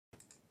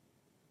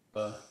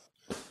uh,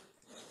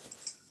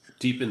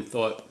 deep in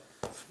thought.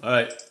 All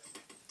right,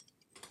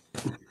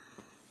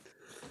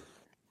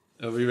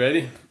 are we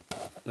ready?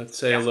 Let's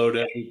say Yeah. hello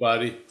to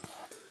everybody.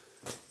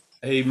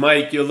 Hey,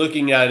 Mike, you're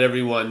looking at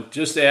everyone.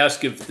 Just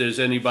ask if there's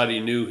anybody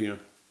new here,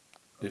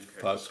 if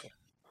Okay. possible.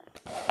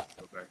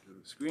 Go back to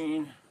the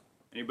screen.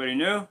 Anybody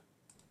new?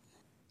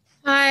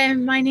 Hi,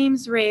 my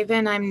name's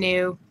Raven. I'm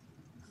new.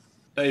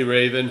 Hey,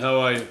 Raven, how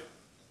are you?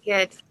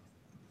 Good.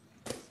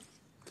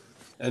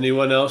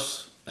 Anyone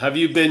else? Have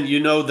you been, you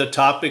know the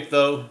topic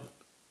though?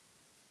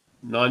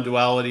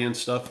 Non-duality and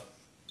stuff?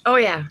 Oh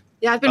yeah.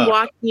 Yeah, I've been Oh,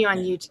 watching you on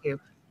YouTube.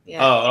 oh,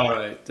 Yeah. all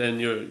right. Then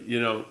you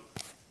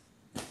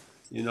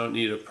don't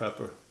need a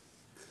prepper.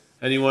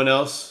 Anyone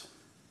else?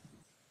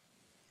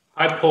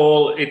 Hi,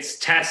 Paul. It's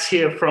Tass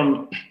here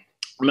from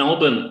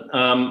Melbourne.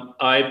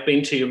 I've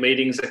been to your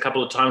meetings a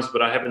couple of times,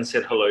 but I haven't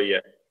said hello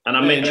yet. And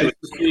I Hey, met nice you.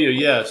 to see you.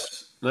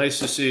 Yes, nice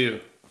to see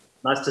you.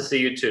 Nice to see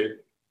you too.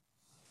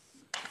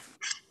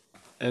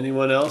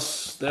 Anyone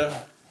else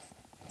there?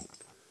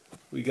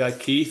 We got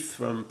Keith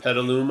from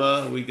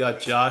Petaluma. We got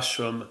Josh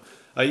from.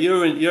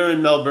 You're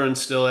in Melbourne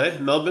still, eh?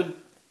 Melbourne.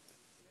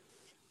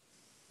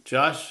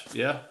 Josh,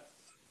 yeah.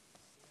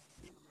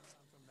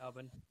 From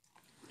Melbourne.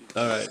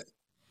 All right.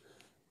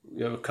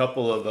 We have a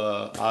couple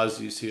of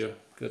Aussies here.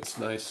 That's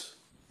nice.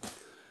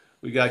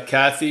 We got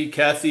Kathy.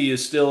 Kathy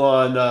is still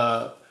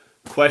on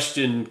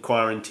question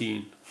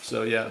quarantine.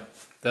 So yeah,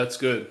 that's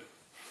good.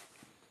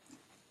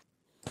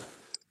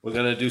 We're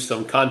gonna do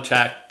some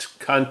contact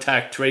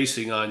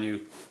tracing on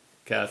you,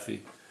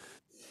 Kathy.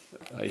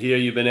 I hear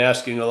you've been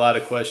asking a lot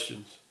of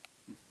questions.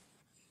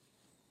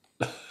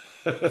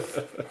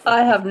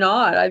 I have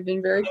not. I've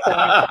been very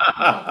quiet.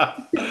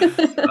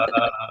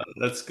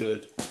 That's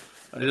good.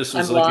 I just I'm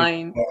was looking.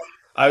 lying.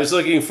 I was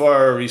looking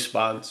for a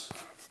response.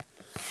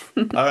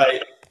 All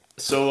right.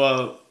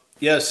 So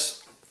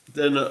yes,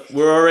 then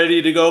we're all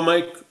ready to go,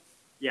 Mike.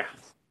 Yeah.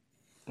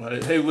 All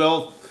right. Hey,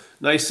 Will.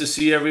 Nice to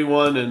see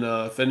everyone. And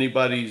if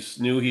anybody's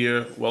new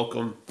here,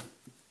 welcome.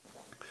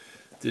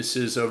 This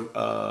is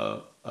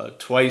a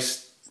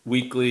twice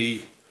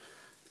weekly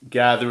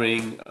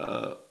gathering,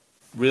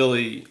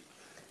 really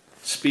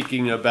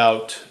speaking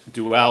about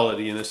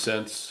duality in a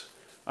sense.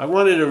 I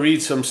wanted to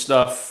read some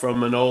stuff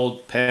from an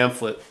old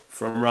pamphlet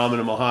from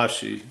Ramana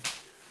Maharshi.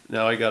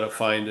 Now I gotta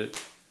find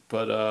it,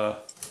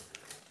 but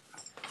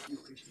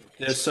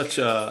there's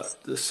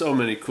so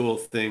many cool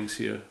things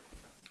here.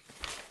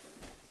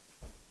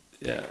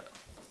 Yeah,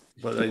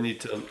 but I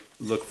need to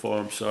look for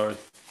him. Sorry.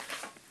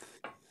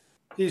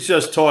 He's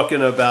just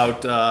talking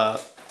about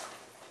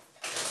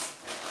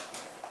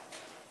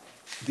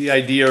the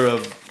idea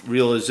of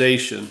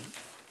realization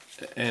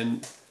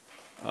and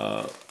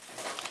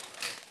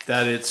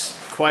that it's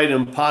quite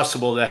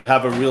impossible to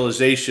have a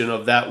realization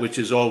of that which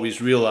is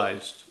always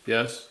realized.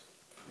 Yes?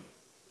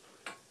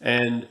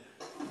 And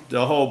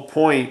the whole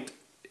point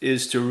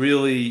is to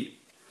really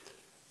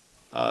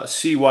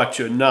see what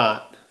you're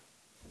not.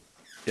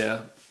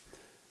 Yeah?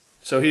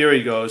 So here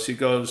he goes. He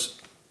goes,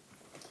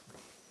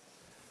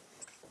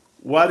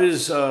 what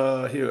is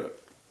here?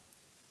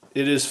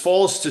 It is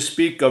false to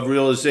speak of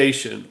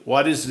realization.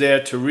 What is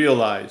there to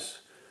realize?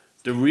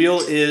 The real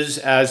is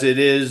as it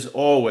is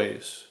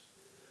always.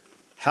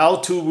 How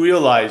to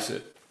realize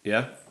it?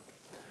 Yeah?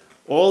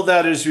 All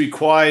that is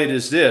required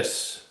is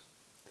this.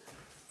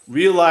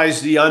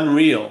 Realize the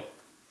unreal.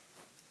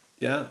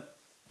 Yeah?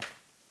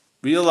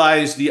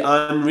 Realize the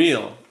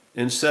unreal.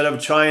 Instead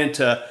of trying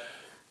to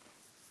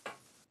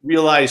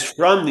realize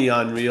from the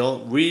unreal,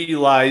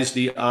 realize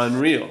the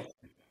unreal.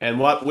 And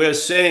what we're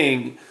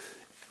saying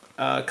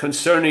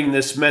concerning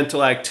this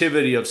mental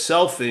activity of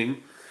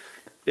selfing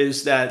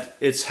is that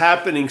it's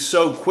happening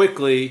so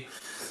quickly,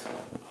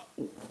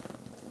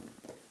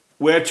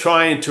 we're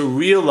trying to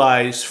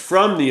realize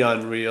from the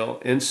unreal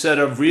instead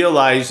of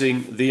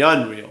realizing the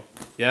unreal.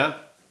 Yeah?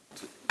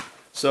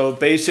 So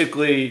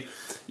basically,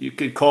 you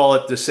could call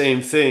it the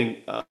same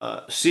thing,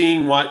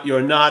 seeing what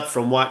you're not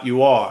from what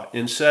you are,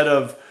 instead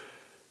of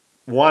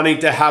wanting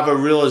to have a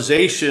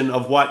realization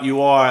of what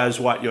you are as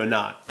what you're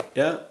not.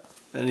 Yeah?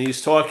 And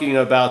he's talking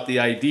about the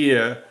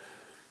idea,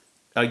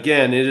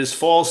 again, it is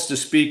false to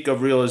speak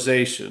of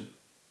realization.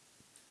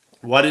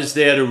 What is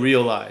there to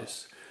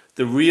realize?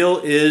 The real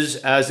is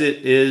as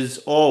it is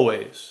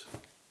always.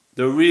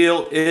 The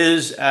real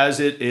is as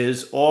it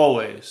is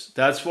always.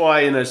 That's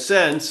why, in a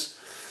sense,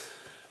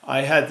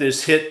 I had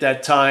this hit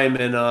that time,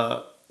 and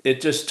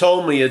it just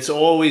told me it's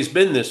always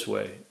been this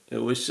way. It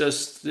was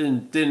just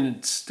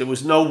didn't there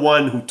was no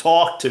one who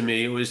talked to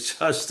me. It was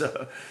just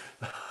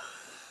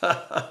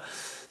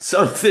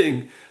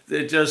something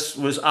that just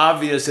was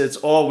obvious. It's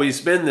always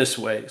been this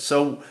way.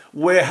 So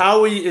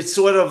how are you? It's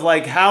sort of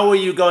like, how are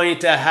you going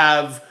to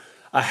have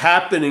a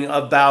happening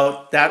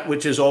about that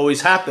which is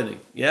always happening?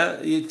 Yeah,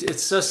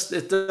 it's just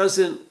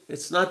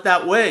it's not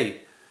that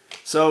way.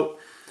 So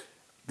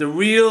the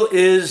real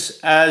is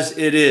as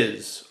it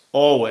is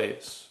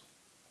always.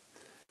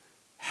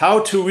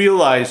 How to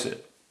realize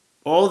it?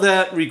 All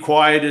that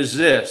required is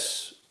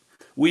this.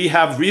 We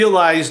have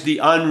realized the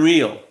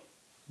unreal.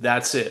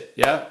 That's it,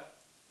 yeah?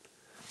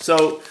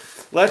 So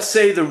let's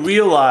say the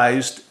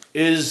realized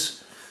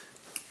is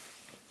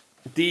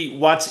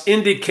what's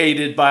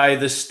indicated by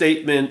the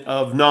statement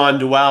of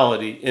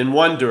non-duality in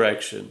one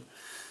direction,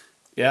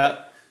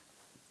 yeah?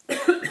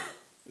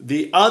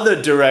 The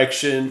other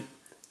direction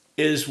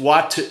is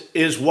what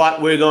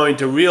we're going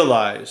to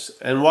realize.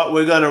 And what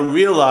we're going to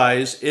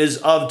realize is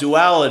of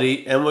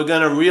duality, and we're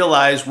going to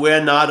realize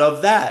we're not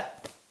of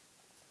that.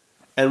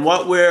 And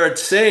what we're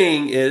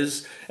saying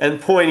is,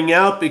 and pointing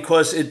out,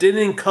 because it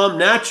didn't come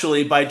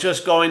naturally by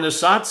just going to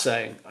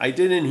satsang. I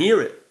didn't hear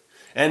it.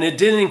 And it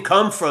didn't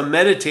come from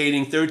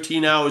meditating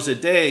 13 hours a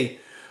day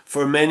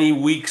for many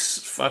weeks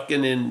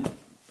fucking in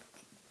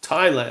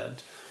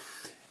Thailand.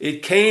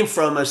 It came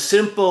from a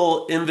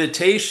simple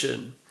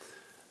invitation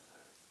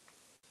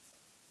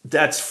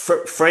that's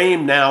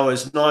framed now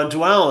as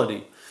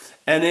non-duality.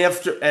 And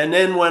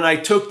then when I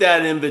took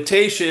that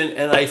invitation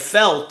and I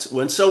felt,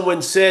 when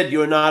someone said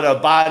you're not a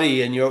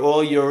body and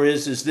all you're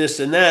is this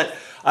and that,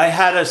 I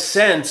had a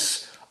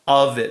sense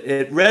of it.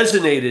 It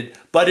resonated,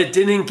 but it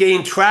didn't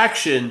gain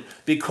traction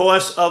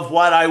because of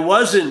what I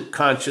wasn't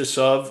conscious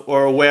of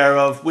or aware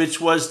of, which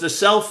was the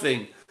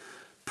selfing,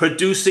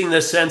 producing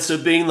the sense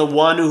of being the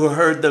one who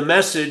heard the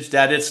message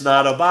that it's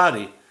not a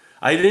body.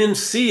 I didn't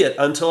see it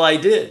until I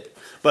did.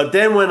 But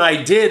then when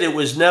I did, it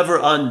was never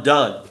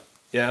undone.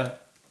 Yeah.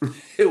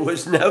 It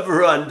was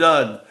never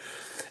undone.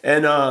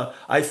 And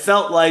I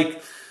felt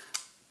like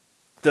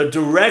the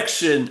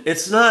direction,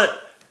 there's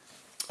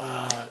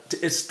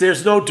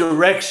no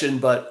direction,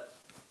 but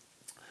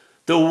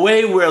the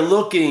way we're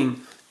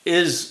looking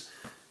is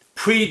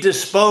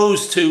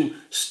predisposed to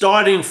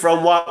starting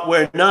from what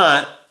we're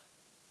not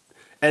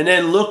and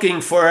then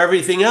looking for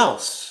everything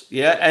else.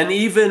 Yeah. And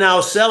even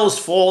ourselves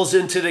falls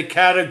into the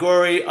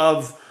category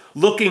of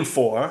looking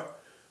for,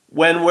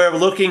 when we're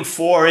looking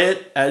for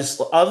it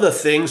as other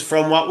things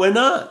from what we're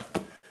not.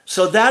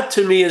 So that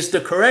to me is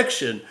the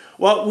correction.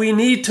 What we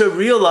need to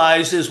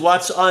realize is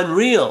what's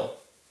unreal.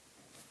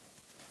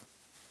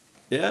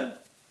 Yeah?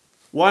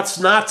 What's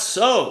not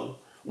so.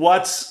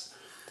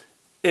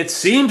 It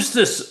seems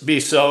to be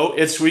so.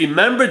 It's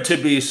remembered to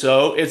be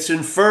so. It's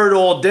inferred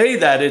all day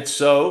that it's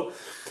so.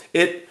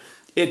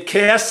 It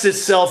casts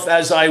itself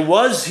as I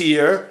was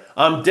here.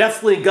 I'm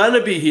definitely going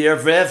to be here,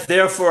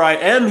 therefore I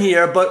am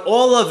here, but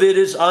all of it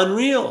is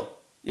unreal.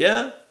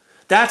 Yeah?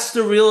 That's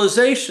the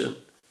realization.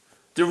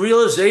 The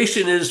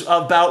realization is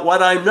about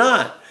what I'm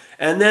not.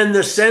 And then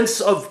the sense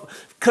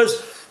of,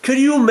 because could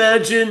you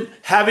imagine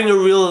having a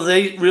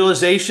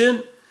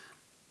realization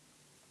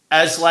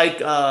as like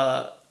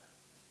an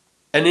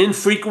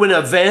infrequent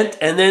event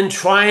and then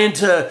trying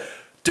to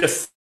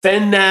defend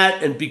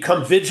that and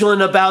become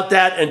vigilant about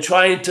that and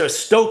trying to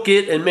stoke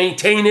it and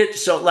maintain it,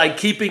 so like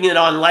keeping it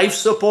on life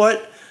support,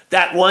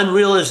 that one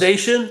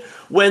realization,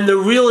 when the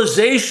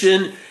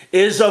realization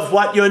is of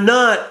what you're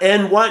not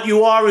and what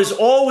you are is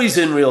always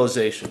in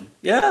realization.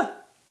 Yeah?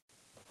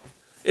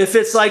 If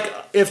it's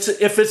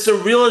a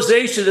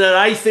realization that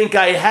I think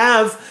I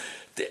have,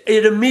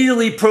 it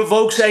immediately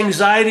provokes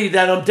anxiety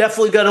that I'm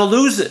definitely going to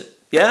lose it.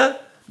 Yeah?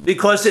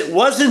 Because it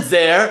wasn't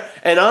there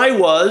and I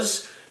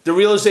was. The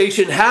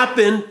realization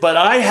happened, but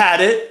I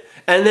had it,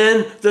 and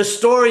then the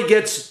story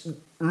gets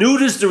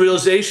nude as the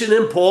realization,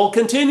 and Paul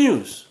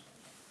continues.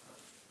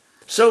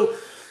 So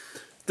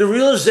the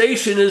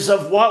realization is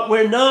of what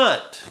we're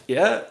not.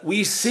 Yeah,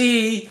 we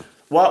see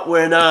what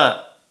we're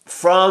not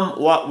from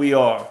what we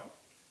are.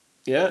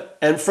 Yeah,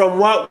 and from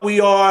what we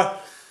are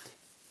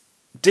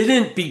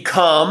didn't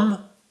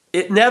become.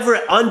 It never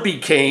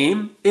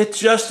unbecame. It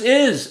just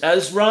is,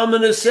 as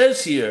Ramana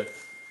says here.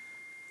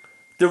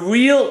 The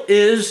real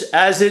is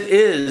as it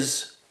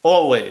is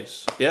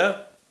always,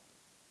 yeah?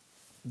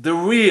 The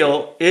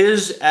real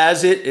is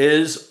as it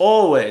is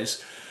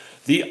always.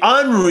 The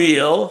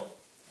unreal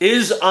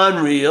is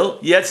unreal,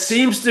 yet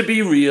seems to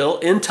be real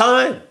in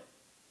time,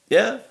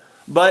 yeah?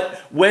 But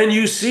when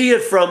you see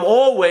it from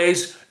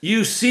always,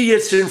 you see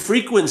its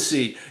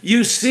infrequency.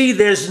 You see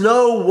there's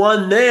no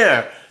one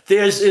there.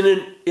 There's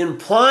an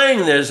implying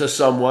there's a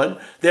someone,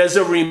 there's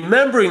a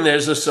remembering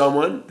there's a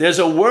someone, there's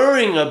a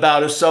worrying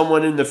about a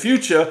someone in the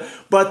future,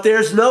 but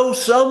there's no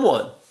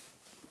someone.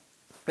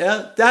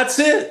 Yeah, that's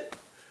it.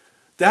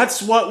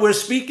 That's what we're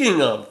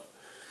speaking of.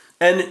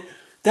 And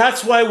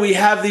that's why we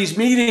have these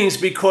meetings,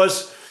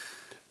 because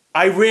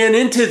I ran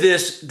into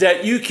this,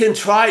 that you can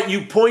try,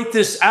 you point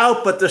this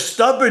out, but the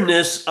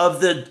stubbornness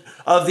of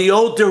the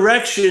old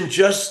direction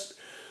just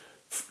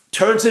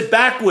turns it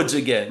backwards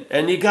again.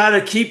 And you got to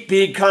keep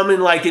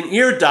becoming like an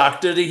ear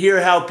doctor to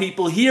hear how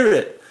people hear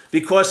it,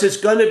 because it's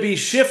going to be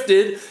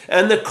shifted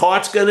and the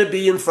cart's going to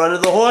be in front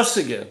of the horse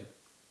again.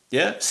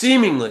 Yeah,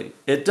 seemingly.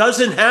 It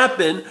doesn't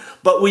happen,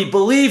 but we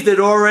believe that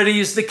already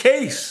is the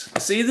case.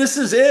 See, this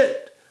is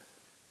it.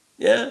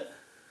 Yeah.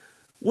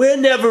 We're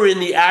never in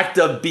the act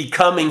of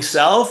becoming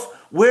self.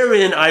 We're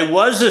in I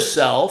was a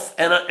self,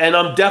 and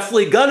I'm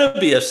definitely going to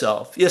be a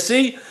self. You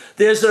see,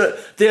 there's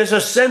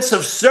a sense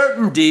of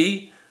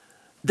certainty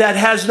that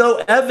has no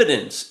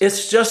evidence.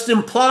 It's just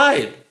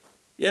implied.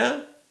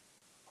 Yeah?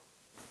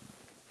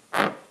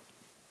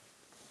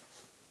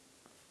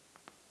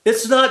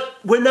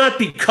 We're not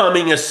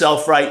becoming a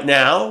self right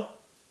now.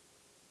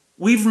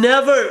 We were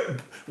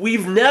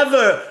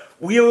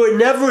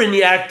never in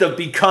the act of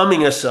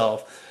becoming a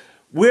self.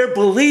 We're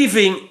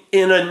believing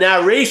in a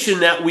narration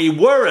that we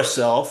were a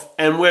self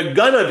and we're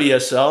gonna be a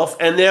self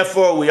and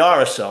therefore we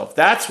are a self.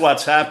 That's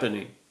what's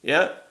happening,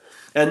 yeah?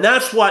 And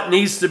that's what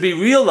needs to be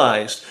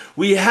realized.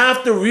 We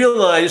have to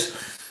realize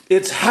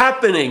it's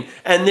happening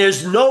and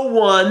there's no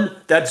one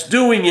that's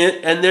doing it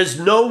and there's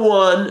no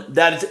one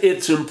that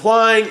it's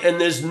implying and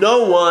there's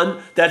no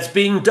one that's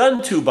being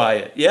done to by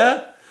it,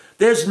 yeah?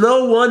 There's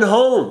no one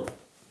home.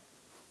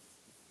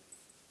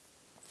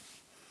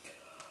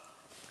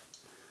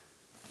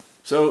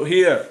 So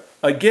here,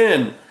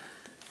 again,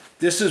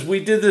 we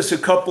did this a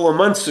couple of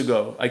months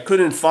ago. I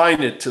couldn't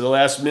find it to the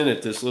last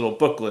minute, this little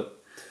booklet.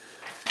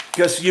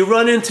 Because you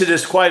run into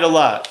this quite a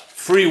lot.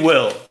 Free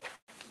will.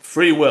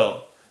 Free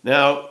will.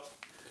 Now,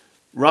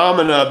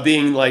 Ramana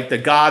being like the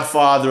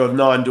godfather of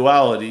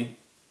non-duality,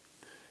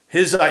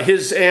 his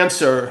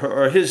answer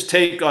or his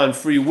take on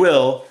free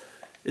will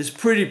is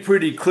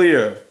pretty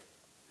clear.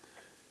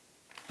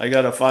 I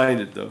gotta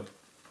find it though.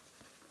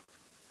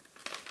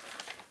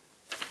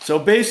 So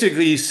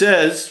basically he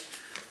says,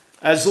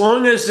 as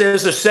long as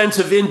there's a sense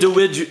of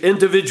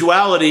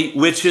individuality,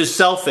 which is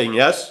selfing,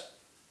 yes?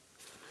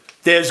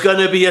 There's going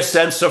to be a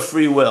sense of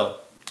free will.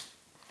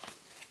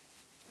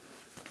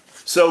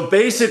 So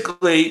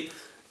basically,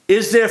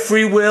 is there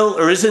free will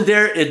or isn't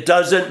there? It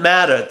doesn't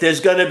matter. There's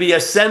going to be a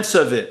sense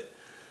of it.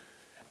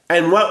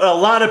 And what a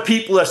lot of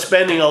people are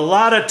spending a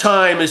lot of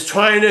time is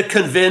trying to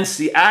convince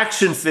the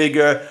action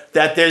figure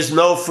that there's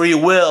no free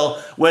will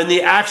when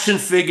the action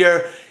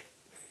figure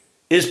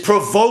is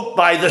provoked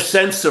by the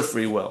sense of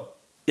free will.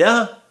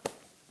 Yeah?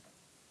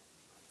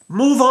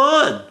 Move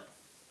on.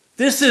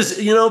 This is,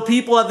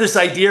 people have this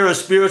idea of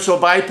spiritual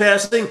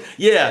bypassing.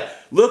 Yeah,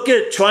 look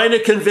at trying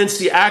to convince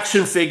the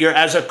action figure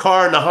as a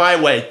car on the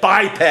highway.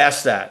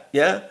 Bypass that,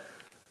 yeah?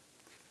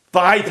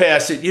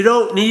 Bypass it. You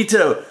don't need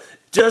to.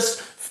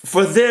 Just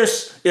for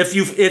this, if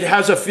it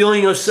has a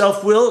feeling of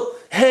self-will,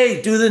 hey,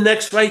 do the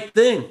next right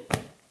thing,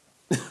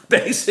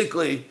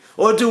 basically.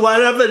 Or do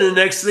whatever the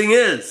next thing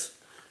is.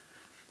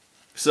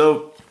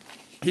 So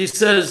he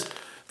says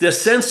the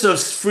sense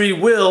of free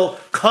will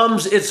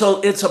comes, it's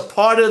a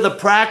part of the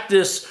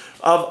practice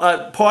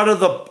of part of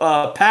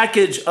the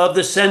package of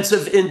the sense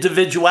of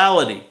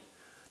individuality,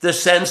 the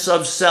sense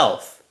of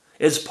self.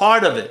 It's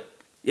part of it.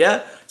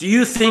 Yeah? Do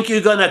you think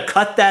you're going to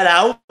cut that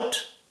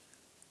out?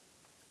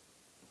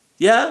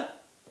 Yeah?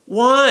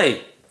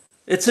 Why?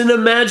 It's an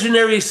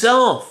imaginary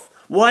self.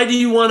 Why do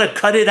you want to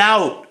cut it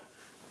out?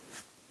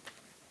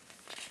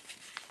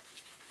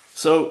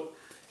 So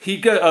he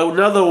got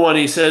another one,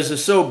 he says,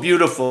 is so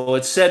beautiful.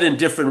 It's said in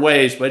different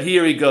ways, but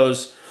here he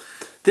goes,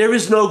 there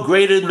is no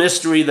greater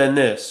mystery than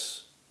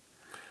this.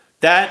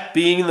 That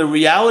being the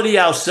reality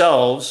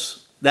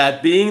ourselves,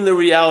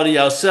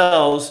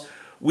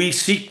 we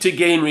seek to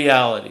gain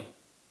reality.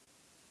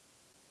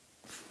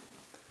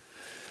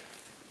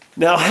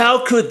 Now,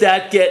 how could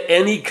that get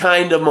any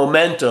kind of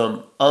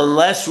momentum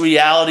unless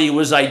reality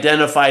was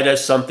identified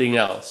as something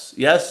else?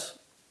 Yes?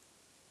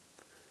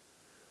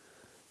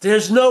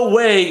 There's no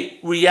way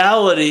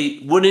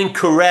reality wouldn't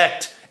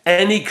correct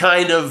any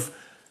kind of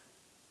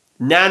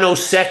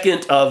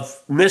nanosecond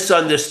of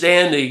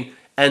misunderstanding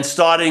and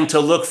starting to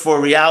look for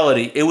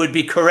reality. It would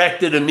be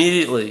corrected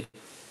immediately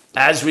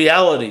as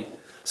reality.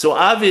 So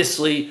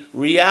obviously,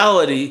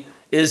 reality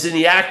is in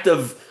the act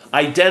of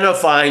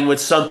identifying with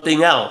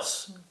something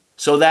else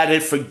so that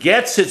it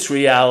forgets its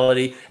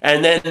reality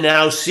and then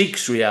now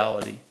seeks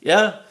reality.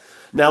 Yeah?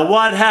 Now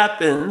what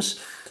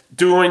happens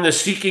during the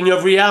seeking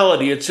of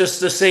reality? It's just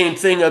the same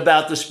thing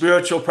about the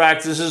spiritual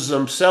practices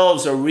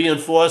themselves are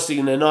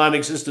reinforcing the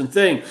non-existent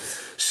thing.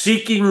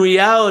 Seeking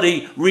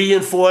reality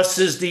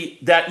reinforces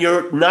that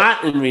you're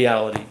not in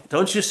reality.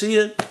 Don't you see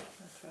it?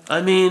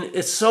 I mean,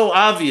 it's so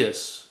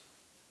obvious.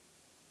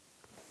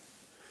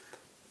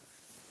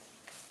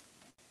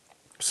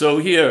 So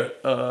here,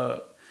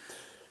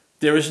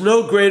 there is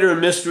no greater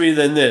mystery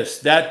than this.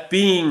 That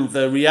being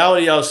the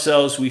reality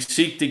ourselves, we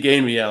seek to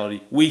gain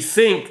reality. We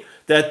think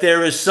that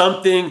there is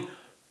something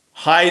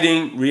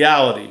hiding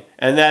reality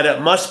and that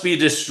it must be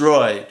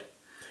destroyed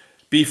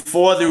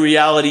before the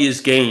reality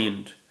is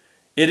gained.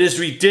 It is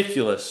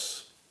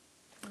ridiculous.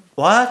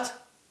 What?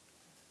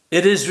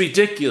 It is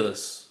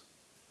ridiculous.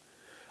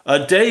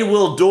 A day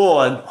will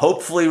dawn,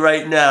 hopefully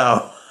right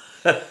now.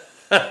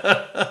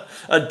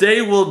 A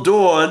day will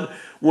dawn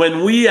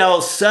when we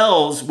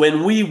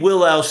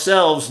will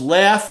ourselves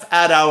laugh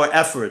at our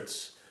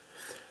efforts.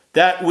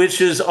 That which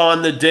is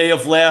on the day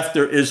of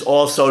laughter is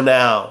also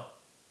now.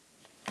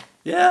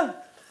 Yeah,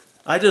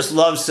 I just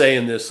love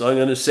saying this, so I'm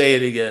going to say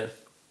it again.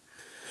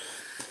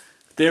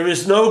 There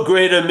is no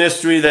greater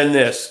mystery than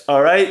this,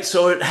 all right?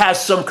 So it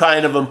has some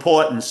kind of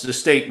importance, the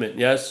statement,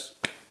 yes?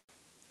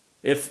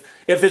 If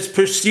it's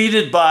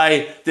preceded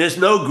by there's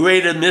no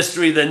greater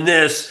mystery than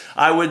this,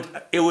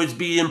 it would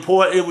be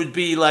important. It would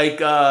be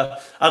like a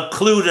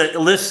clue to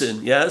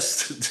listen,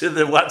 yes,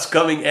 to what's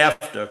coming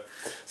after.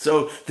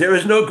 So there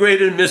is no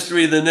greater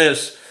mystery than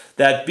this,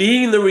 that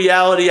being the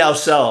reality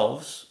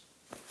ourselves,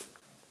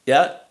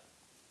 yeah,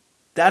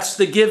 that's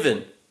the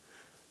given.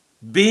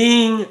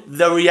 Being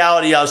the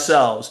reality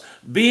ourselves,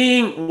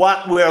 being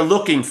what we're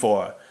looking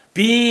for,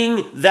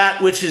 being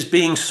that which is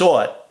being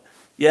sought.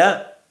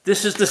 Yeah,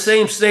 this is the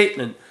same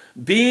statement.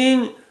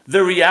 Being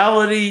the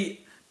reality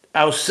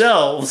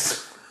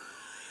ourselves.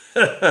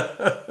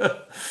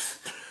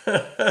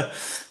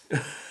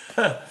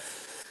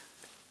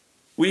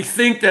 We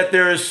think that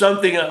there is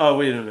something, oh,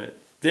 wait a minute.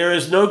 There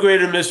is no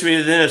greater mystery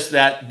than this,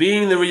 that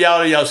being the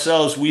reality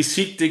ourselves, we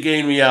seek to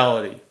gain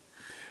reality.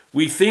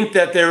 We think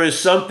that there is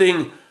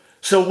something.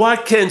 So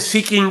what can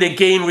seeking to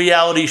gain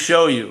reality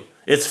show you?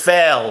 It's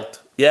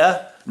failed,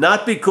 yeah?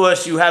 Not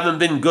because you haven't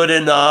been good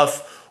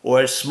enough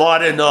or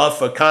smart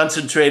enough or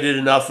concentrated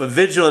enough or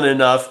vigilant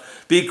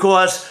enough,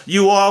 because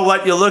you are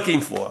what you're looking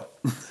for.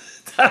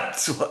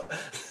 That's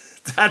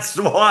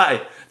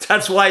why.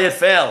 That's why it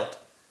failed,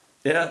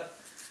 yeah?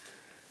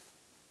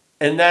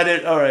 And that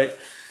it, all right,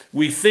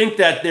 we think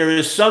that there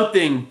is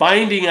something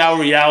binding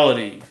our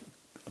reality,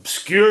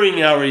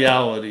 obscuring our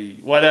reality,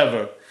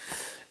 whatever,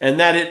 and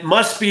that it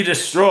must be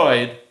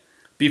destroyed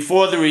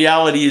before the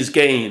reality is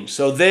gained.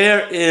 So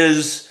there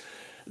is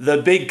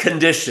the big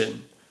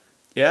condition.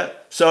 Yeah?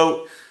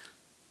 So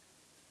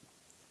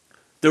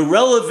the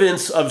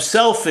relevance of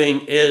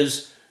selfing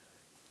is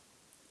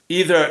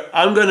either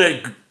I'm going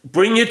to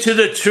bring you to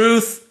the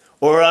truth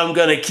or I'm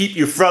going to keep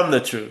you from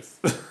the truth.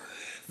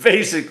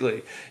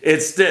 Basically,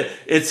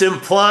 it's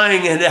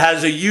implying it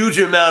has a huge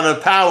amount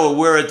of power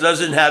where it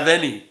doesn't have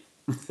any.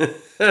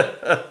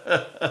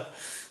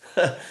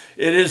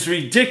 It is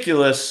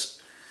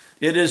ridiculous.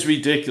 It is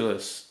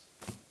ridiculous.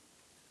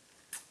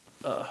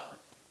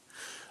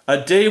 A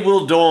day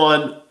will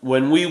dawn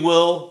when we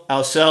will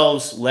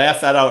ourselves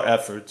laugh at our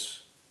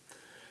efforts.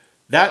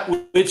 That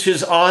which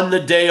is on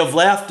the day of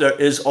laughter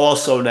is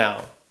also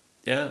now.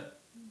 Yeah.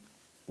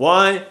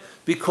 Why?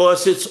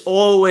 Because it's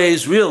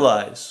always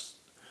realized.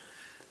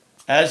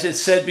 As it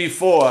said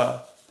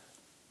before,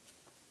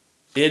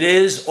 it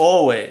is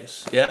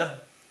always, yeah?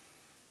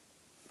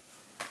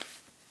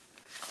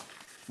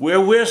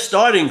 Where we're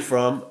starting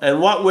from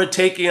and what we're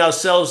taking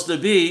ourselves to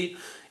be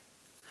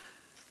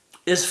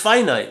is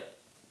finite.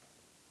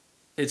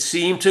 It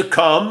seemed to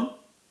come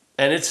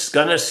and it's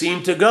going to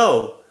seem to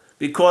go,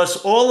 because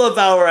all of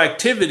our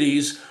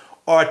activities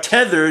are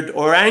tethered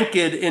or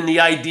anchored in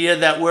the idea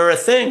that we're a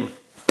thing.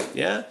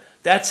 Yeah?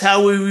 That's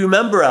how we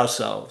remember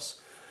ourselves.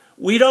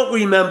 We don't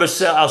remember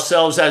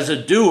ourselves as a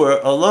doer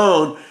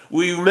alone.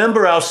 We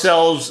remember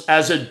ourselves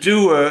as a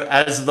doer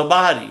as the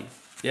body.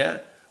 Yeah?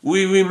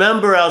 We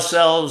remember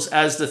ourselves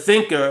as the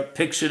thinker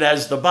pictured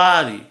as the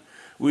body.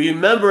 We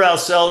remember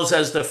ourselves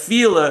as the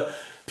feeler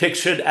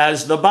pictured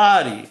as the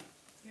body.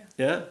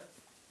 Yeah?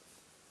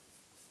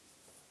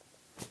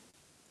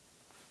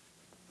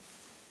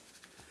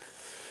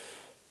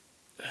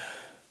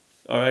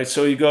 All right,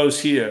 so he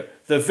goes here.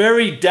 The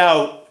very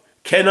doubt,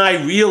 can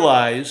I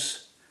realize,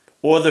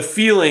 or the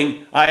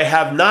feeling I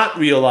have not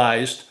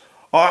realized,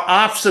 are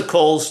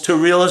obstacles to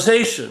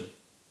realization.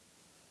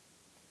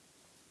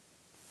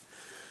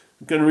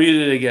 I'm going to read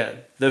it again.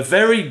 The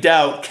very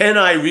doubt, can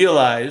I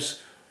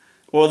realize,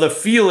 or the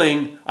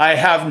feeling I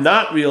have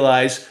not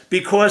realized,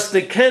 because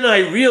the can I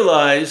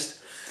realized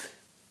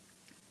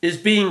is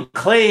being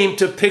claimed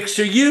to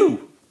picture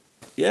you.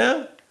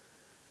 Yeah?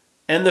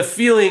 And the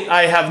feeling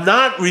I have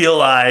not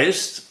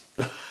realized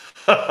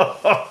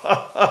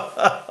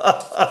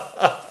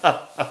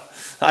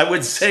I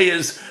would say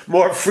is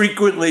more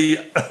frequently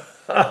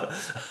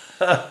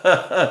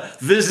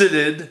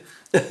visited,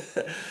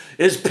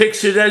 is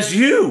pictured as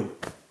you.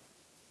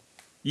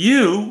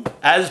 You,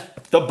 as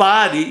the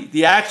body,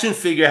 the action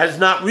figure, has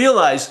not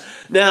realized.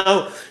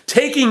 Now,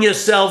 taking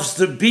yourselves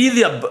to be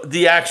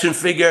the action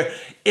figure,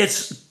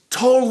 it's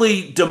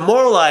totally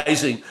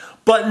demoralizing.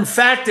 But in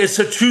fact, it's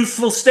a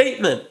truthful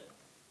statement.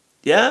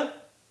 Yeah?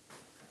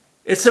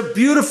 It's a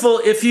beautiful,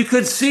 if you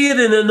could see it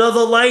in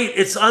another light,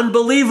 it's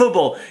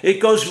unbelievable. It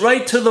goes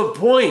right to the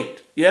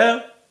point.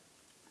 Yeah?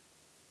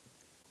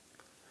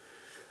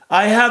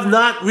 I have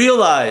not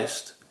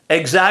realized.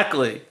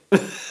 Exactly.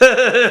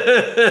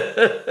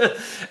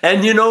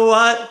 And you know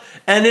what?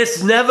 And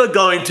it's never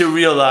going to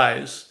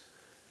realize.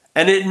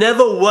 And it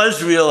never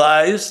was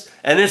realized.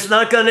 And it's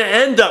not going to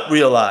end up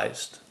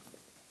realized.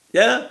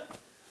 Yeah?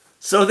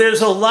 So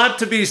there's a lot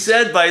to be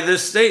said by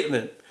this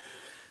statement.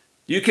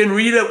 You can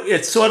read it,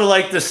 it's sort of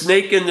like the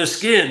snake in the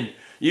skin.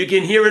 You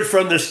can hear it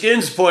from the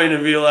skin's point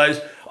and realize,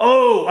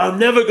 oh, I'm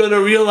never going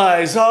to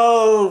realize,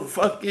 oh,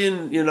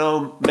 fucking,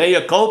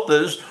 mea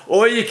culpas.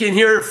 Or you can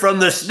hear it from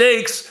the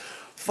snake's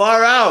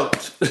far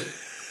out.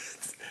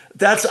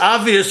 That's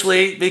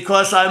obviously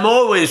because I'm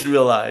always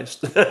realized.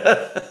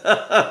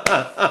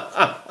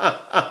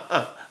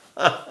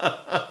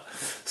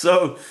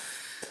 So,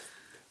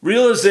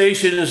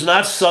 realization is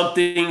not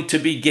something to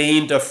be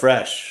gained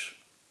afresh.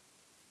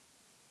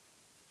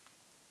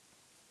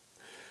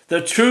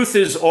 The truth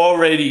is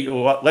already,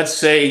 let's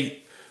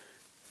say,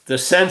 the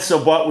sense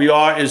of what we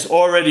are is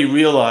already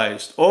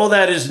realized. All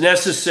that is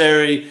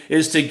necessary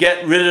is to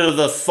get rid of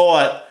the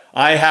thought,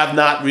 I have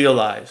not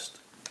realized.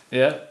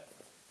 Yeah?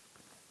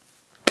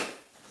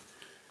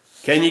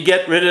 Can you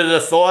get rid of the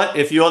thought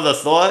if you're the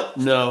thought?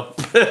 No.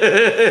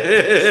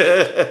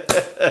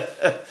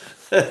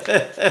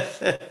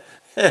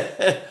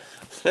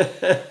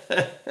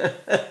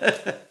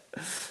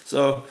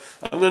 So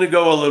I'm going to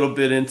go a little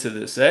bit into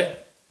this, eh?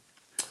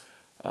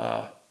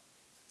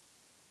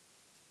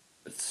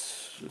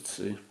 Let's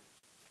see.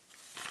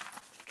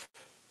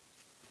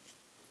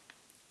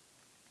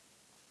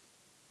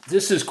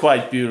 This is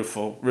quite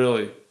beautiful,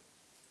 really.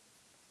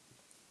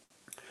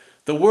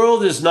 The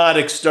world is not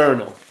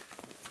external.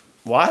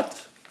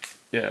 What?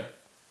 Yeah.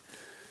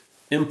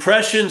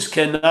 Impressions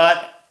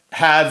cannot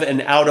have an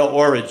outer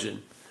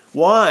origin.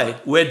 Why?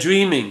 We're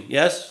dreaming,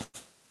 yes?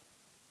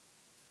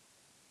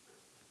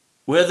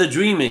 We're the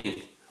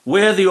dreaming.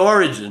 We're the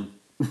origin.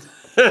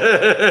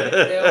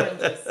 The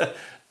oranges.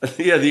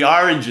 Yeah, the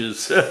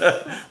oranges.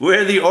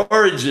 We're the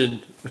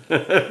origin.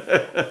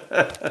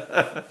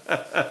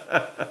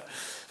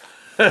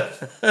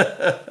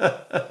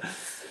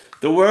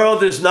 The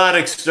world is not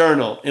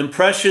external.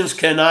 Impressions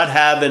cannot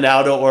have an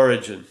outer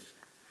origin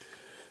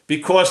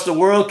because the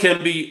world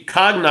can be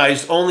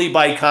cognized only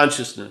by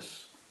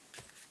consciousness,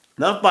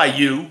 not by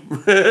you.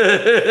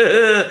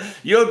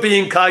 You're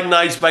being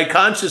cognized by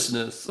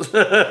consciousness.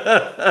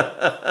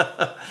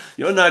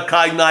 You're not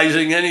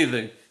cognizing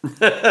anything.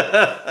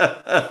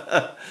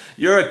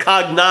 You're a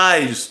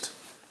cognized,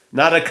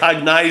 not a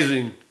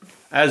cognizing,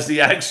 as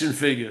the action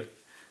figure.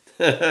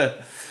 The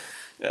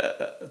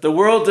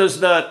world does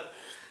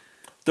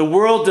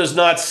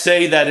not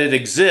say that it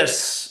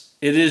exists.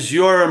 It is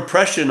your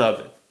impression of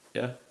it.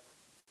 Yeah.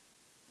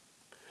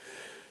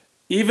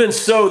 Even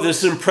so,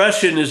 this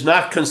impression is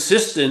not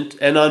consistent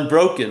and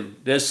unbroken.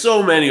 There's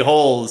so many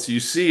holes. You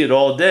see it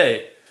all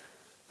day.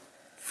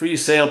 Free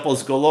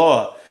samples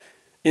galore.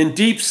 In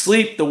deep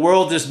sleep, the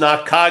world is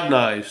not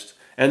cognized,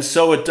 and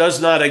so it does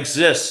not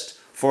exist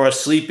for a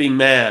sleeping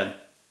man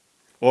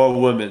or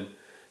woman.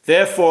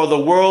 Therefore, the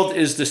world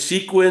is the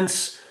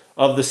sequence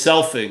of the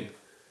selfing.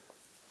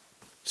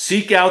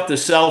 Seek out the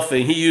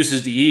selfing. He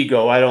uses the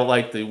ego. I don't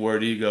like the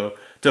word ego.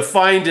 To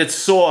find its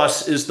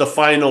source is the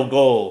final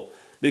goal,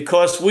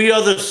 because we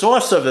are the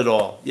source of it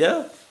all.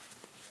 Yeah?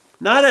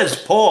 Not as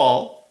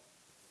Paul.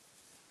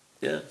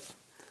 Yeah.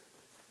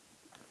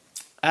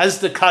 As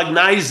the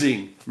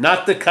cognizing,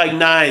 not the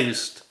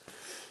cognized.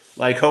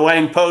 Like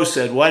Huang Po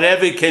said,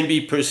 whatever can be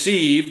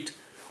perceived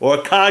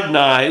or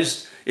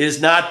cognized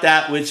is not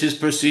that which is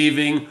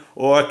perceiving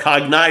or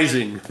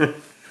cognizing.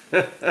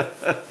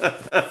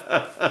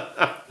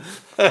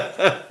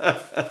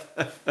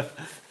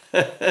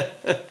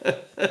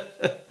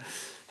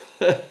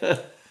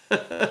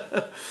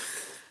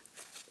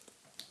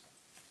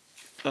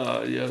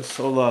 Yes,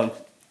 hold on.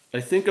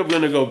 I think I'm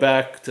going to go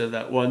back to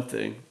that one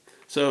thing.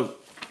 So,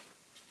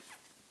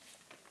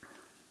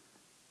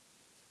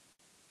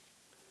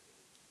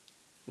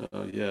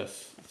 oh,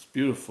 yes, it's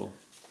beautiful.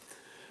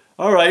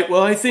 All right,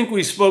 well, I think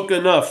we spoke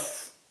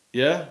enough,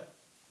 yeah?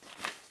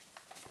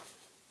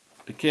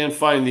 I can't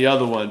find the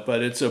other one,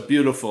 but it's a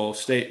beautiful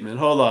statement.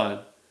 Hold on.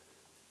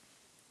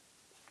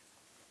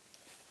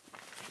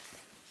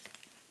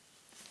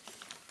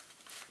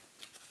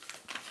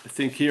 I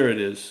think here it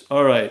is.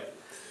 All right.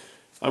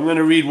 I'm going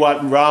to read what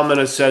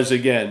Ramana says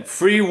again.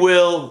 Free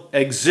will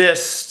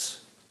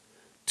exists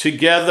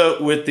together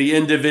with the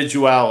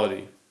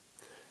individuality.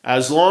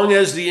 As long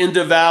as the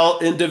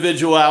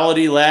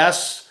individuality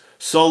lasts,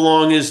 so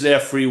long is there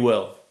free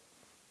will.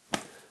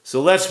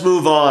 So let's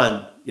move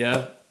on,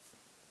 yeah?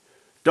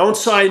 Don't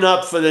sign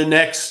up for the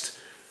next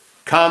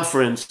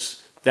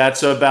conference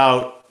that's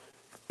about,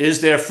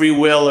 is there free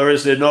will or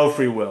is there no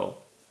free will?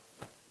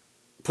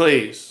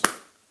 Please.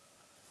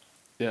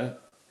 Yeah?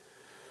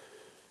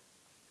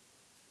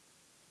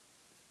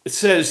 It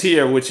says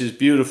here, which is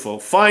beautiful,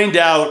 find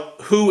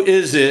out who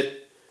is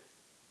it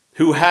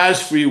who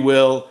has free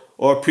will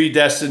or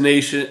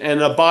predestination and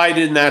abide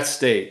in that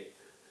state.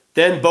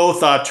 Then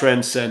both are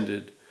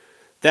transcended.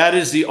 That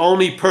is the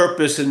only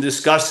purpose in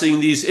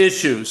discussing these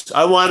issues.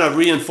 I want to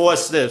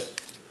reinforce this.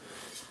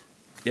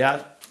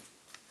 Yeah?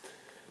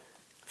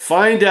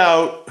 Find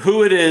out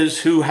who it is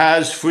who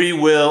has free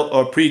will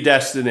or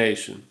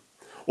predestination,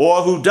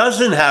 or who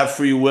doesn't have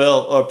free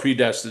will or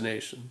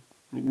predestination.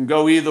 You can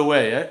go either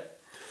way, eh?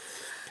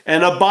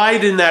 And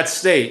abide in that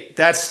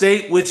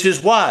state which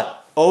is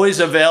what? Always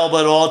available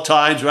at all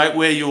times, right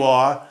where you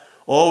are,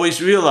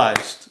 always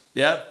realized,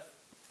 yeah?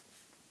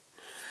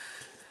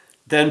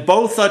 Then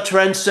both are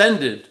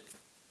transcended.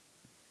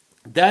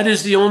 That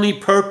is the only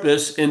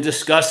purpose in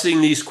discussing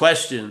these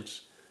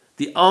questions.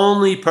 The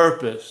only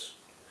purpose.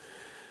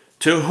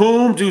 To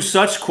whom do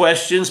such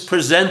questions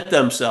present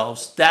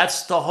themselves?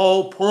 That's the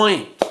whole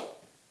point.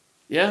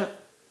 Yeah?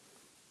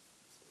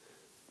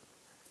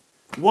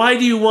 Why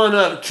do you want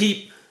to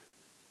keep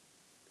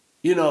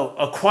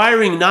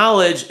acquiring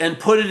knowledge and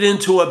put it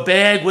into a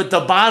bag with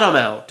the bottom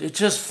out? It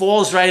just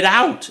falls right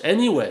out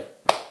anyway.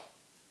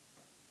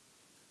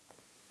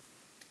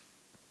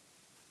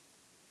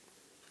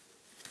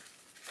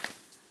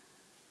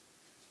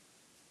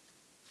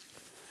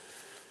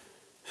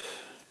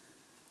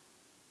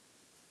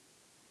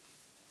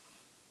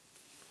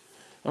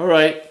 All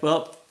right,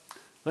 well,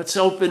 let's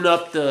open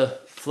up the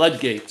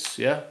floodgates,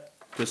 yeah?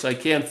 Because I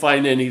can't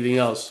find anything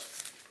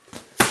else.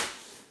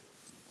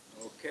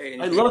 Okay.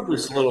 I love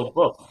this little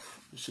book.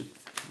 We should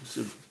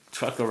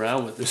truck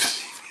around with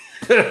this.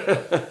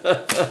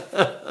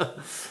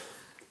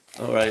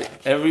 All right,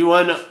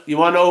 everyone, you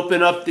want to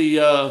open up the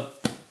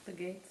The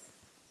gates.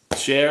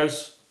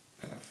 shares?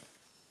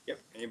 Yep.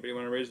 Anybody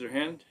want to raise their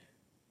hand?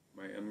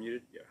 Am I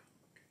unmuted? Yeah.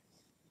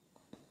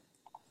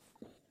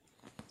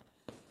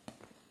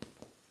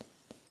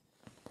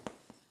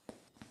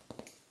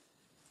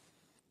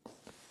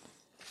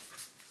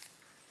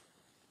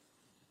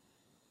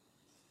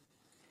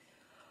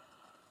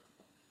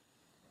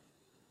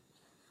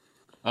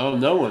 Oh,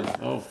 no one.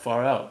 Oh,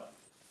 far out.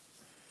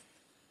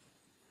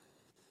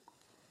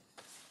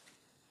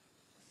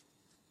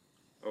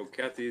 Oh,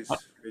 Kathy's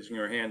raising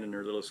her hand in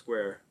her little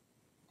square.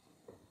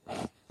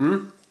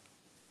 Well,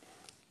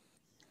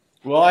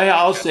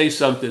 I'll say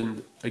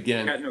something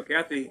again.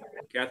 Kathy.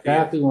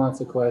 Kathy wants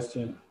a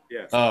question.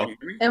 Yeah. Oh. Can you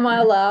hear me? Am I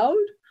allowed?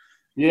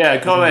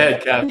 Yeah, go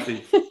ahead,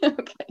 Kathy.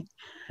 Okay.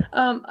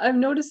 I've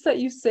noticed that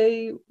you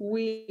say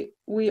we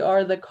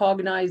are the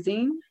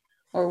cognizing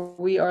or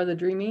we are the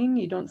dreaming.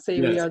 You don't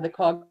say we Yes. are the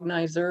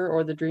cognizer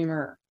or the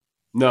dreamer.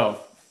 No,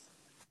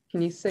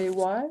 Can you say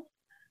why?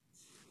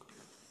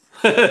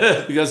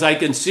 because I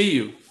can see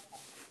you.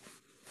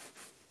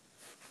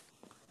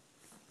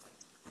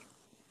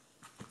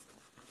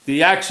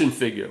 The action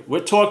figure. We're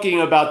talking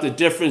about the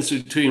difference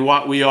between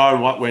what we are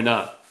and what we're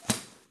not.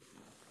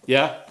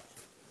 Yeah?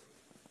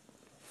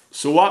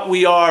 So what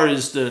we are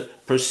is the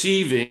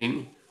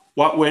perceiving.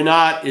 What we're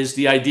not is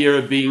the idea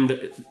of being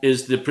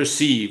is the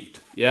perceived.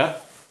 Yeah?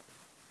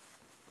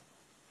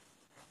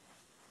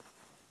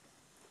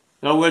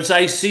 In other words,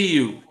 I see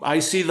you. I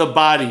see the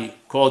body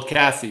called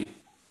Kathy.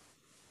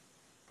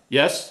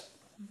 Yes?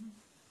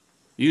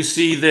 You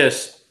see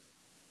this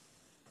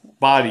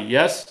body,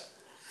 yes?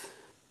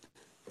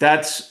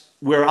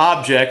 We're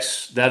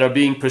objects that are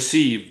being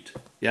perceived.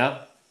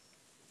 Yeah?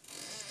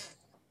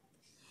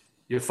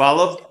 You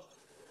follow?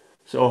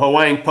 So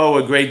Huang Po,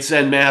 a great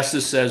Zen master,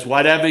 says,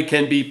 whatever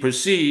can be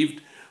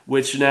perceived,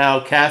 which now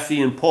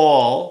Kathy and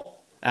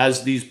Paul,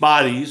 as these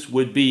bodies,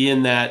 would be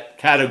in that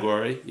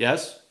category,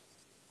 yes?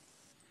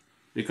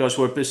 Because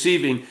we're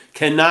perceiving,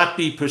 cannot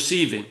be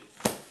perceiving.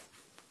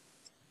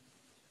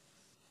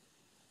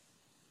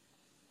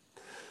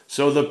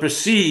 So the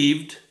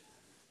perceived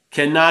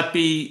cannot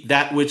be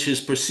that which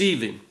is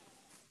perceiving.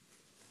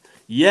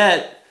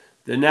 Yet,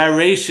 the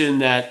narration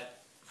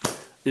that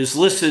is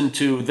listened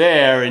to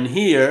there and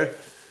here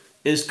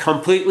is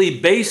completely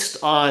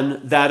based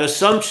on that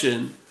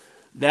assumption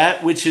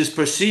that which is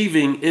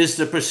perceiving is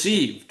the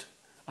perceived.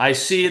 I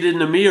see it in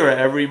the mirror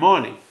every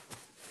morning.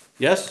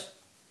 Yes?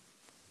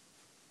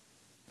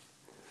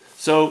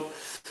 So,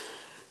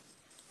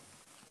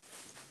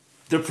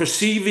 the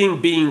perceiving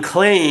being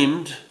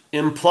claimed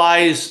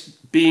implies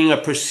being a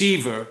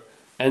perceiver,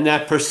 and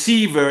that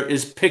perceiver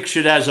is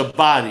pictured as a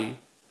body,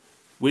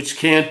 which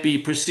can't be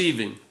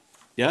perceiving.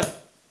 Yeah?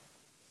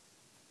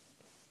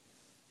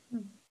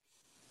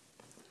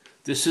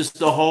 This is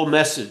the whole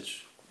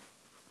message.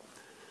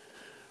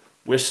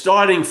 We're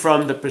starting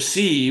from the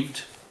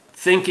perceived,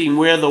 thinking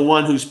we're the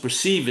one who's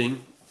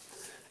perceiving,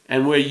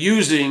 and we're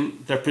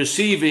using the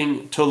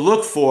perceiving to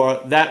look for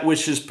that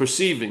which is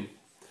perceiving,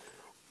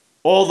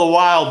 all the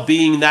while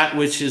being that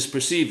which is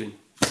perceiving.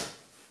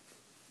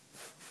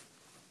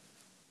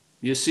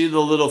 You see the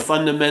little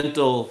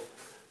fundamental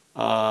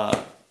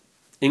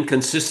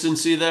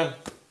inconsistency there?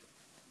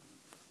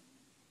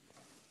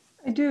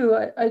 I do.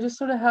 I just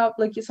sort of have,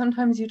 like,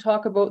 sometimes you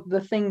talk about the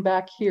thing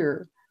back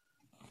here.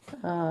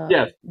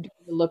 Yes.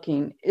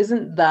 Looking.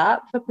 Isn't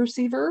that the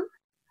perceiver?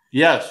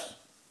 Yes.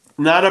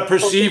 Not a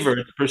perceiver,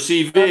 it's Not a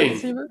perceiving.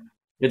 perceiver?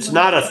 It's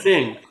not a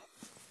thing.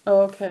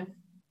 Oh, okay.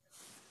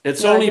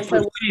 It's Yeah, I only guess I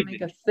want to perceiving.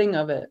 make a thing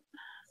of it.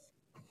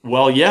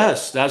 Well,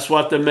 yes, that's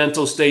what the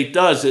mental state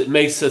does. It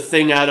makes a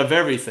thing out of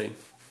everything.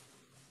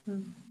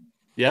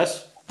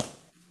 Yes?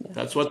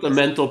 That's what the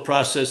mental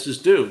processes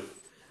do.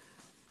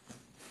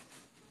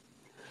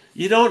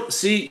 You don't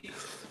see,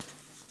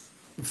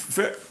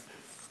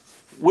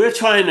 we're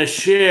trying to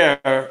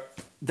share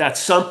that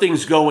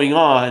something's going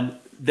on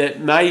that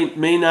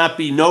may not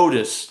be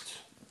noticed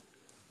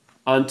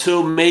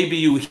until maybe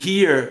you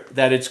hear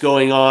that it's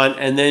going on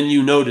and then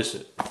you notice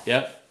it.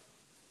 Yeah?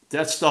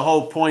 That's the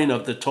whole point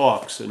of the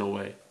talks, in a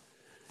way,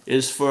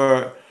 is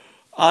for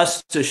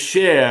us to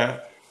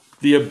share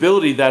the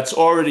ability that's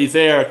already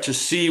there to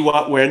see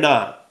what we're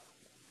not,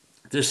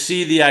 to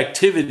see the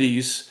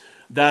activities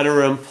that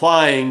are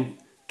implying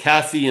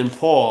Kathy and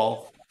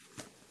Paul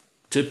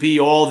to be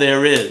all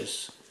there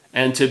is,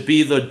 and to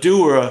be the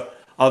doer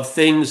of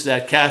things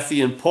that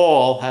Kathy and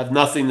Paul have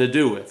nothing to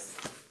do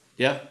with.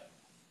 Yeah?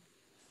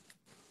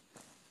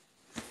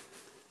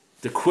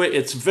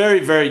 It's very,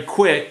 very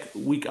quick.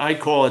 I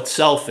call it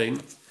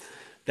selfing.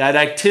 That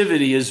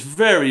activity is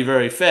very,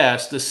 very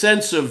fast. The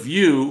sense of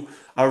you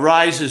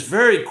arises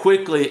very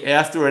quickly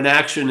after an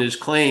action is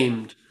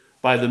claimed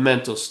by the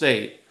mental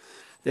state.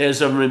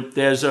 There's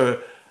a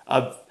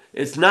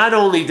it's not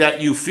only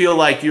that you feel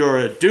like you're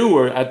a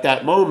doer at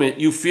that moment,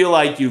 you feel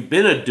like you've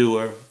been a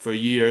doer for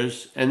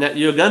years and that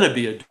you're going to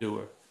be a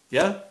doer.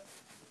 Yeah?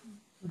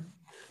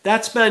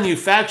 That's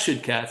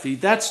manufactured, Kathy.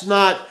 That's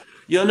not,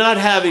 you're not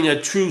having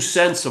a true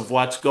sense of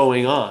what's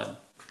going on.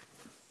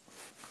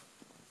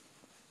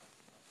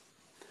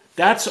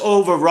 That's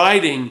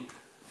overriding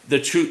the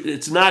truth.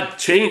 It's not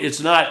change.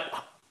 It's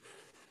not,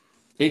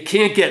 it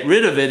can't get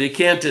rid of it. It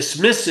can't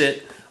dismiss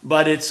it,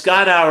 but it's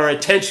got our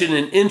attention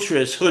and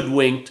interest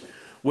hoodwinked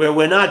where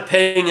we're not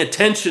paying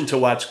attention to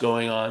what's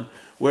going on.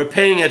 We're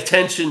paying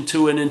attention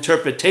to an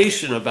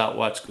interpretation about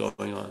what's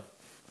going on.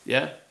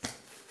 Yeah?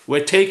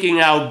 We're taking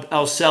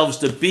ourselves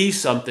to be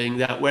something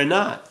that we're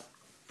not.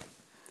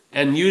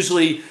 And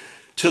usually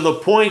to the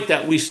point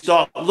that we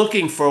start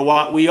looking for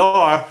what we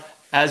are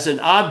as an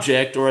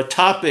object or a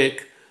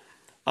topic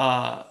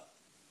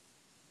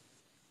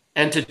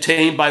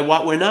entertained by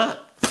what we're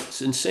not.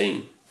 It's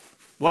insane.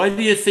 Why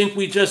do you think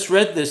we just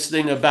read this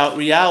thing about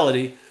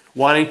reality,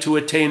 wanting to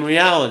attain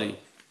reality?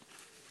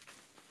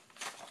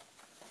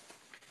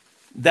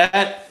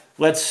 That,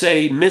 let's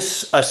say,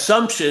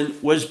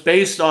 misassumption was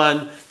based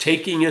on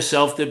taking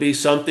yourself to be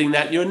something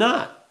that you're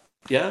not.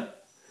 Yeah?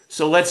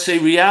 So let's say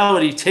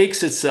reality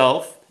takes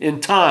itself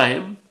in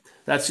time.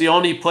 That's the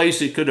only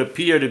place it could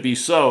appear to be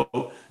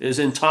so, is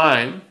in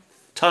time.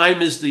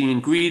 Time is the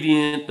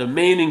ingredient, the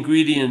main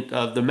ingredient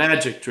of the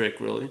magic trick,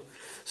 really.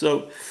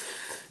 So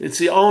it's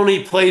the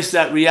only place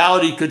that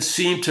reality could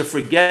seem to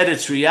forget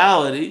its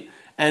reality.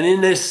 And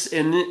in this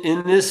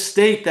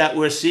state that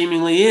we're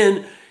seemingly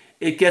in,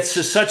 it gets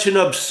to such an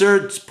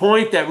absurd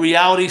point that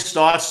reality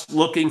starts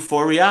looking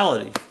for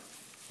reality.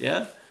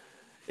 Yeah?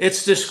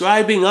 It's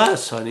describing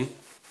us, honey.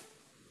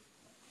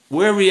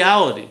 We're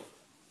reality.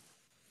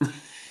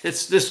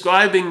 It's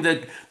describing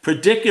the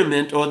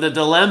predicament or the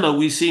dilemma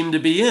we seem to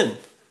be in.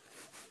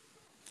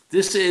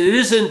 It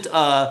isn't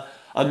a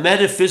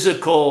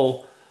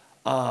metaphysical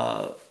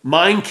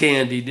mind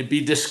candy to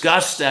be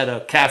discussed at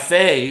a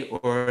cafe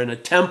or in a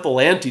temple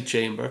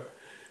antechamber.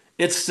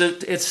 It's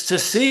to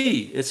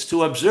see, it's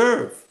to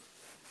observe,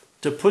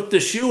 to put the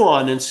shoe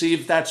on and see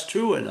if that's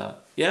true or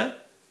not. Yeah?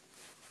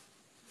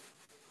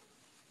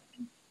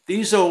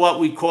 These are what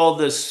we call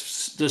the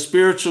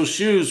spiritual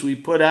shoes we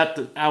put out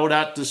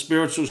at the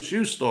spiritual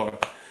shoe store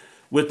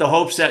with the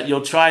hopes that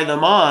you'll try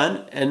them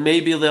on and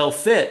maybe they'll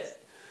fit.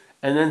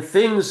 And then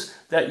things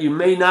that you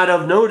may not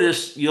have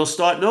noticed, you'll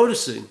start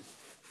noticing.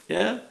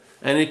 Yeah?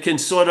 And it can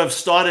sort of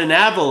start an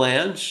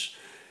avalanche.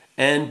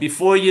 And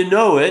before you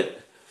know it,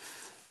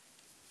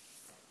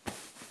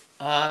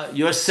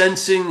 you're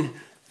sensing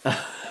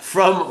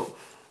from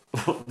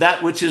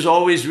that which is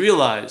always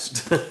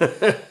realized.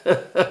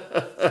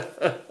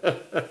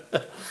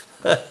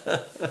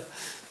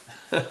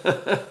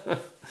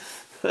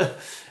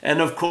 And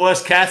of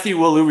course, Kathy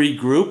will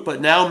regroup,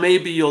 but now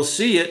maybe you'll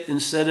see it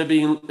instead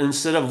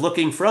of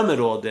looking from it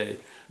all day.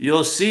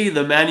 You'll see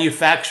the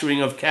manufacturing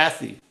of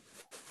Kathy.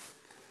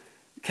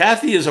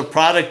 Kathy is a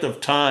product of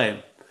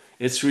time.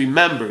 It's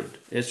remembered.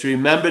 It's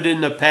remembered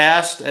in the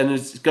past, and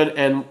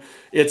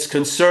its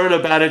concern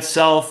about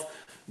itself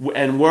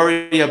and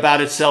worry about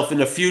itself in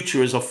the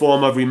future is a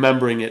form of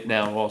remembering it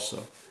now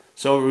also.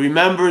 So it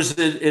remembers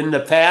it in the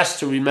past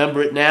to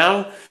remember it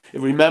now.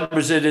 It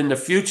remembers it in the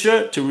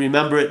future to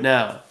remember it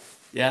now.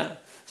 Yeah?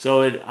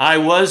 So I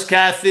was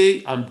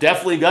Kathy. I'm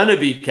definitely going to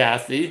be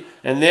Kathy.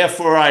 And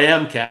therefore I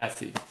am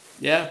Kathy.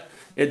 Yeah?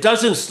 It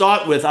doesn't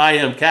start with I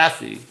am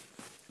Kathy.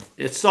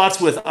 It starts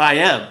with I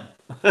am.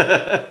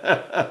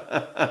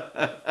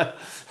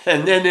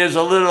 And then there's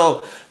a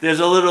little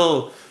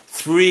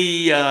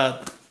three,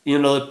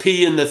 the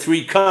P in the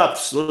three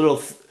cups,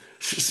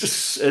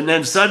 and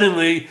then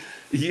suddenly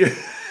you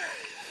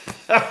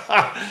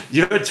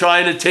were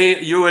trying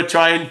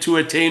to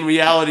attain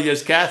reality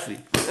as Kathy,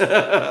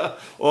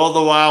 all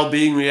the while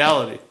being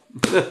reality.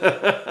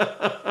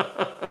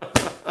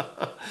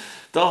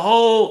 The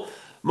whole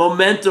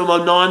momentum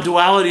of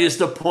non-duality is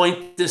to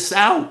point this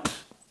out.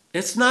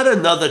 It's not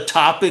another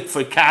topic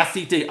for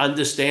Kathy to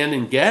understand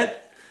and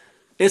get.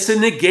 It's a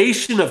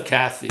negation of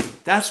Kathy.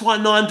 That's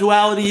what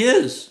non-duality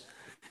is.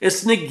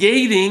 It's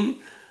negating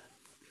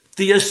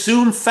the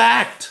assumed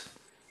fact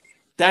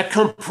that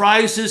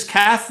comprises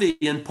Kathy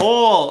and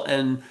Paul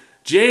and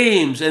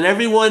James and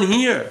everyone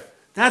here.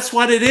 That's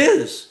what it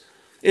is.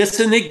 It's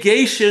a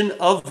negation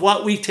of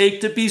what we take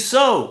to be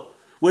so,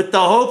 with the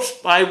hopes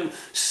by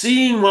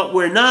seeing what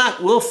we're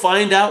not, we'll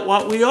find out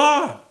what we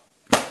are.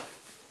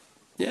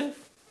 Yeah.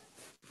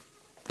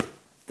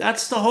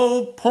 That's the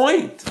whole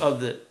point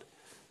of it.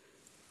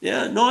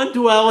 Yeah,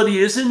 non-duality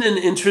isn't an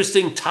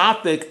interesting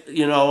topic,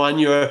 on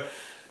your,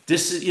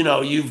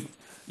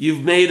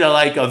 you've made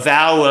a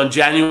vow on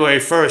January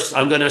 1st,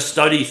 I'm going to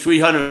study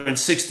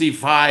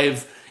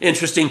 365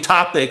 interesting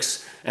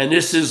topics, and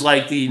this is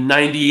like the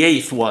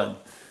 98th one.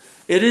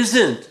 It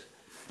isn't.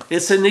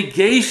 It's a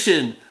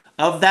negation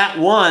of that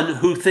one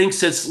who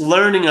thinks it's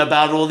learning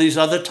about all these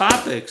other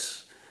topics.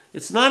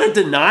 It's not a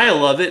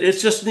denial of it.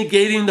 It's just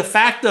negating the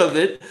fact of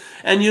it.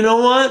 And you know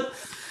what?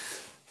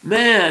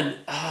 Man,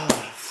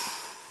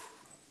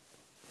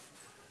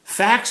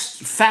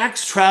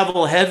 facts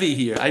travel heavy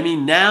here. I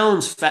mean,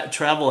 nouns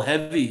travel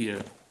heavy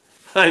here.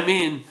 I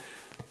mean,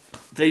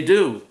 they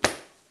do.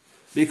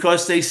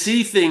 Because they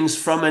see things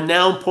from a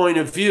noun point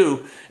of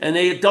view and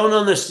they don't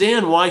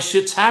understand why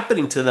shit's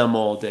happening to them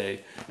all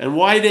day and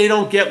why they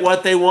don't get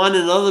what they want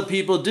and other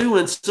people do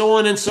and so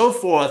on and so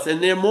forth.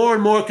 And they're more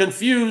and more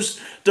confused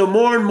the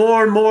more and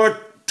more and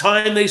more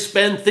time they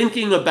spend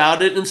thinking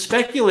about it and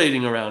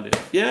speculating around it.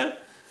 Yeah?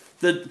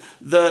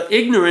 The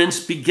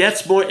ignorance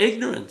begets more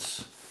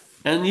ignorance.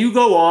 And you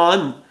go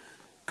on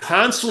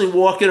constantly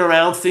walking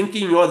around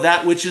thinking you're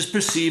that which is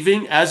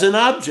perceiving as an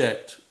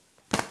object.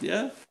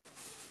 Yeah?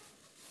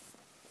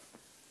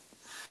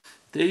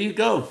 There you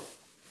go.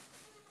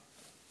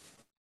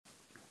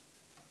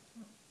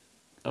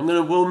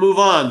 We'll move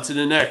on to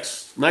the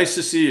next. Nice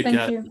to see you, Thank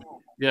Kathy. you.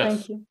 Yes.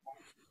 Thank you.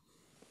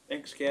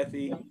 Thanks,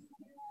 Kathy.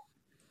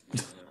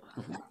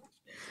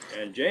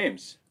 And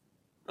James.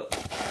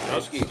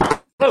 Kowski.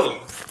 Oh.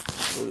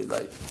 What do you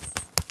like?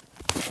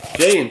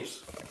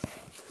 James.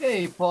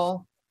 Hey,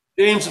 Paul.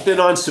 James has been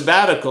on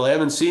sabbatical. I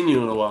haven't seen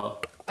you in a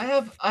while. I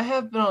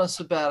have been on a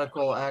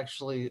sabbatical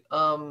actually.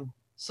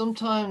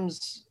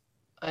 Sometimes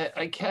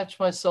I catch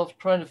myself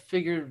trying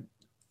to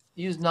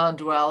use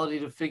non-duality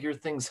to figure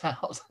things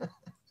out.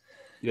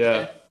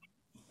 Yeah.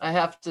 I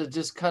have to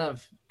just kind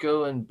of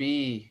go and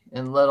be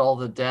and let all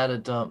the data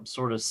dump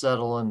sort of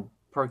settle and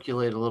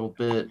percolate a little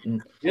bit.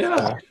 And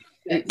Yeah.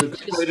 It's a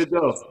good way to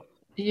go.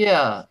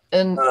 yeah,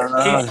 and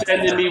Keep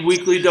sending me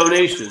weekly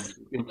donations.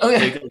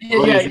 okay,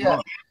 yeah.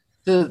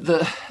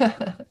 The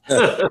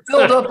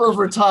build up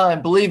over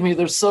time. Believe me,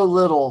 there's so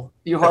little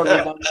you hardly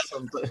notice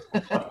them.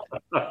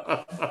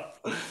 But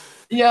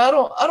yeah, I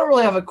don't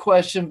really have a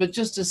question, but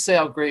just to say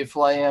how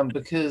grateful I am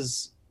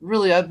because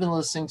really I've been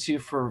listening to you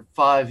for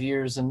 5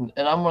 years, and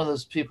I'm one of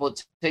those people.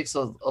 It takes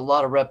a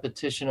lot of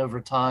repetition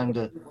over time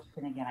to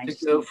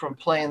go from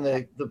playing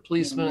the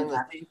policeman in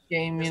the thief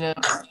game, you know,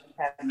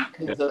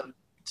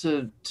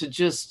 to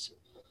just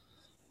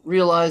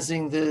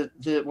realizing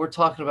that we're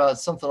talking about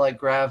something like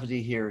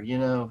gravity here. You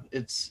know,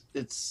 it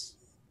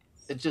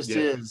just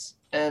is,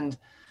 and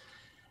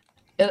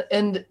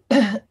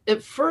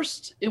at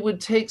first it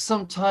would take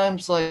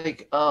sometimes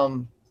like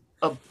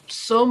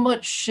so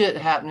much shit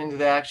happening to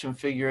the action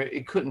figure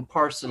it couldn't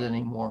parse it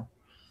anymore,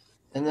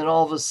 and then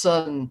all of a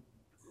sudden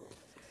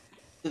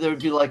there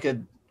would be like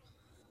a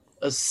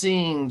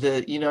seeing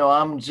that, you know,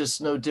 I'm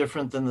just no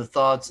different than the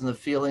thoughts and the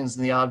feelings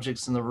and the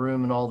objects in the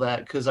room and all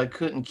that, because I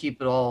couldn't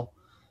keep it all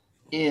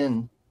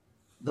in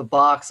the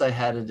box I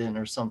had it in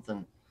or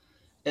something.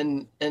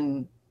 And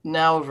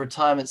now over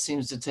time it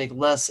seems to take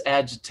less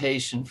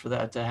agitation for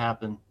that to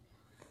happen.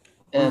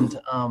 And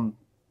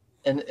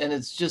and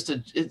it's just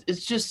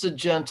a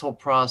gentle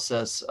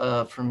process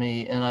for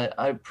me, and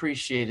I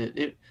appreciate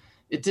it.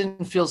 It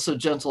didn't feel so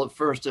gentle at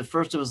first. At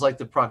first it was like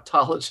the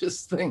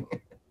proctologist thing.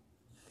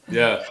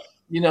 Yeah.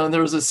 You know, and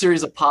there was a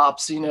series of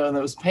pops, you know, and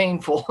it was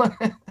painful.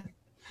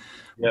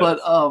 Yeah. But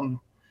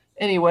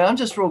anyway, I'm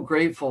just real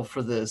grateful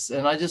for this,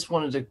 and I just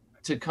wanted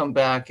to come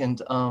back and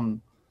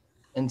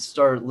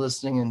start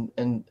listening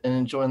and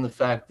enjoying the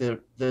fact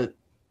that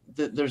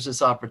there's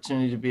this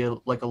opportunity to be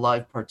like a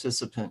live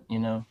participant, you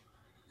know.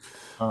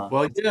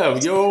 Well, yeah,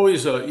 you're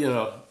always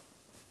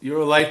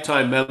you're a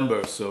lifetime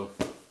member, so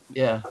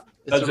Yeah,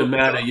 doesn't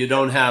matter. You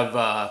don't have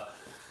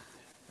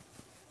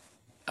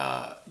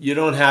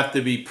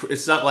to be.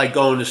 It's not like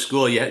going to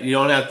school. You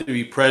don't have to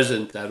be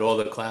present at all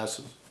the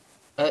classes.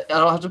 I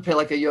don't have to pay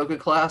like a yoga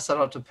class. I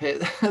don't have to pay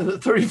the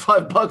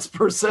 $35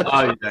 per session.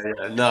 Oh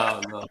yeah.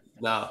 No.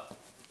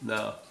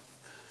 No,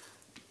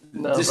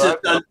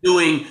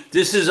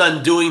 This is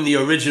undoing the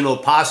original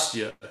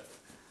posture.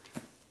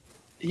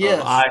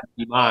 yes. I,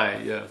 my,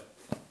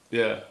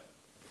 yeah.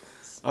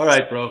 All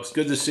right, bro. It's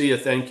good to see you.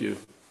 Thank you.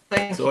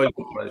 Thank It's you. always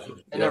a pleasure.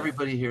 And Yeah.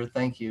 everybody here,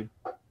 thank you.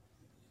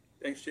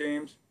 Thanks,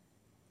 James.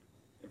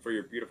 And for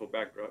your beautiful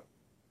backdrop.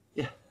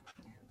 It's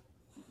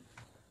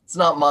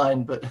not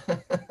mine, but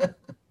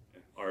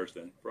Ours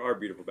then, for our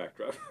beautiful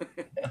backdrop.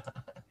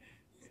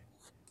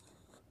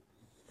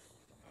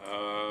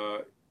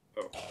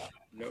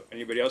 No,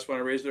 anybody else want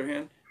to raise their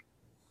hand?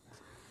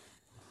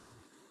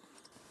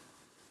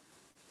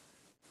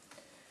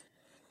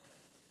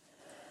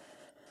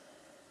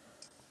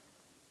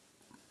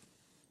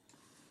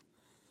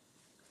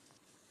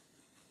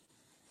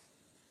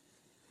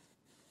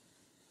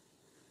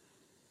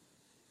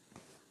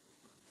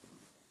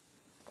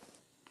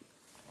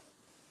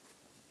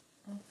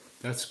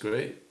 That's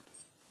great.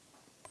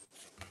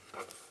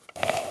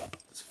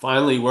 It's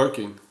finally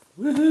working.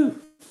 Woohoo!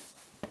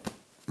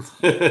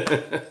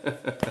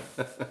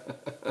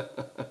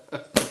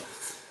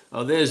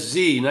 Oh, there's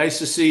Z. Nice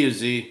to see you,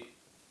 Z.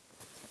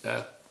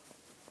 Yeah.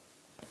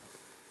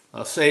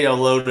 I'll say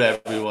hello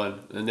to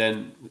everyone and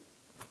then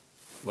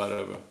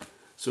whatever.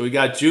 So we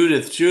got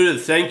Judith.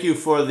 Judith, thank you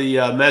for the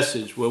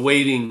message. We're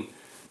waiting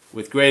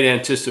with great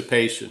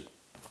anticipation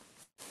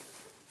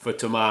for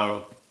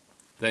tomorrow.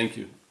 Thank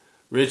you.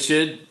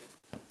 Richard,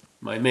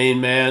 my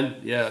main man,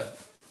 yeah.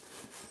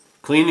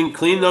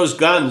 Clean those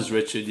guns,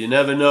 Richard. You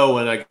never know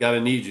when I gotta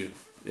need you.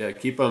 Yeah,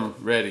 keep them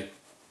ready.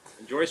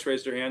 And Joyce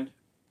raised her hand.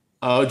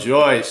 Oh,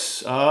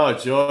 Joyce. Oh,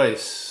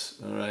 Joyce.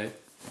 All right.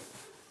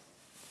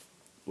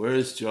 Where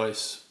is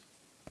Joyce?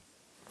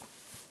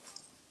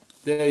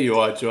 There you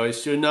are,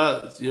 Joyce.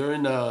 You're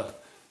in a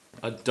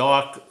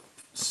dark,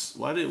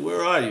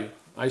 where are you?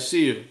 I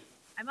see you.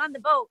 I'm on the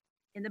boat,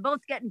 and the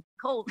boat's getting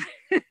cold.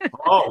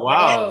 Oh,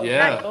 wow. Oh,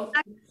 Yeah. I'm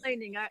not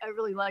complaining. I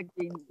really like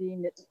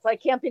being. It's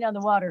like camping on the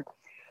water.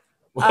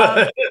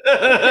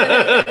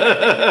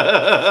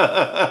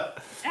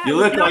 You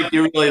look like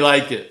you really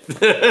like it.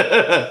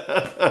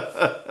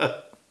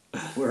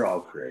 We're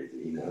all crazy,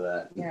 you know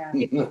that. Yeah.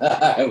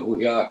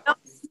 We are. Don't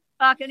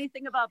talk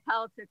anything about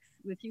politics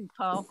with you,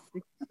 Paul.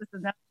 Because this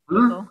is not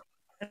Hmm?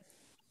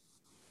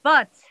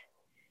 But,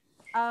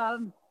 I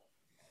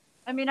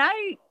mean,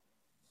 I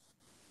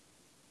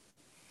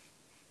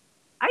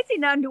see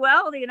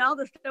non-duality and all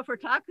the stuff we're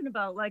talking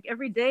about, like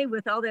every day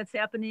with all that's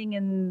happening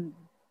in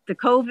the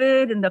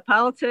COVID and the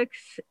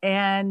politics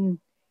and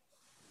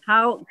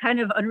how kind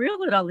of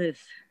unreal it all is.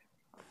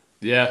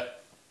 Yeah.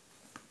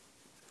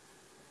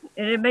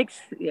 And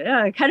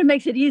it kind of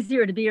makes it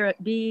easier to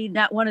be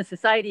not one of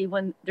society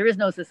when there is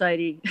no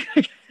society,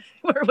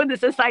 or when the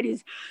society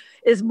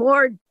is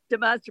more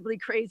demonstrably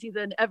crazy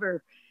than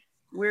ever.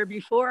 Where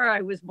before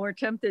I was more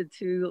tempted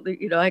to,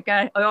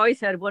 I always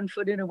had one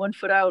foot in and one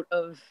foot out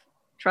of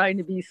trying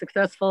to be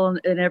successful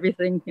in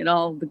everything and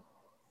all the,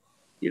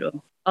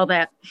 all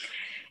that,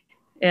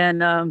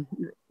 and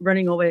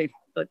running away.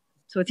 But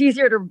so it's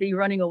easier to be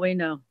running away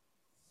now.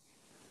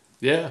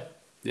 Yeah.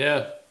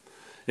 Yeah.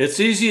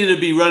 It's easier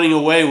to be running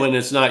away when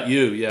it's not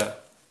you. Yeah.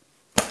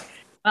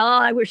 Well,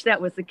 I wish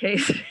that was the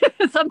case.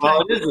 Sometimes.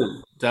 Well, it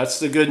isn't. That's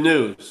the good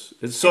news.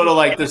 It's sort of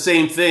like the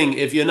same thing.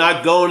 If you're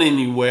not going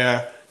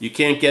anywhere, you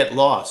can't get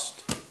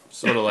lost.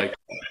 Sort of like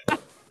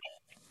that.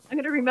 I'm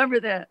going to remember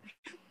that.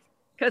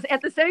 Because at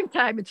the same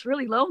time, it's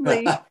really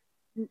lonely.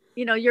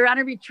 You're on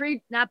a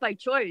retreat, not by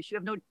choice. You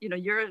have no,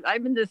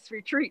 I'm in this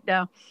retreat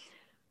now.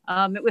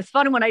 It was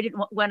fun when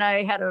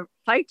I had a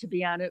fight to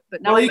be on it,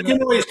 but now. Well, you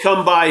can always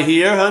come by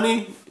here,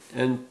 honey,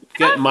 and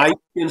get Mike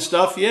and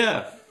stuff.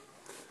 Yeah.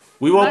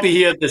 We won't be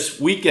here this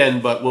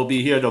weekend, but we'll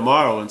be here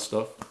tomorrow and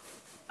stuff.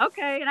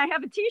 Okay, and I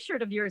have a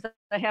T-shirt of yours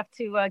I have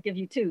to give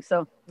you too.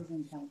 So.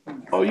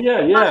 Oh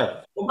yeah,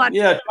 yeah,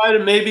 yeah. Try to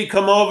maybe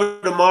come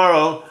over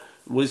tomorrow.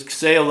 We'll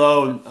say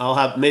hello, and I'll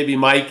have maybe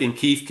Mike and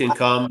Keith can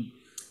come.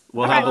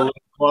 We'll have a little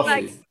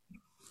coffee.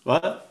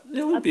 What?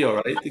 It will be all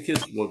right. The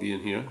kids will be in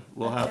here.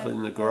 We'll have it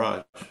in the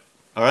garage.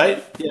 All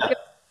right? Yeah.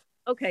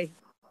 Okay.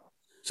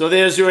 So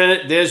there's your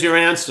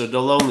answer.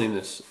 The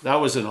loneliness.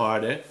 That wasn't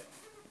hard, eh?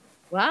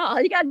 Wow.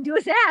 All you got to do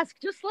is ask,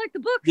 just like the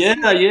book.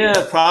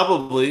 Yeah.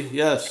 Probably.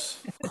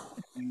 Yes.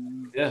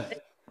 Yeah.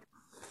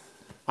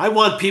 I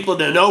want people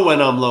to know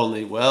when I'm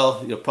lonely.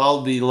 Well, you'll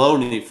probably be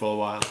lonely for a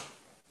while.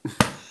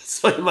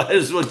 So you might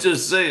as well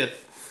just say it.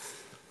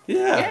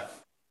 Yeah.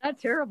 Not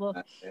terrible.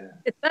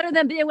 It's better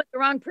than being with the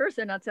wrong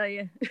person, I'll tell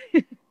you.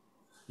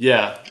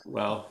 Yeah.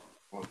 Well.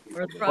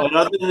 But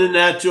other than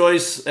that,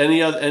 Joyce,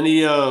 anything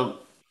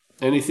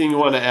you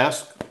want to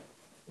ask?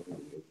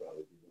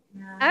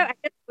 I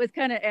was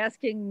kind of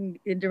asking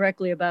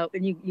indirectly about,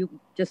 and you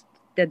just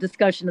the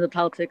discussion of the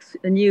politics,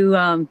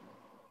 and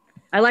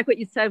I like what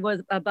you said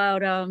was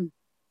about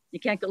you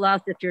can't get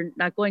lost if you're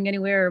not going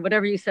anywhere or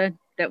whatever you said.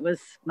 That was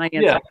my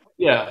answer.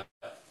 Yeah.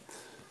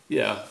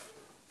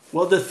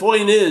 Well, the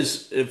point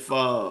is,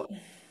 I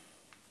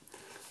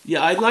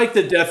like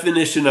the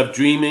definition of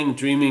dreaming.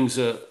 Dreaming's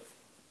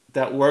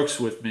that works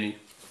with me,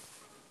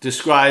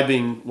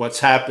 describing what's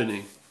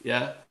happening.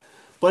 Yeah,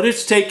 but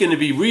it's taken to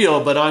be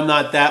real. But I'm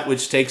not that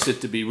which takes it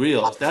to be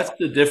real. That's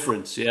the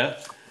difference. Yeah,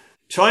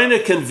 trying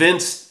to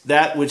convince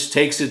that which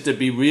takes it to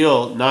be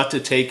real not to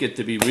take it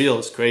to be real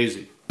is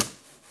crazy.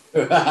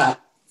 It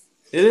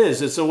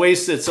is. It's a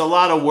waste. It's a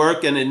lot of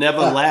work, and it never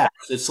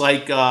lasts. It's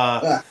like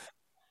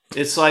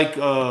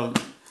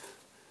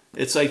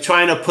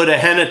trying to put a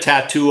henna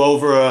tattoo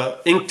over a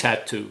ink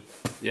tattoo.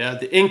 Yeah,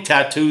 the ink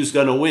tattoo is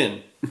going to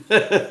win.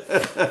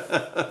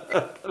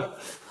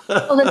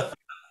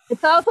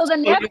 It's also the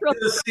natural.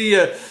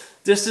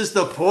 This is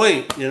the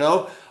point,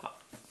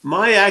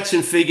 My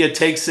action figure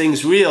takes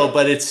things real,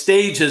 but its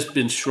stage has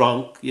been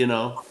shrunk,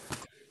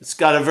 It's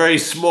got a very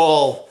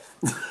small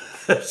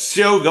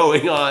show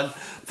going on,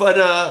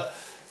 but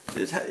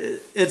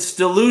its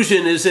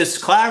delusion is its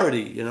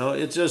clarity,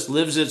 It just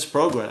lives its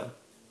program.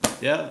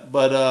 Yeah,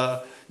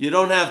 but you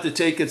don't have to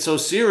take it so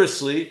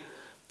seriously.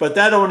 But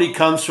that only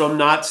comes from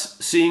not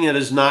seeing it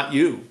as not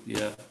you.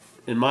 Yeah,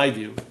 in my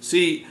view.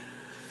 See,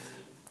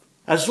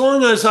 as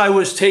long as I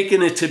was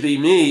taking it to be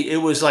me,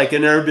 it was like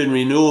an urban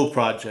renewal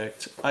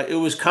project. It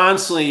was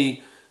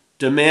constantly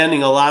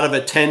demanding a lot of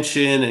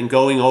attention and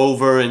going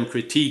over and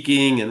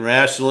critiquing and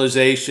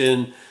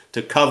rationalization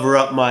to cover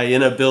up my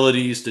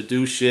inabilities to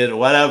do shit or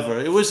whatever.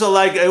 It was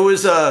like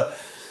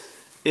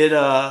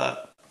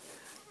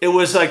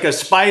a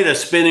spider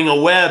spinning a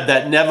web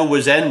that never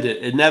was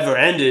ended. It never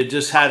ended. It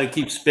just had to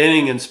keep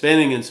spinning and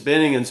spinning and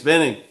spinning and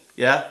spinning.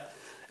 Yeah.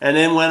 And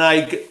then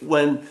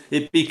when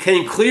it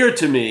became clear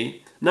to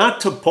me,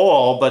 not to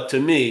Paul, but to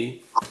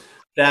me,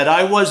 that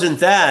I wasn't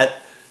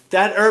that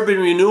urban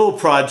renewal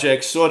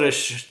project sort of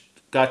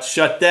got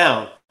shut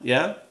down.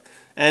 Yeah.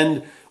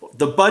 And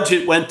the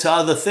budget went to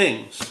other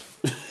things.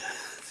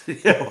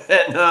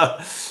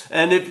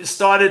 And it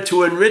started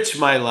to enrich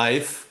my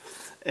life.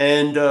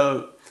 And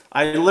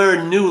I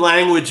learned new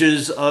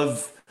languages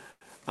of,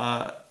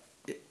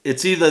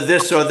 it's either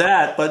this or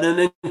that, but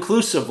an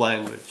inclusive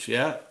language.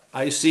 Yeah.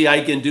 I see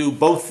I can do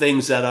both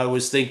things that I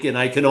was thinking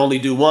I can only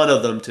do one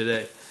of them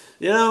today.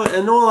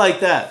 And all like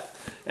that.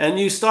 And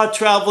you start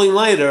traveling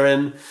later,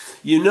 and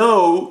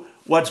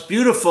what's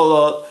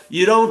beautiful,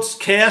 you don't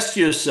cast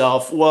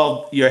yourself,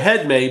 well, your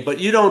head may, but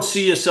you don't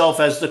see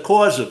yourself as the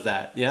cause of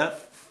that, yeah?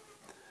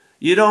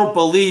 You don't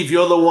believe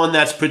you're the one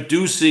that's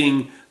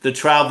producing the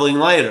traveling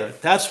later.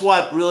 That's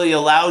what really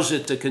allows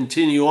it to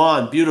continue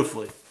on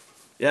beautifully,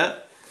 yeah?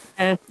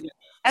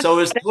 So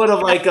it's sort of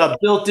like a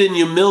built-in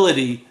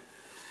humility,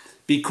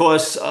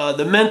 because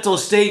the mental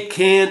state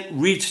can't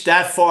reach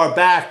that far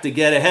back to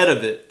get ahead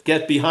of it,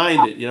 get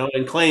behind it,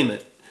 and claim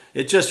it.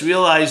 It just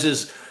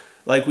realizes,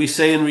 like we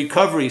say in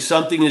recovery,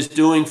 something is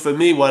doing for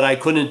me what I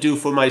couldn't do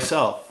for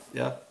myself.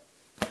 Yeah.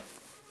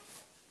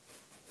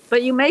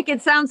 But you make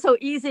it sound so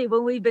easy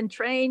when we've been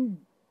trained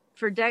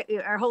for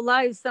our whole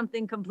lives,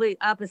 something complete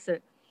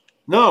opposite.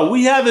 No,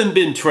 we haven't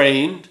been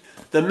trained.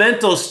 The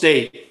mental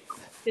state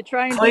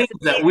claims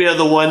that we are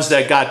the ones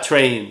that got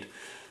trained.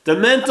 The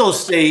mental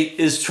state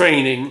is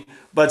training,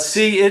 but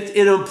see, it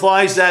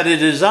implies that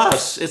it is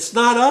us. It's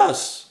not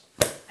us.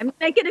 I mean,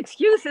 making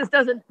excuses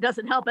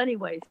doesn't help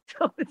anyway.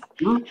 So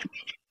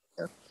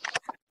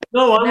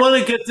No, I want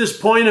to get this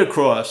point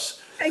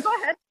across. Okay, go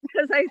ahead,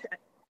 because the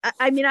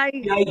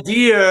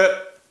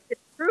idea,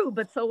 it's true,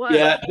 but so what?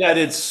 Yeah, that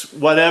it's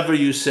whatever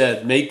you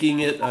said, making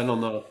it. I don't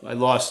know. I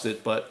lost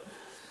it, but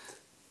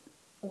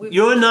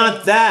you're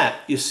not that.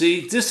 You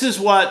see, this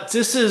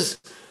is.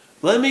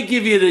 Let me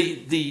give you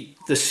the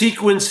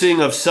sequencing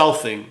of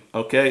selfing.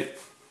 Okay.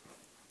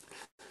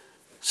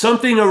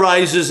 Something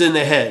arises in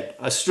the head,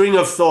 a string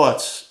of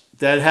thoughts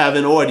that have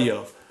an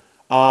audio.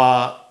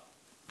 I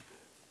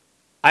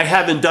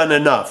haven't done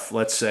enough,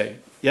 let's say.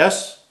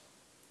 Yes?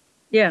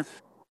 Yeah.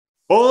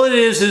 All it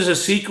is a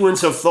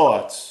sequence of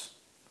thoughts.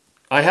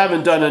 I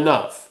haven't done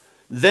enough.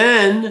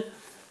 Then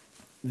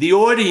the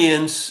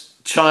audience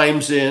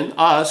chimes in,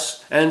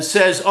 us, and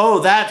says,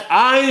 oh,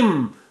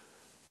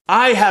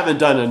 I haven't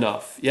done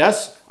enough.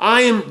 Yes?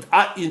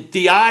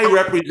 The I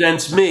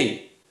represents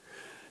me.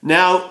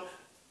 Now,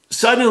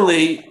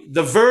 suddenly,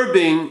 the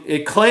verbing,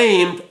 it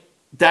claimed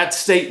that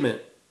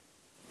statement.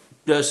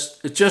 It's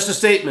just a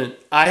statement.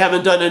 I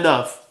haven't done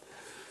enough.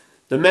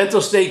 The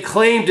mental state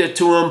claimed it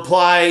to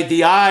imply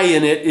the I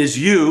in it is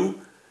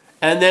you.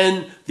 And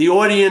then the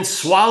audience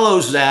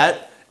swallows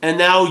that. And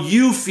now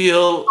you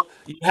feel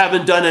you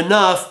haven't done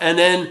enough. And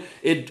then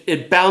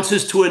it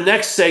bounces to a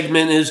next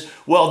segment is,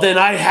 well, then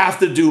I have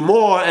to do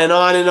more, and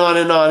on and on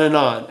and on and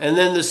on. And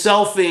then the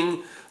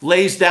selfing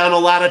lays down a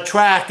lot of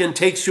track and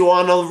takes you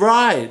on a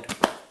ride.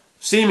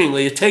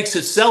 Seemingly, it takes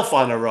itself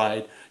on a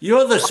ride.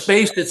 You're the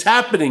space it's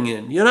happening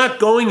in. You're not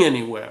going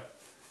anywhere.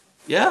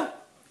 Yeah?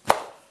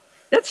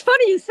 That's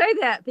funny you say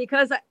that,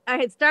 because I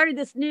had started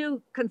this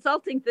new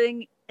consulting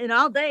thing, and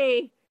all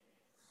day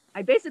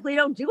I basically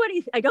don't do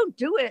anything. I don't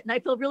do it, and I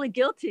feel really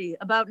guilty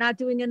about not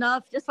doing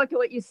enough. Just like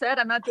what you said,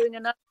 I'm not doing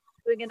enough.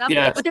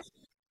 Yes. But there's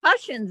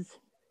questions,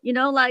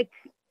 like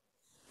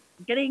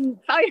getting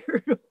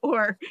fired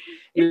or.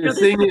 The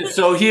thing is,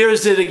 so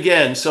here's it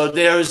again. So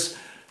there's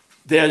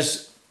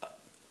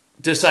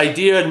this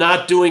idea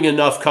not doing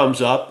enough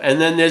comes up, and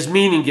then there's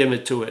meaning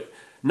given to it.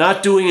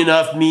 Not doing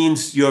enough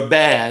means you're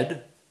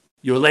bad,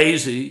 you're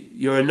lazy,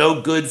 you're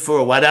no good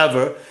for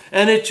whatever,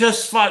 and it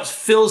just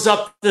fills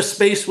up the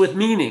space with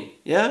meaning.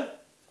 Yeah?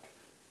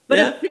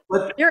 But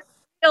you're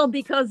real,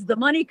 because the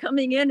money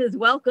coming in is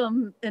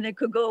welcome, and it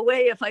could go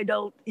away if I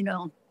don't,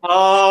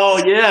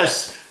 Oh,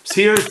 yes.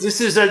 This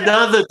is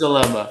another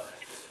dilemma.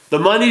 The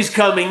money's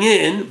coming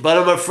in, but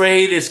I'm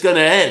afraid it's going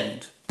to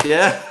end.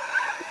 Yeah?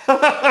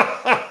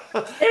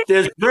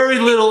 There's very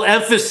little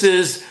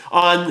emphasis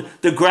on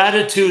the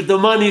gratitude. The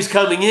money's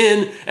coming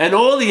in, and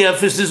all the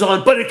emphasis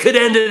on, but it could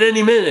end at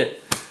any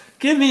minute.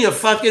 Give me a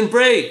fucking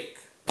break.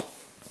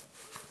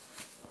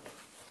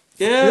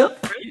 Yeah?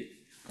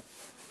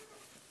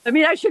 I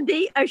mean, I should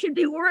be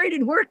worried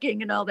and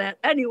working and all that.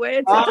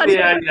 Anyway,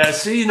 yeah.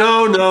 See,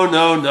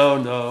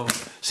 no.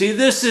 See,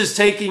 this is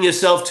taking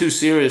yourself too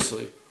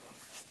seriously.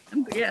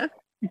 Yeah.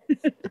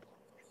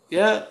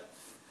 Yeah.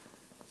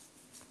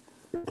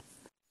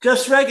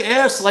 Just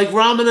ask, like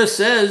Ramana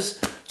says,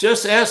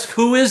 just ask,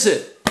 who is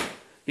it?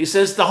 He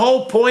says the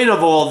whole point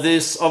of all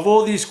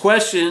these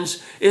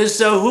questions is,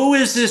 so who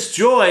is this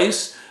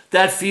Joyce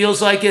that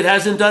feels like it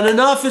hasn't done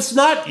enough? It's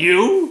not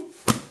you.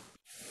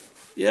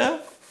 Yeah?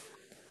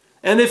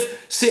 And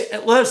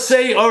let's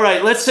say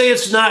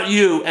it's not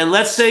you, and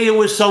let's say it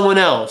was someone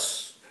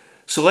else.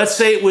 So let's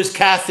say it was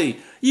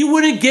Kathy. You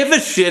wouldn't give a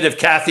shit if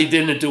Kathy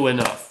didn't do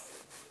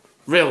enough.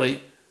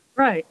 Really.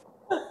 Right.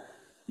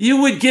 You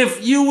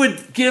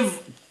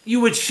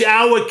would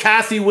shower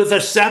Kathy with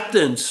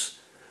acceptance,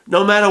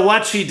 no matter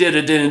what she did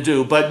or didn't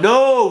do. But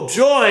no,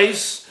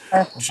 Joyce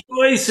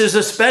is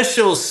a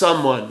special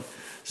someone.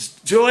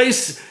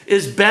 Joyce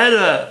is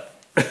better.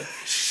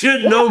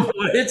 Should know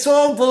more. It's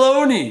all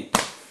baloney.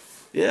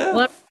 Yeah.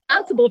 Well,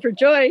 I'm responsible for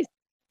Joyce,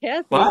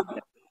 Kathy.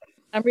 What?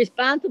 I'm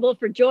responsible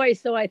for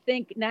Joyce, so I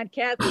think not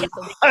Kathy.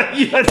 So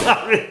You're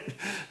not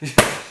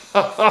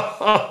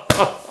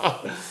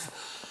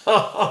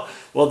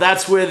well,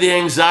 that's where the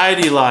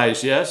anxiety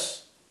lies,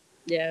 yes?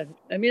 yeah,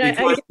 I mean,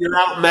 Because you're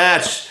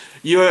outmatched.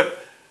 You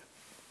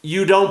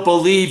don't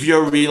believe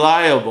you're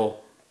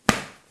reliable.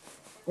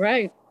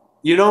 right.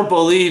 You don't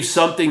believe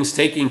something's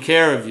taking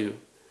care of you.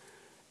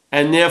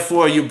 And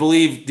therefore, you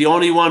believe the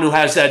only one who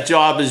has that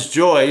job is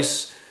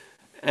Joyce.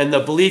 And the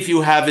belief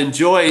you have in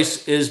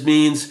Joyce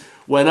means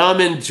when I'm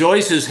in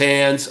Joyce's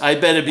hands, I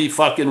better be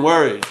fucking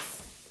worried.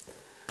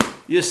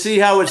 You see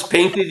how it's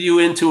painted you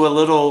into a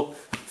little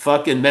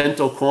fucking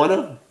mental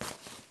corner?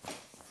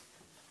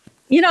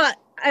 You know,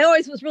 I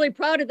always was really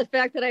proud of the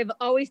fact that I've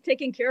always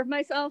taken care of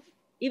myself,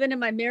 even in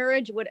my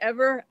marriage,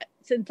 whatever.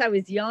 Since I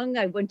was young,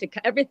 I went to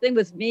everything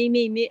was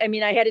me. I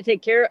mean, I had to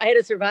take care. I had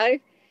to survive.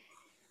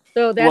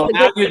 So that's well,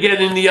 now you're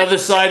getting the other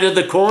side of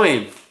the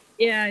coin.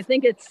 Yeah, I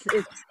think it's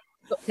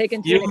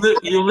taken. You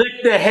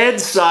lick the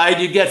head side,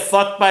 you get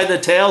fucked by the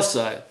tail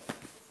side.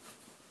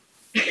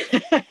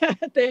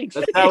 Thanks.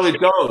 That's how it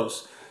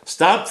goes.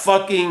 Stop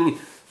fucking,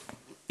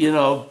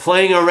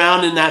 playing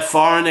around in that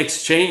foreign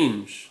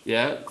exchange.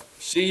 Yeah.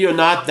 See, you're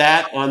not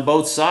that on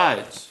both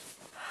sides.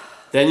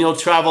 Then you'll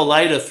travel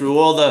lighter through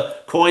all the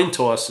coin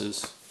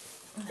tosses.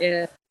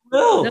 Yeah.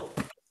 No,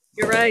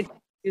 you're right.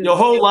 Your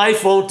whole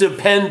life won't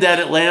depend that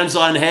it lands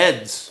on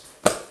heads.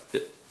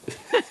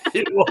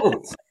 It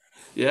won't.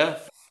 Yeah.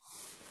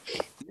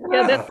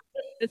 Yeah,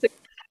 that's a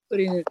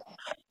putting it.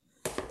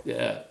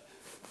 Yeah.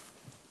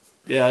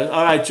 Yeah.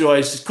 All right,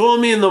 Joyce. Call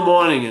me in the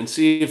morning and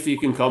see if you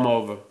can come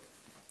over.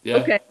 Yeah.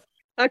 Okay.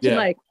 Talk to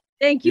Mike.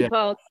 Thank you, Yeah.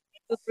 Paul. It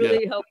was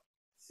really helpful.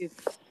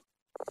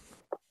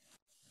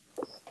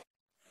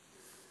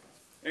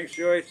 Thanks,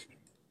 Joyce.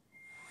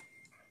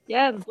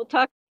 Yeah, we'll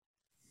talk.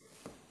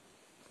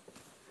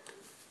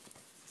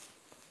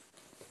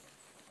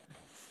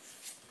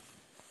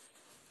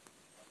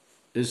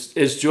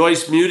 Is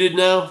Joyce muted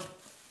now?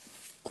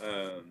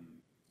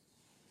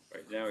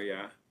 Right now,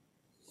 yeah.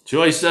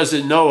 Joyce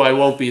doesn't know I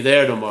won't be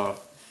there tomorrow.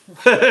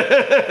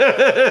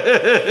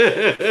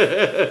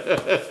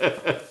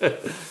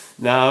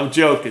 No, I'm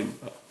joking.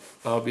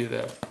 I'll be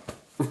there.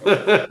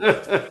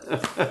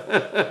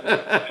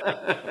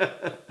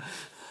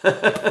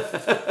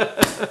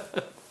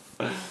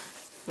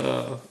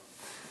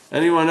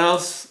 Anyone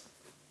else?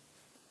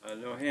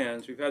 No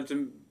hands. We've had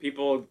some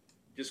people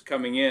just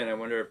coming in. I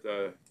wonder if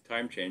the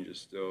time change is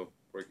still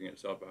working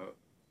itself out.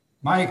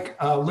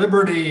 Mike,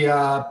 Liberty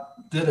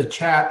did a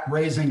chat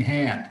raising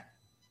hand.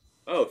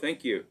 Oh,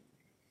 thank you.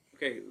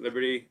 Okay,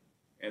 Liberty,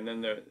 and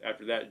then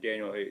after that,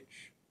 Daniel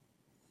H.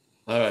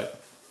 All right.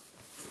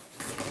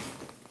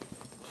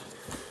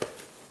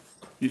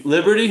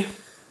 Liberty?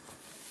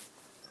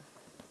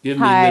 Give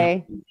me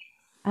Hi.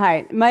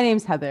 Hi, my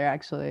name's Heather,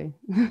 actually.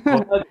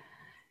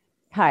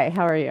 Hi,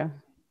 how are you?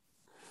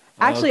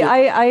 Actually,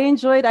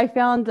 I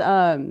found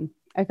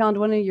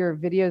one of your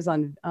videos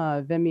on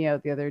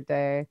Vimeo the other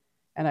day,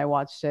 and I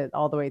watched it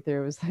all the way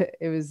through.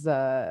 It was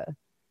I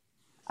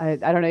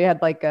don't know, you had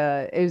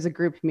it was a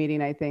group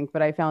meeting, I think,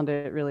 but I found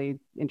it really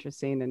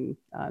interesting, and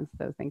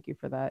so thank you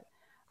for that.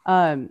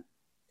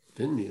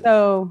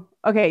 So,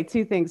 okay,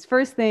 two things.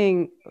 First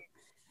thing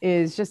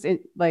is just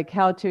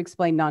how to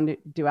explain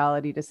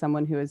non-duality to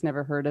someone who has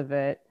never heard of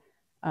it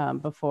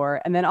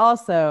before. And then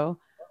also,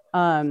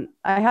 I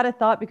had a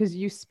thought because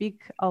you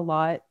speak a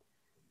lot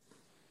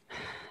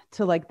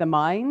to the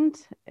mind,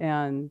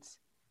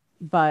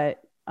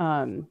 but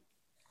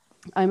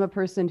I'm a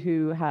person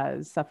who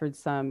has suffered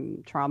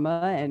some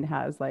trauma and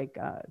has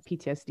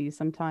PTSD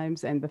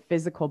sometimes, and the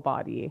physical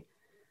body,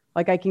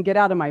 I can get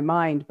out of my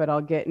mind, but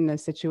I'll get in a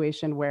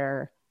situation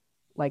where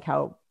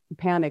how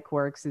panic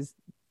works is,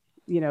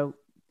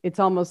 it's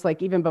almost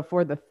even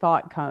before the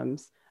thought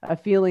comes, a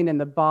feeling in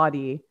the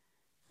body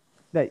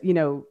that,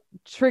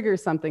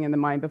 triggers something in the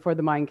mind before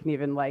the mind can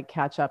even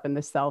catch up, and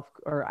the self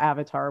or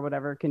avatar or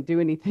whatever can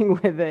do anything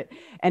with it.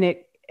 And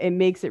it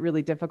makes it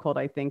really difficult,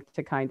 I think,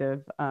 to kind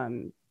of,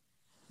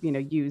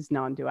 use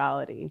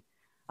non-duality,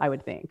 I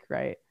would think,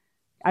 right?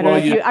 I don't know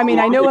if you,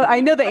 I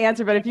know the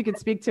answer, but if you could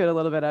speak to it a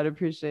little bit, I'd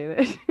appreciate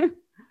it.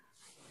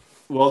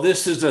 Well,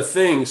 this is a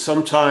thing.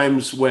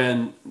 Sometimes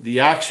when the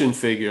action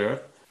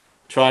figure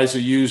tries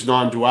to use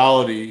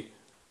non-duality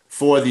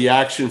for the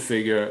action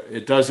figure,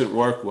 it doesn't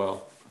work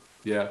well.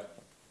 Yeah.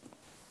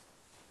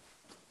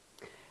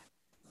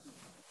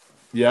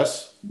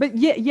 Yes? But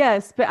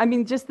yes, but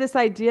just this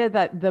idea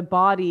that the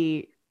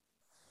body,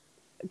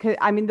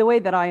 the way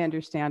that I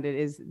understand it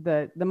is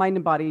the mind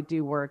and body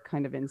do work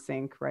kind of in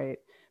sync, right?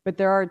 But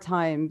there are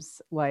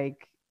times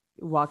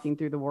walking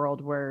through the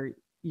world where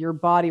your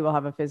body will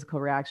have a physical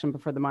reaction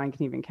before the mind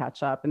can even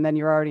catch up, and then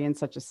you're already in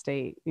such a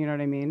state. You know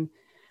what I mean?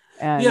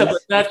 And Yeah,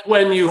 but that's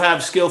when you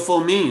have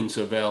skillful means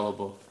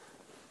available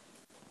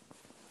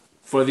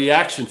for the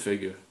action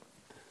figure.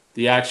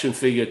 The action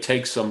figure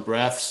takes some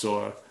breaths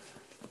or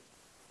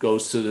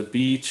goes to the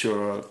beach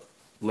or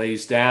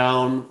lays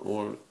down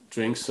or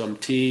drinks some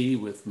tea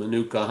with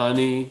manuka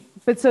honey.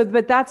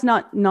 but that's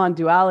not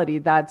non-duality.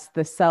 That's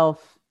the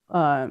self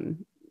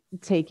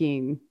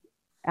taking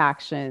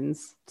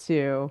actions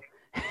to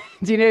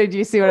do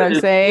you see what I'm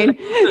saying?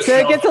 So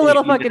it gets a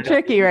little fucking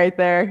tricky right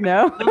there.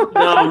 No?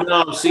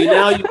 No. See,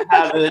 now you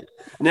have it.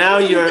 Now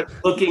you're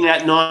looking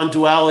at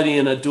non-duality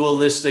in a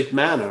dualistic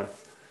manner.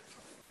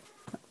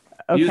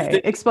 Okay,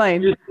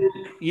 explain.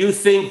 You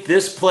think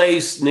this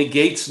place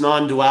negates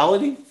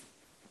non-duality?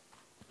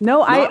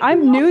 No,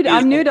 I'm new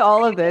to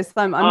all of this.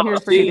 I'm here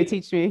for you to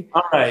teach me.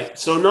 All right.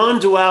 So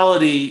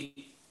non-duality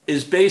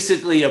is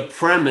basically a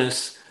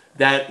premise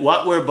that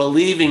what we're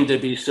believing to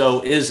be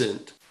so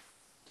isn't.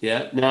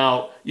 Yeah.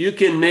 Now you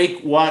can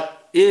make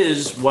what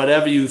is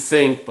whatever you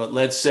think, but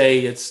let's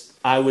say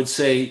I would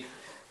say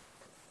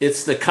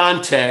it's the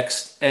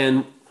context,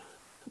 and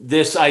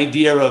this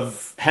idea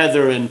of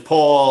Heather and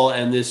Paul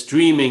and this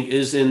dreaming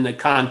is in the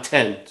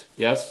content.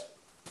 Yes?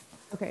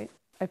 Okay,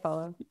 I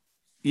follow.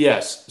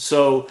 Yes.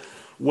 So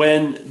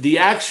when the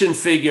action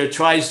figure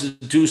tries to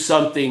do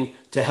something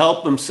to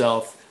help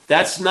himself,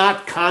 that's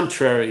not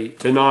contrary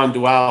to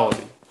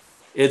non-duality.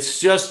 It's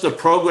just the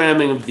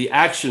programming of the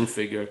action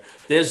figure.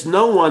 There's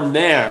no one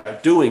there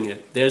doing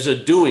it. There's a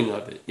doing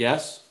of it.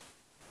 Yes?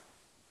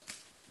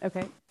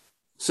 Okay.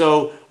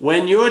 So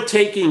when you're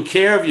taking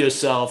care of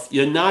yourself,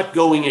 you're not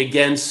going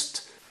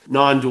against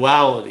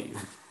non-duality.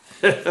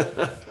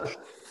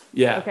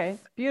 Yeah. Okay,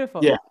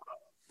 beautiful. Yeah.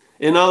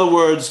 In other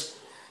words,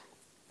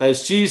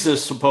 as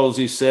Jesus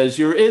supposedly says,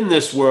 you're in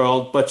this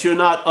world, but you're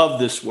not of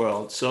this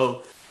world.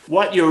 So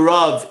what you're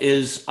of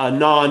is a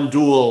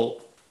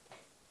non-dual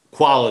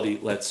quality,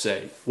 let's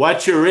say.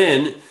 What you're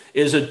in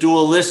is a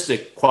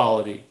dualistic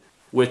quality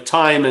with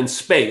time and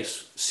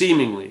space,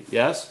 seemingly,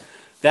 yes?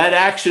 That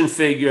action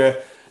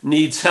figure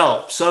needs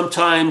help.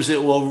 Sometimes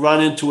it will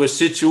run into a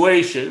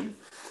situation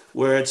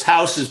where its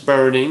house is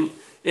burning,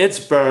 it's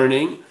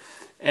burning,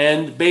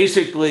 and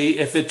basically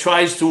if it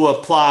tries to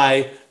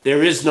apply,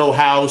 there is no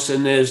house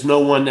and there's no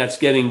one that's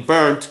getting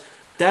burnt,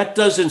 that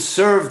doesn't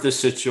serve the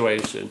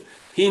situation.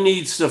 He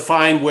needs to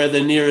find where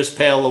the nearest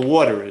pail of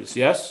water is,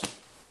 yes?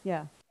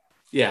 Yeah.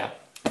 Yeah.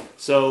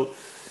 So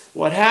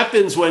what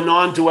happens when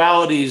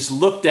non-duality is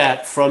looked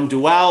at from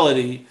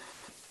duality,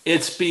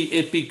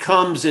 it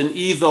becomes an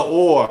either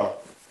or.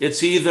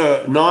 It's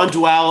either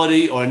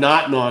non-duality or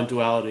not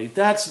non-duality.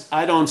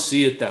 I don't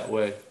see it that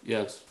way.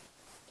 Yes.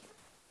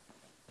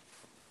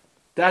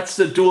 That's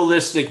the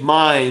dualistic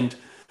mind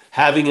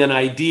having an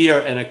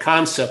idea and a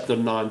concept of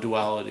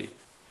non-duality.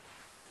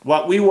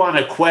 What we want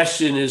to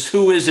question is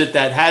who is it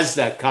that has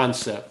that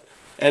concept?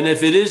 And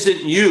if it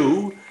isn't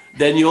you,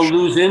 then you'll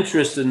lose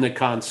interest in the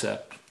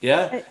concept.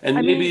 Yeah. And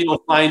maybe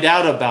you'll find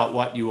out about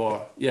what you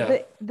are. Yeah.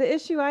 The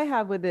issue I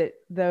have with it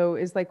though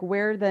is like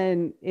where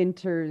then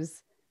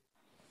enters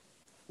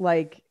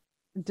like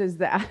is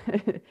the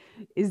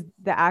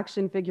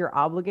action figure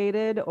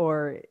obligated,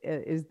 or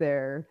is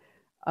there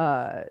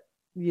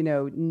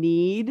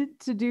need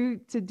to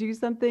do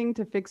something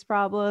to fix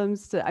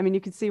problems? You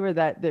can see where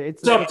that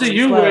it's up to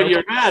you where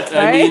you're at.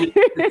 Right?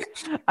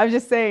 I'm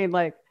just saying,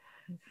 like,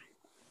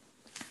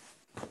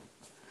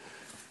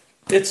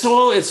 it's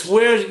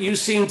where you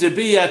seem to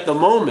be at the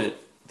moment.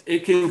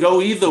 It can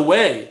go either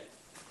way.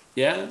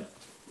 Yeah.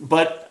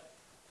 But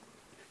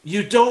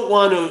you don't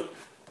want to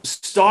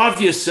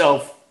starve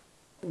yourself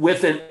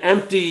with an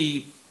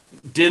empty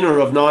dinner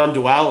of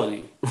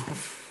non-duality.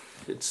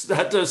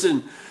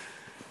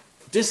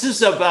 This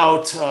is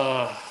about,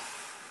 I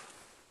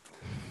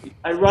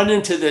run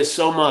into this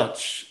so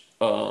much.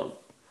 I'm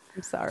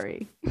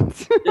sorry.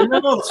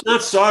 No, it's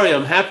not sorry.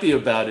 I'm happy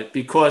about it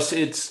because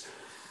it's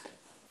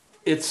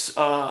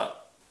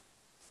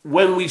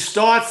when we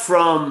start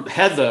from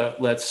Heather,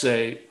 let's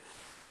say,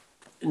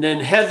 and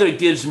then Heather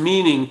gives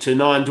meaning to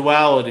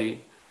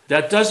non-duality,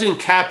 that doesn't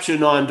capture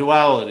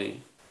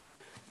non-duality.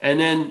 And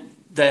then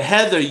the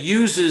Heather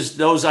uses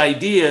those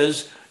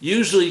ideas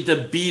usually to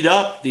beat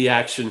up the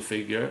action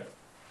figure.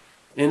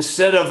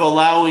 Instead of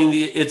allowing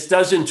it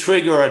doesn't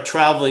trigger a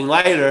traveling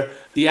lighter,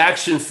 the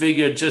action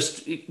figure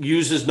just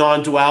uses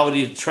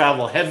non-duality to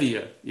travel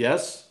heavier.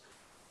 Yes?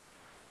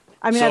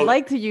 I'd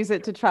like to use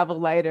it to travel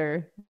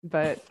lighter,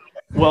 but...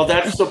 Well,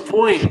 that's the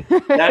point.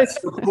 That's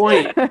the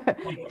point.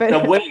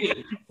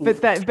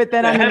 but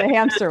then I'm in the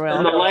hamster wheel.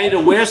 And the lighter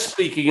we're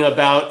speaking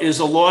about is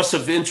a loss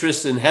of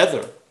interest in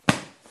Heather.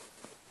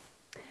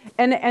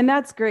 And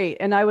that's great,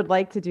 and I would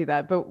like to do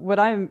that. But what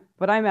I'm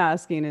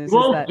asking is, you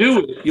won't do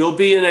it. You'll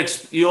be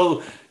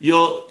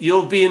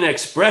an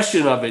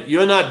expression of it.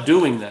 You're not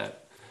doing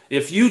that.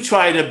 If you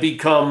try to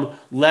become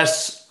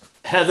less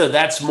Heather,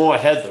 that's more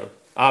Heather,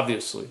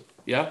 obviously.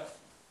 Yeah.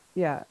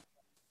 Yeah.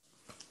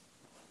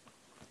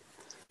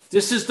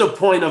 This is the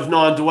point of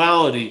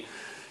non-duality.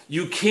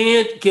 You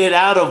can't get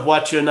out of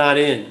what you're not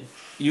in.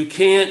 You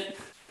can't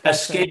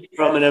escape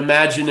from an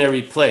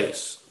imaginary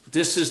place.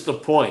 This is the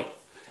point.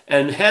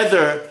 And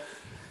Heather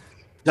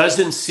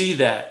doesn't see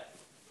that.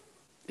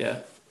 Yeah.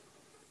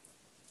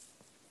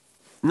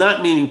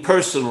 Not meaning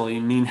personally, I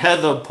mean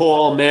Heather,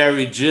 Paul,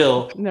 Mary,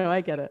 Jill. No, I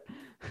get it.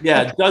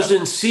 Yeah,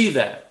 doesn't see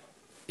that.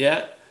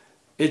 Yeah.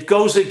 It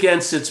goes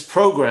against its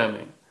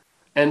programming.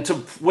 And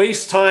to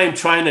waste time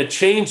trying to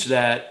change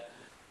that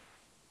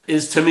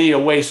is to me a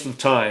waste of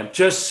time.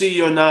 Just see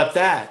you're not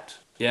that.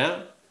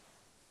 Yeah.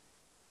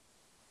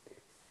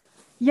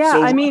 Yeah,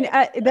 So- I mean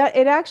that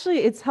it actually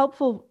it's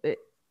helpful,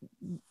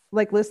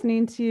 like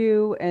listening to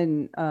you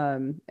and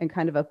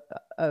kind of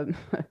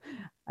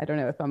I don't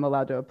know if I'm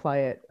allowed to apply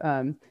it.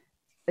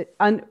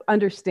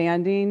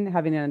 Understanding,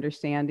 having an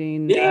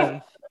understanding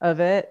Yeah.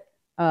 of it,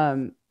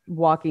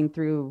 walking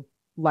through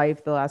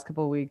life the last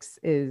couple of weeks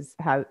is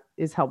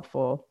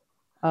helpful.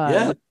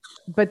 Yeah.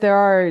 But there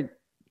are,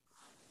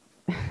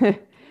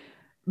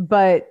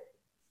 but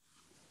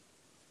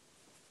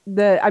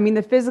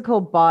the physical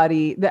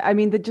body,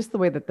 just the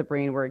way that the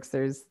brain works,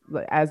 there's,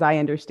 as I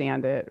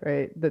understand it,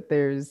 right, that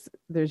there's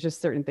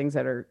just certain things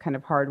that are kind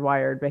of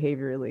hardwired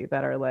behaviorally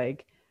that are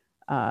like,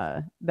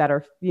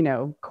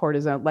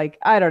 cortisone, like,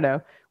 I don't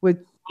know,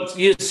 with,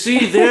 You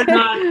see, they're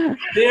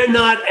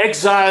not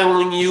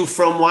exiling you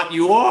from what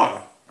you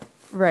are.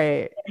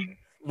 right.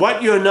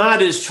 What you're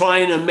not is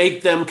trying to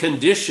make them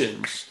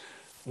conditions.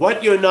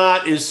 What you're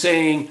not is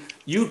saying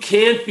you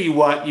can't be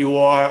what you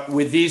are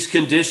with these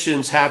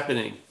conditions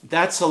happening.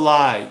 That's a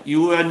lie.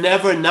 You are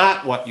never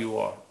not what you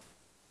are.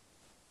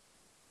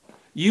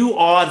 You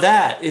are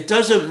that. It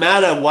doesn't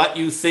matter what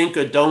you think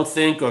or don't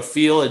think or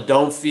feel or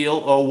don't feel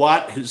or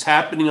what is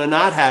happening or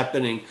not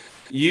happening.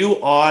 You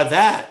are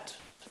that.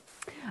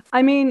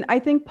 I mean, I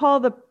think, Paul,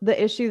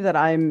 the issue that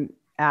I'm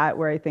at,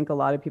 where I think a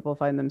lot of people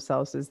find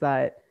themselves, is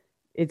that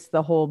it's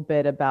the whole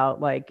bit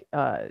about like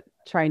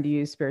trying to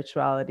use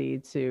spirituality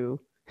to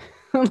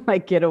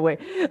like get away,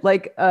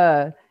 like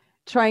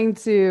trying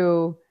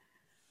to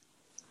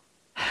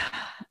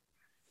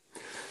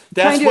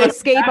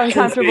escape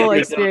uncomfortable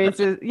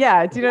experiences.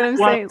 Yeah, do you know what I'm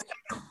saying?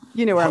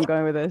 You know where I'm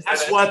going with this.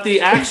 That's what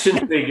the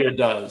action figure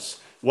does.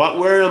 What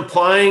we're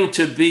implying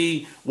to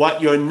be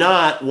what you're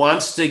not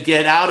wants to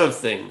get out of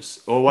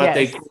things, or what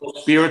they call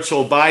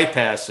spiritual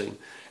bypassing.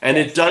 And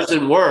it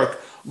doesn't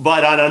work.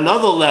 But on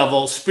another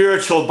level,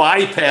 spiritual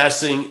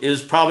bypassing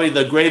is probably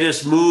the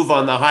greatest move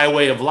on the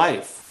highway of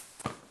life.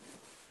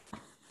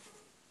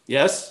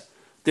 Yes?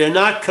 They're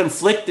not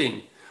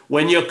conflicting.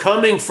 When you're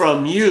coming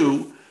from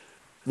you,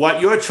 what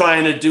you're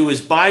trying to do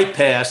is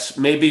bypass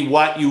maybe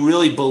what you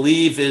really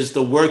believe is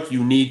the work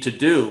you need to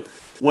do.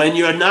 When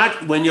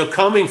you're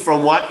coming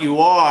from what you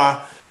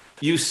are,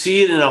 you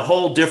see it in a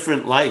whole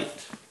different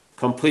light,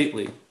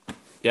 completely.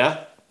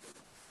 Yeah?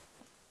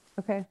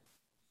 Okay.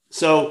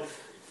 So,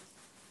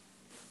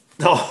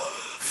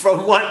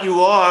 from what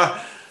you are,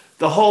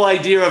 the whole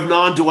idea of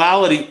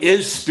non-duality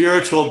is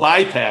spiritual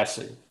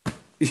bypassing.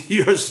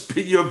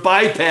 You're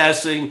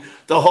bypassing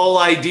the whole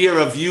idea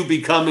of you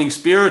becoming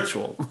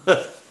spiritual,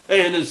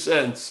 in a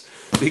sense,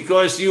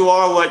 because you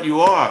are what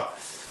you are.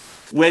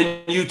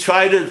 When you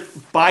try to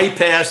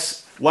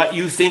bypass what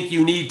you think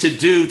you need to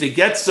do to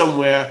get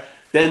somewhere,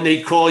 then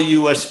they call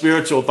you a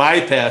spiritual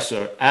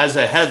bypasser, as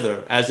a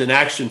Heather, as an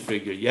action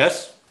figure.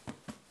 Yes?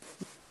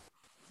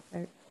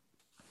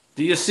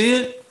 Do you see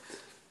it?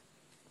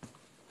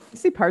 I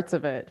see parts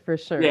of it for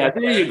sure. Yeah,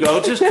 there you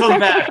go. Just come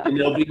back and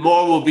there'll be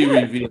more will be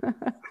revealed.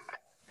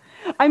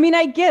 I mean,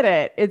 I get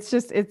it. It's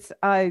just,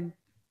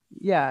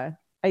 yeah.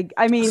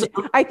 I mean,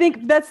 I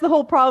think that's the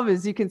whole problem,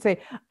 is you can say,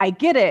 I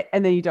get it,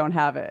 and then you don't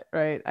have it,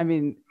 right? I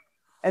mean,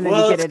 and then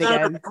you get it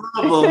again. It's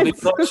not a problem,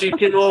 because you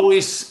can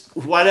always,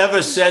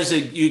 whatever says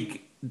it, you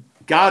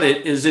got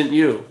it, isn't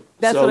you.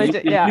 That's So what I you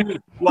did, can yeah.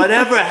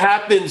 whatever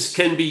happens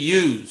can be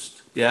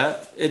used, yeah?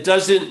 It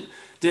doesn't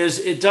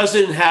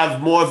have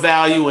more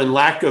value and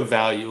lack of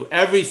value.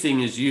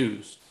 Everything is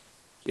used,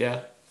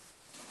 yeah?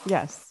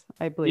 Yes,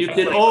 I believe You that.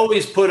 can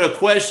always put a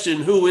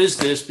question, who is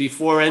this,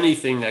 before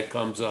anything that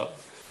comes up,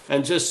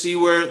 and just see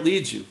where it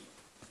leads you.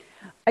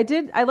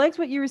 I liked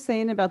what you were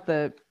saying about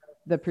the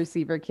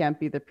perceiver can't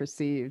be the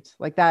perceived.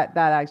 Like that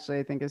actually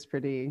I think is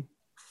pretty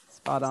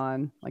spot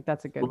on. Like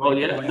that's a good Well, way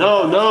to yeah, put it.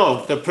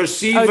 no, the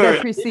perceiver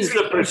the is perceived.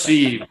 the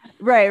perceived.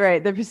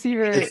 Right. The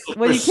perceiver. It's the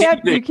Well, you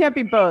perceiving. can't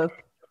be both.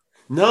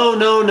 No.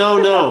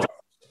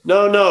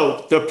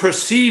 The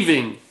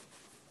perceiving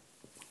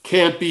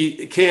can't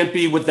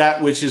be with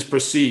that which is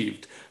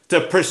perceived.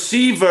 The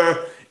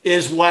perceiver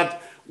is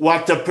what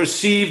the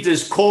perceived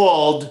is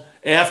called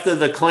after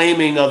the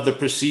claiming of the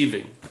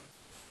perceiving.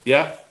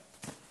 Yeah?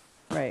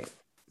 Right.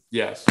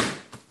 Yes.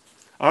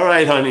 All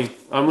right, honey.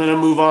 I'm going to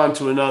move on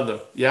to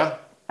another. Yeah?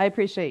 I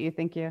appreciate you.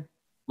 Thank you.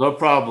 No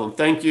problem.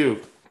 Thank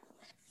you.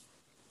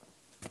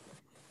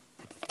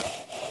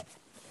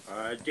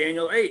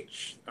 Daniel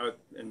H.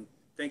 And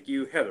thank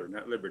you, Heather,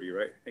 not Liberty,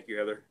 right? Thank you,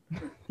 Heather.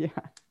 Yeah.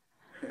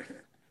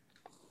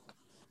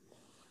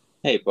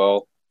 Hey,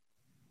 Paul.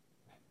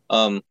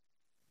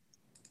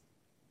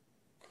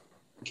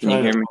 Can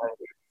you hear me?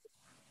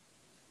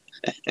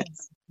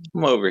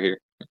 I'm over here.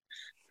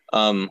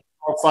 I'll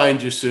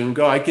find you soon.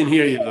 Go. I can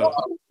hear you though.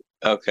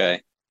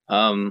 Okay.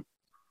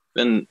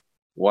 Been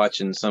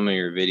watching some of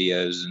your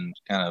videos and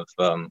kind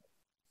of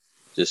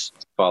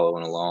just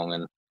following along,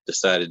 and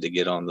decided to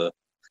get on the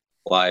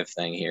live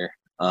thing here.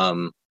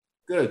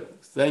 Good.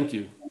 Thank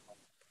you.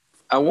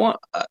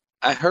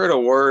 I heard a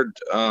word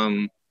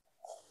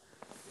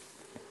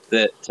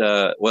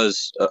that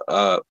was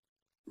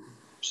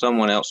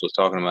someone else was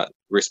talking about,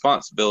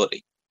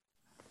 responsibility.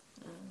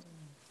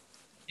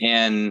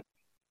 And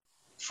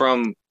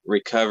from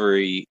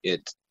recovery,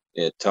 it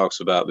talks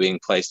about being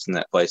placed in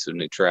that place of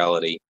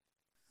neutrality.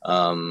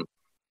 And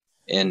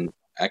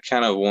I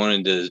kind of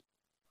wanted to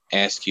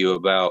ask you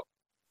about,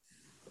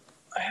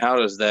 how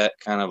does that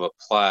kind of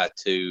apply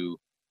to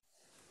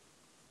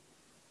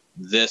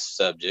this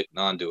subject,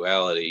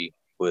 non-duality,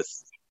 with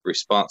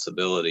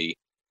responsibility?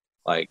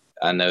 Like,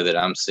 I know that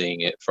I'm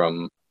seeing it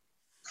from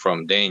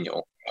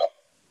Daniel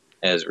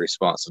as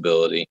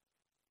responsibility.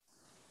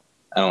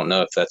 I don't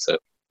know if that's a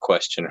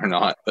question or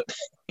not, but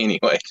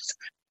anyways.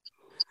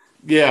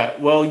 Yeah,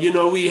 well,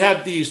 we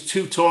have these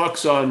 2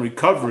 talks on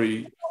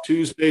recovery,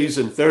 Tuesdays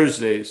and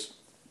Thursdays,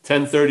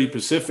 10:30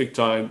 Pacific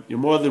time. You're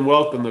more than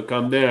welcome to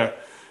come there.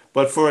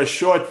 But for a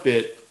short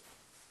bit,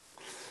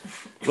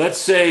 let's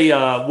say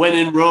when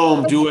in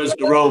Rome, do as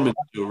the Romans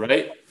do,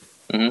 right?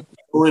 Mm-hmm.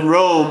 So in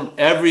Rome,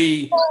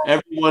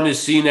 everyone is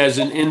seen as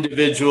an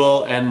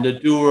individual and the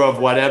doer of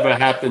whatever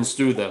happens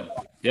through them.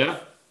 Yeah?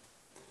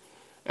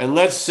 And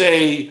let's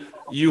say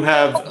you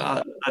have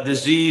a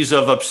disease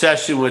of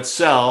obsession with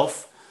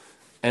self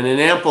and an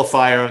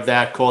amplifier of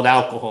that called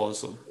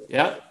alcoholism.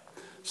 Yeah?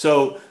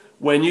 So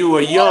when you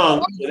were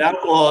young with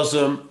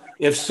alcoholism,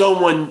 if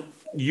someone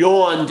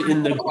yawned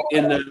in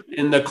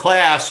the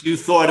class, you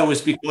thought it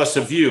was because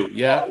of you.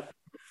 Yeah?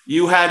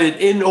 You had an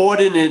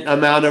inordinate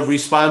amount of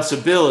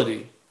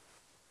responsibility.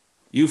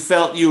 You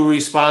felt you were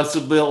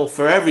responsible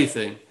for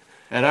everything.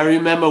 And I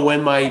remember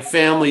when my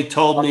family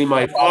told me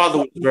my father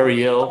was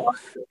very ill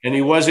and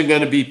he wasn't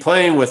going to be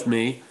playing with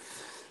me,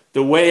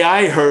 the way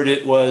I heard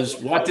it was,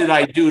 what did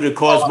I do to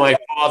cause my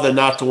father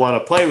not to want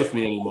to play with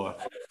me anymore?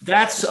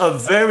 That's a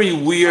very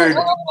weird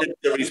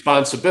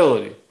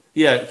responsibility.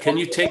 Yeah, can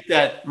you take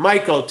that?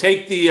 Michael,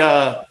 take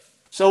the,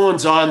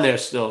 someone's on there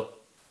still.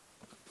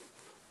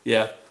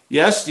 Yeah.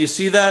 Yes, do you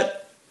see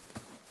that?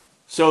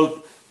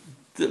 So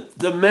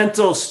the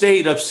mental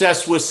state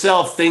obsessed with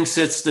self thinks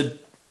it's the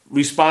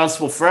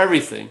responsible for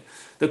everything.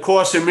 The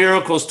Course in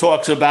Miracles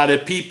talks about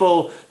it.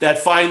 People that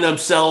find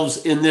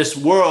themselves in this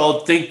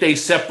world think they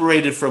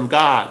separated from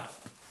God.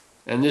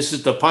 And this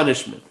is the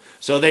punishment.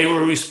 So they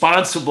were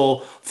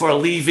responsible for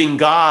leaving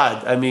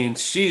God. I mean,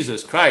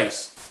 Jesus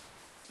Christ.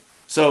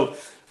 So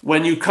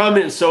when you come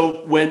in,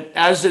 so when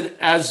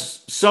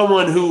as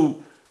someone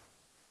who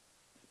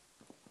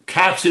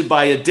captured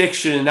by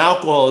addiction and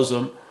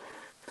alcoholism,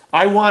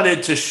 I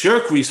wanted to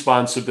shirk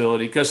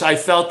responsibility because I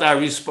felt I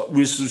was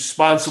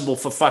responsible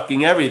for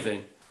fucking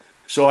everything.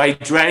 So I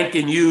drank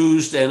and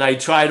used, and I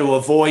try to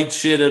avoid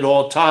shit at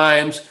all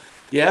times.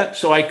 Yeah.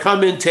 So I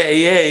come into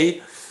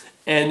AA,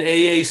 and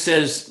AA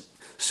says,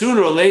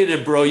 sooner or later,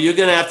 bro, you're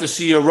going to have to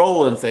see your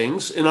role in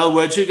things. In other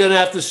words, you're going to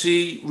have to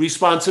see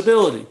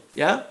responsibility.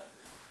 Yeah.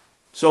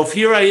 So if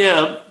here I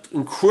am,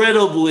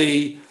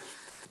 incredibly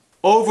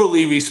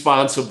overly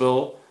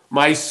responsible,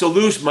 my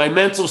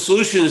mental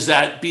solution is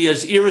that be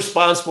as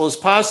irresponsible as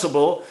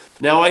possible.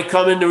 Now I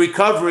come into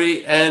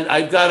recovery and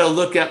I've got to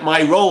look at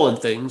my role in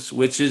things,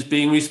 which is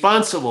being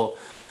responsible.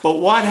 But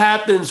what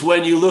happens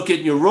when you look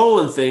at your role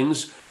in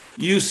things?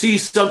 You see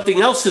something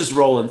else's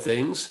role in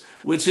things,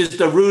 which is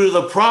the root of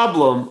the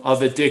problem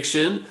of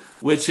addiction,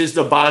 which is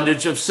the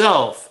bondage of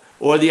self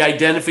or the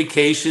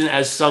identification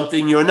as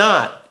something you're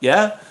not.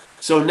 Yeah.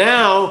 So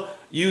now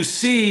you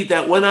see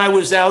that when I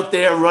was out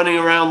there running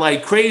around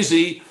like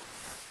crazy,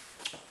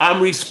 I'm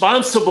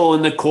responsible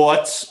in the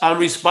courts. I'm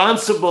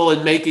responsible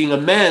in making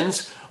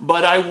amends,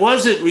 but I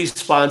wasn't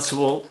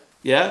responsible,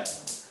 yeah,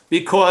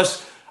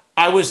 because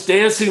I was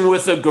dancing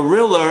with a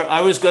gorilla.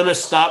 I was going to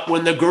stop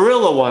when the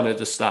gorilla wanted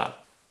to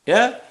stop,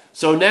 yeah?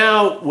 So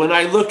now when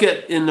I look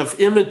at, in the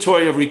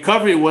inventory of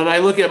recovery, when I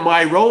look at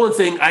my role in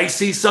things, I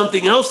see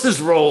something else's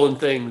role in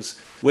things,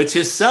 which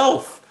is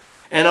self.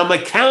 And I'm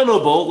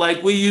accountable,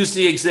 like we use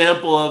the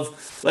example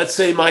of, let's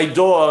say my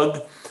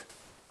dog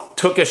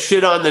took a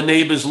shit on the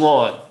neighbor's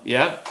lawn,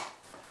 yeah?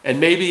 And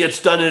maybe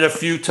it's done it a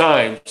few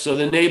times. So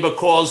the neighbor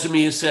calls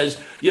me and says,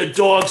 your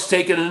dog's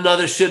taking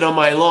another shit on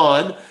my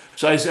lawn.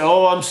 So I say,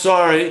 oh, I'm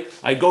sorry.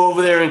 I go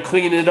over there and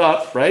clean it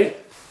up, right?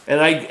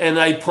 And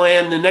I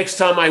plan the next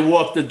time I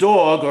walk the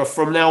dog, or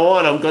from now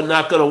on, I'm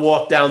not going to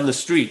walk down the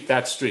street,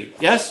 that street.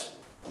 Yes?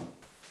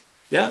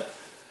 Yeah?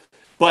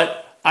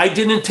 But I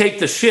didn't take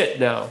the shit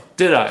now,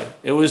 did I?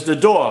 It was the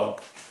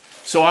dog.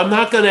 So I'm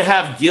not going to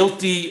have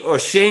guilty or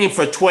shame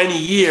for 20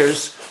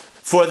 years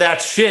for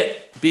that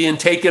shit being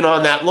taken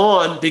on that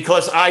lawn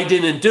because I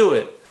didn't do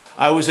it.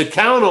 I was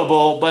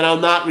accountable, but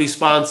I'm not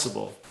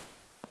responsible.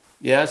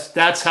 Yes,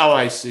 that's how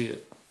I see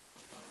it.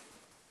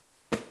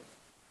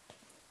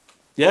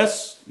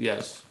 Yes?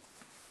 Yes.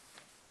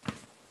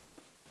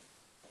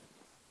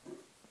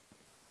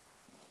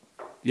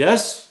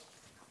 Yes?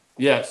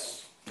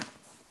 Yes.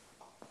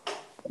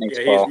 Thanks,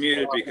 Yeah, Paul. he's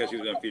muted because he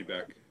was on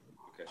feedback.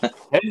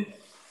 Okay.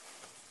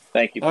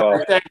 Thank you, All Paul.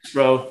 right, thanks,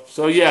 bro.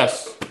 So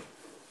yes.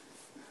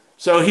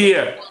 So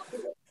here,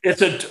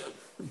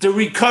 the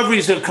recovery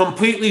is a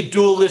completely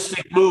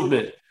dualistic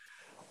movement.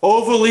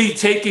 Overly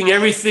taking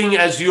everything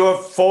as your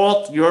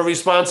fault, your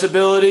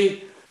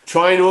responsibility,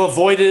 trying to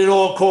avoid it at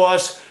all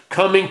costs,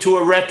 coming to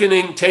a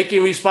reckoning,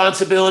 taking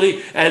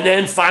responsibility, and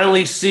then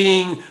finally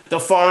seeing the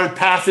foreign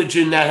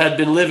pathogen that had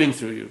been living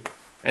through you.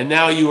 And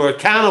now you are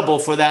accountable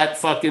for that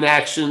fucking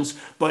actions,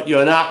 but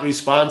you're not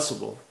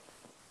responsible.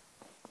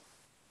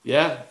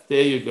 Yeah,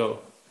 there you go.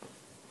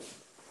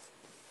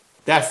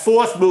 That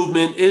fourth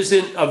movement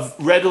isn't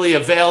readily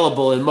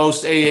available in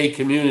most AA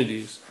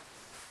communities,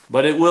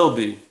 but it will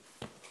be.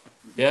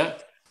 Yeah?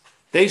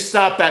 They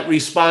stop at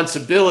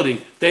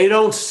responsibility. They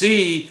don't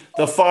see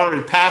the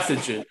foreign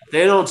pathogen.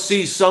 They don't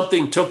see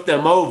something took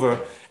them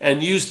over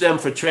and used them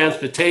for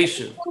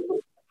transportation.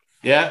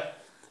 Yeah?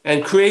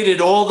 And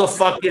created all the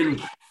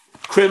fucking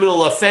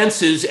criminal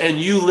offenses, and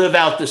you live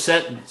out the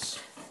sentence.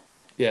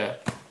 Yeah.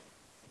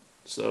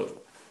 So,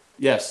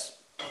 yes.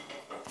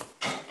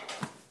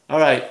 All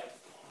right.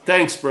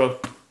 Thanks, bro.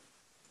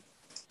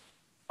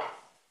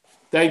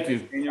 Thank you.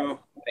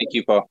 Thank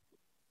you, Paul.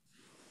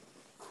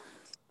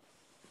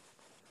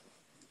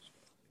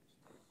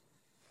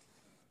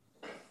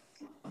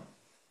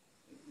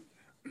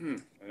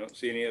 I don't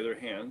see any other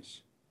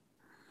hands.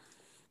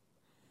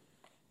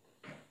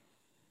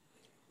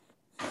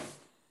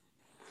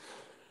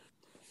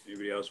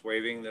 Anybody else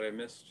waving that I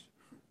missed?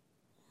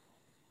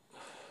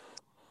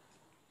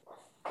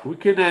 We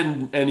can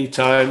end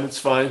anytime. It's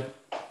fine.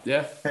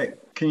 Yeah. Hey,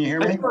 can you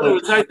hear me?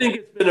 I think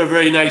it's been a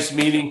very nice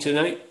meeting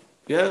tonight.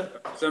 Yeah.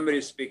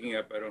 Somebody's speaking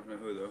up. I don't know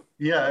who though.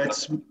 Yeah,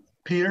 it's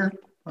Peter.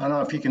 I don't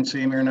know if you can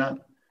see me or not.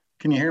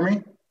 Can you hear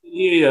me?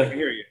 Yeah. I can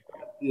hear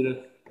you.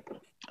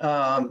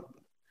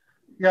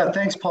 Yeah,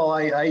 thanks, Paul.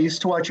 I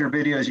used to watch your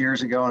videos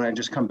years ago, and I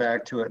just come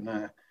back to it,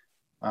 and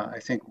I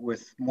think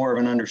with more of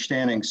an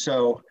understanding.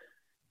 So,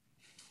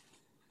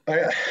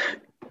 I'll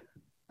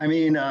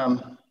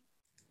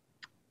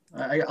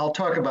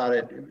talk about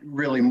it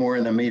really more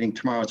in the meeting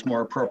tomorrow. It's more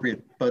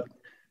appropriate. But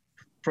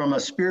from a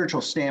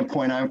spiritual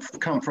standpoint, I've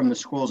come from the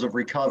schools of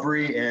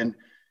recovery and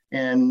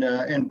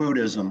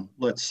Buddhism.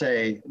 Let's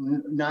say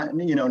not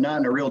in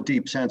a real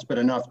deep sense, but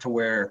enough to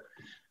where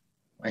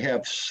I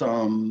have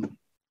some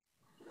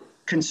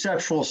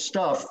conceptual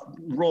stuff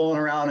rolling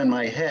around in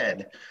my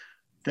head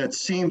that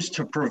seems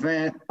to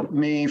prevent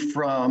me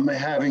from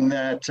having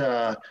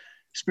that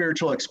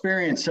spiritual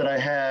experience that I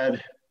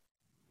had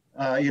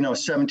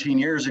 17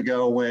 years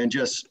ago, when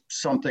just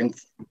some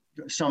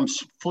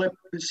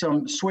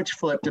switch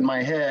flipped in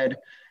my head,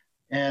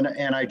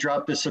 and I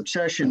dropped this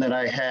obsession that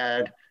I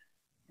had.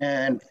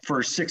 And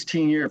for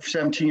 17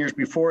 years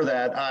before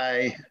that,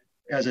 I,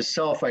 as a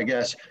self, I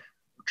guess,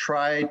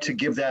 tried to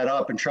give that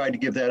up.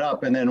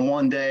 And then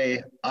one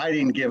day I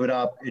didn't give it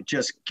up. It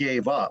just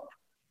gave up.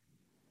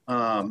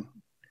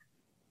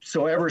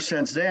 So ever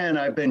since then,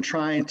 I've been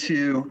trying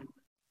to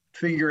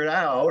figure it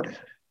out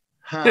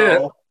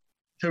how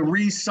to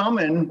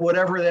resummon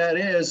whatever that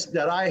is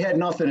that I had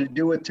nothing to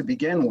do with to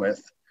begin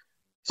with.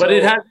 But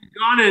it hasn't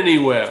gone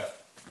anywhere.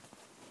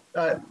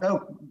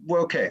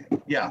 Okay,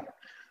 yeah.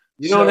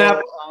 You don't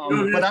have.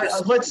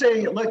 But let's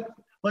say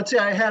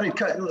I had it.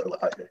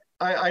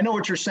 I know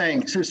what you're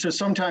saying. So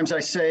sometimes I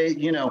say,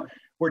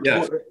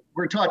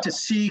 we're taught to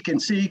seek and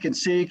seek and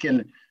seek,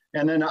 and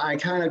then I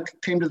kind of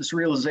came to this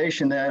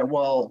realization that,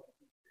 well,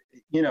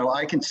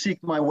 I can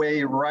seek my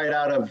way right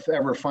out of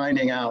ever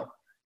finding out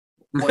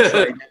what's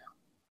right now.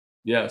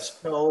 Yes.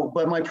 So,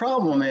 but my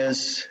problem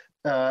is,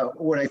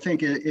 what I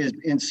think is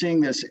in seeing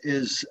this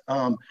is,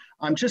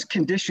 I'm just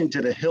conditioned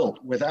to the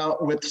hilt with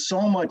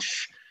so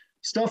much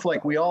stuff,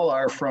 like we all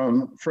are,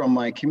 from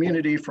my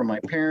community, from my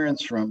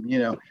parents,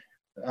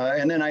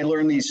 and then I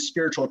learned these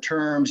spiritual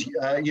terms,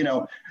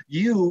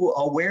 you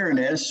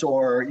awareness,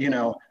 or,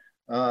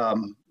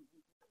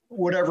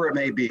 whatever it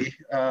may be.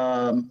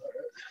 And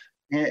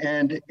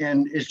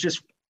it's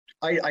just,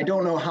 I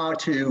don't know how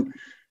to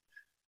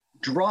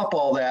drop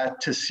all that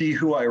to see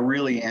who I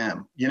really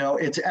am.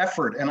 It's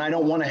effort, and I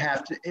don't want to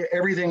have to,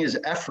 everything is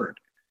effort,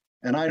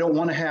 and I don't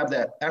want to have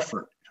that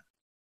effort.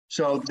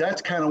 So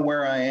that's kind of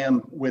where I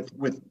am with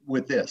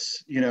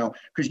this,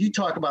 because you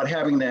talk about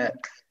having that,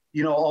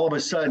 all of a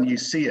sudden you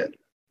see it,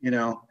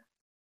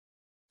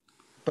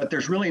 but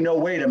there's really no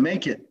way to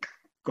make it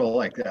go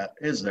like that,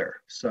 is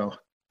there? So.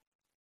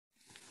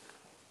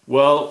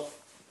 Well,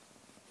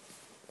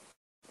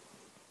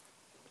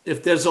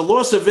 if there's a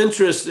loss of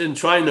interest in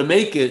trying to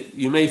make it,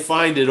 you may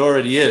find it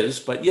already is.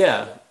 But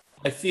yeah,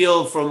 I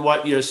feel from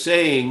what you're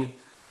saying,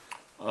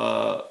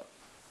 all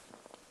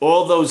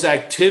those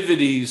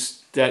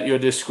activities that you're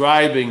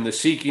describing, the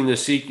seeking,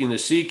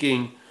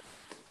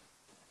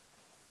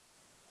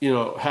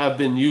 have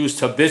been used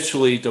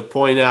habitually to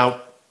point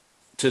out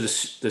to the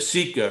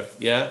seeker,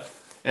 yeah?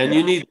 And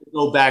you need to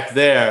go back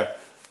there.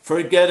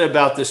 Forget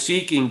about the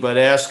seeking, but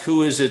ask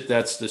who is it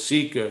that's the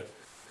seeker.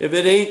 If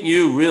it ain't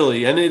you,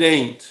 really, and it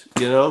ain't,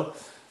 you'll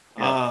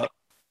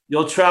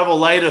travel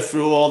lighter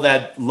through all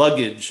that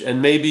luggage,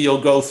 and maybe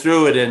you'll go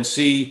through it and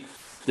see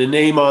the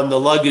name on the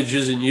luggage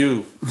isn't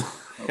you,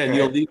 and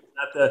you'll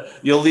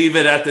leave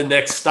it at the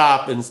next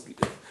stop, and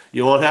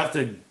you won't have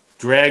to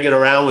drag it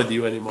around with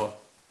you anymore.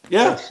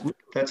 Yeah,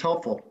 that's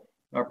helpful.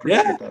 I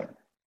appreciate that.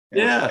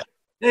 Yeah.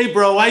 Hey,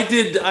 bro,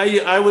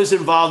 I was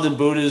involved in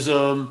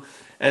Buddhism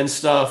and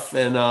stuff,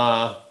 and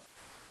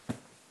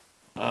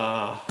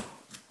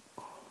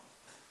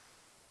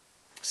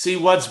see,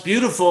 what's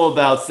beautiful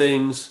about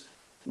things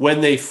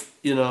when they,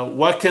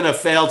 what can a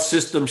failed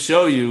system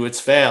show you? It's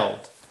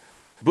failed.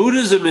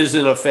 Buddhism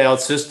isn't a failed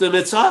system,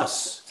 it's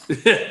us.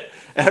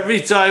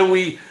 Every time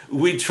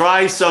we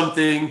try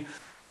something,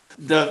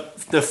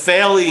 the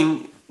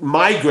failing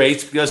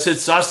migrates because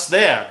it's us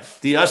there,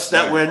 the us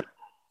that we're not.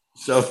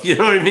 So, you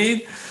know what I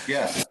mean?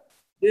 Yeah.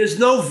 There's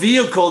no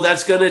vehicle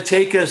that's going to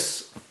take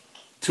us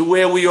to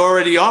where we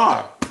already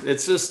are.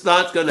 It's just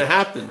not going to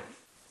happen.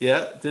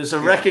 Yeah. There's a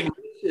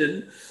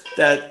recognition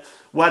that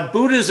what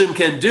Buddhism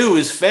can do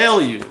is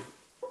fail you.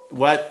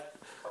 What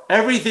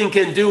everything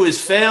can do is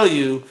fail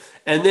you.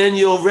 And then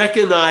you'll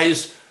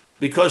recognize,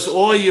 because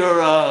all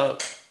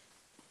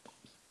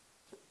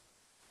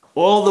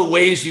the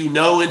ways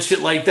and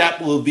shit like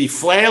that will be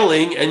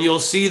flailing, and you'll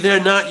see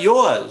they're not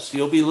yours.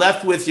 You'll be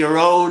left with your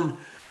own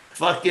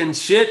fucking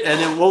shit, and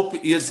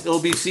it'll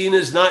be seen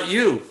as not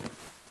you.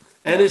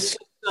 And it's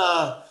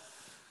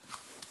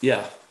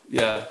yeah.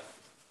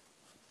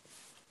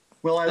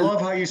 Well, I love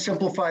how you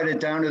simplified it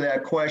down to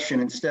that question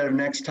instead of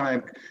next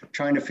time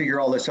trying to figure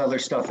all this other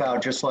stuff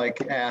out. Just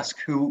like ask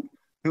who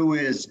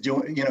is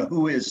doing,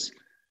 who is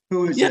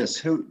this,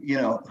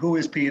 who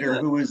is Peter,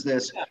 who is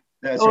this.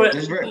 That's right.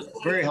 This is very,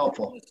 very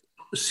helpful.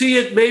 See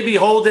it, maybe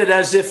hold it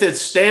as if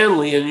it's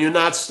Stanley and you're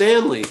not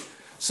Stanley.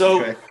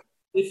 So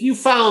if you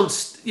found,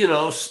 you're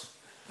not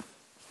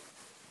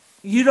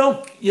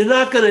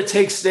going to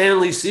take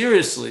Stanley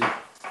seriously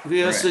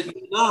because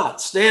you're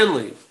not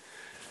Stanley.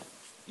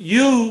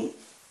 You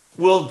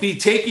will be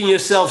taking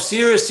yourself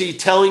seriously,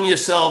 telling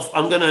yourself,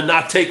 I'm going to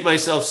not take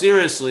myself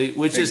seriously,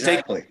 which is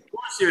taking more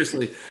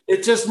seriously.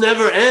 It just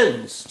never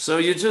ends. So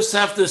you just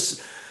have to.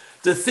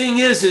 The thing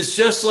is, it's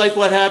just like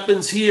what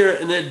happens here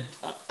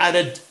at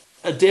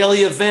a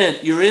daily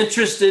event. You're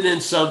interested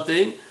in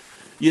something.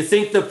 You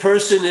think the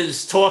person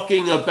is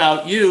talking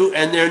about you,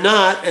 and they're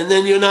not, and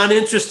then you're not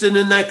interested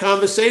in that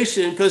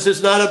conversation because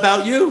it's not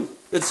about you.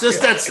 It's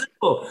just that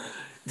simple.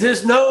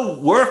 There's no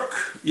work.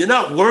 You're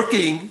not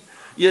working.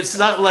 It's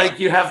not like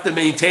you have to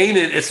maintain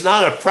it. It's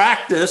not a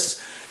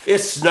practice.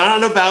 It's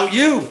not about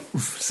you.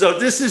 So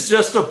this is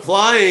just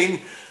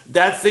applying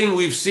that thing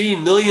we've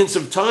seen millions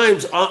of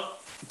times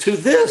to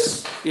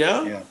this.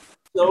 Yeah.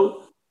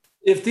 So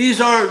if these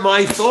aren't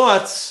my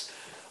thoughts,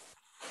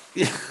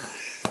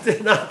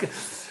 they're not,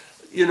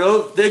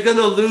 they're going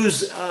to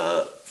lose.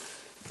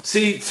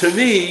 See, to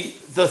me,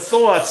 the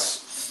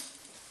thoughts,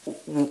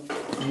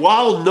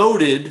 while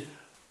noted,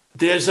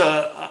 there's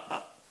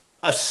a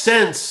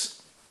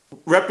sense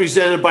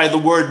represented by the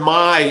word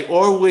my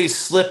always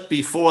slip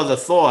before the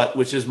thought,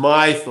 which is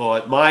my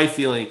thought, my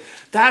feeling.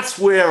 That's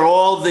where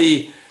all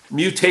the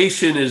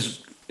mutation is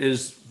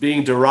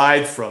being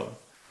derived from.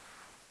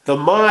 The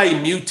my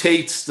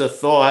mutates the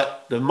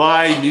thought, the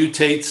my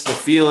mutates the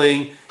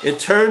feeling. It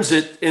turns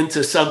it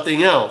into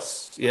something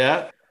else.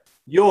 Yeah.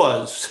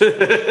 Yours.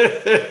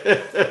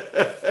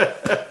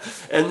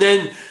 And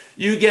then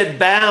you get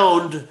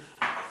bound.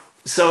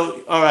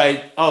 So, all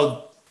right.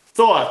 Oh,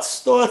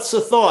 thoughts are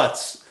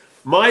thoughts.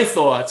 My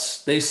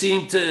thoughts, they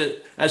seem to,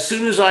 as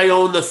soon as I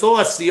own the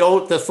thoughts,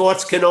 the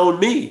thoughts can own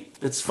me.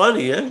 It's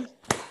funny, eh?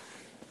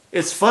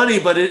 It's funny,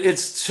 but it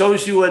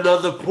shows you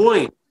another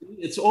point.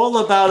 It's all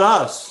about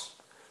us.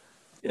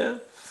 Yeah.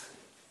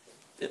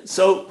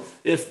 So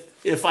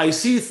if I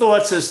see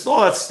thoughts as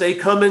thoughts, they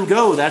come and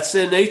go. That's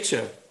their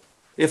nature.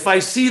 If I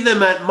see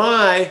them at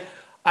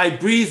I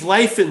breathe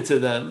life into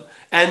them,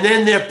 and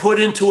then they're put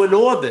into an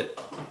orbit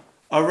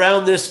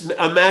around this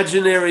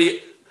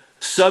imaginary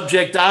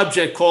subject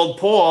object called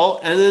Paul,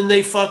 and then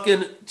they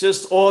fucking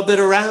just orbit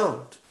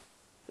around,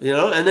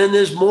 and then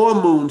there's more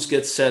moons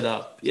get set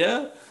up.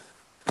 Yeah.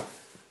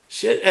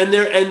 Shit. And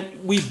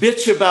we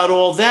bitch about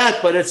all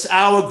that, but it's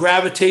our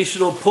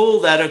gravitational pull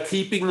that are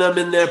keeping them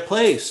in their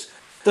place.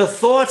 The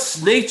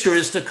thought's nature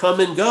is to come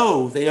and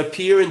go. They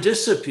appear and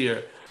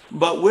disappear,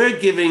 but we're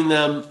giving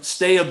them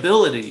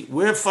stayability.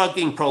 We're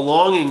fucking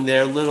prolonging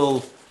their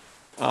little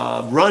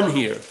run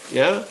here.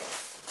 Yeah.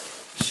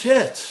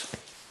 Shit.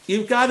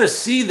 You've got to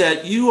see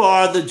that you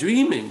are the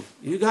dreaming.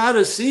 You got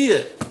to see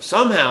it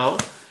somehow.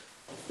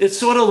 It's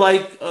sort of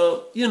like,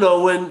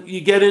 when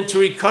you get into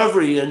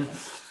recovery and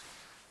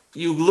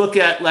you look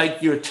at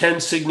like your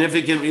 10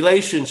 significant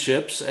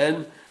relationships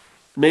and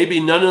maybe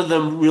none of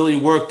them really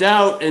worked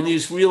out, and you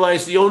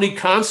realize the only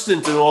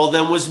constant in all of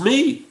them was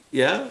me.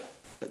 Yeah.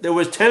 There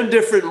was 10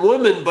 different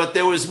women, but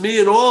there was me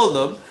in all of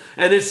them.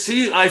 And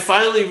I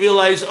finally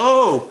realized,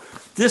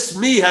 this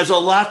me has a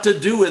lot to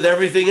do with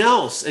everything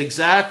else.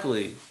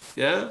 Exactly.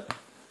 Yeah.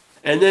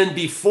 And then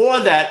before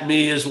that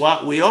me is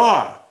what we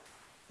are.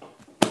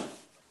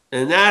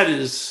 And that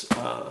is,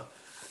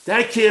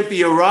 that can't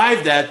be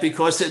arrived at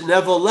because it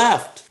never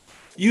left.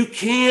 You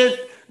can't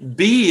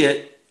be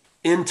it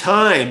in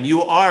time.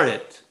 You are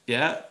it.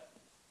 Yeah.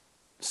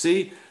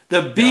 See,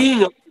 the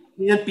being of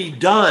it can't be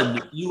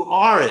done. You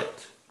are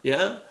it.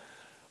 Yeah.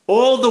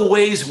 All the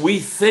ways we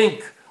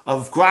think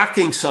of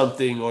grokking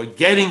something or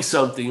getting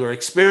something or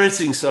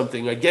experiencing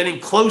something or getting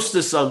close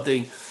to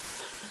something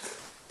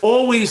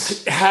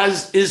always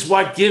is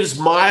what gives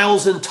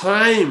miles and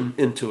time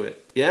into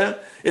it. Yeah.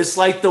 It's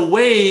like the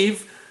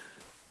wave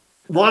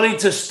wanting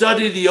to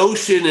study the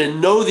ocean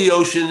and know the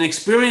ocean and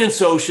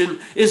experience ocean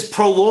is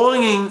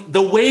prolonging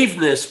the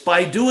waveness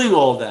by doing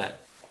all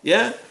that.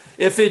 Yeah.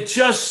 If it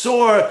just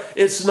saw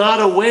it's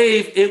not a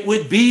wave, it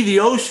would be the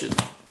ocean.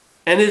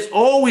 And it's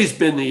always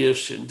been the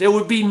ocean. There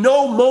would be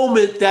no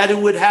moment that it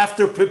would have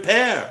to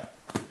prepare.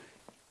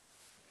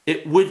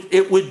 It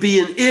would be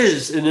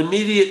an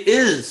immediate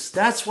is.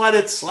 That's what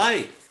it's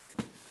like.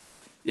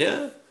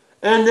 Yeah.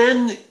 And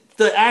then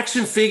the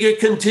action figure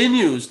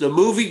continues. The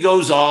movie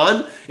goes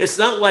on. It's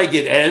not like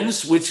it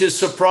ends, which is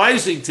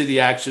surprising to the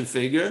action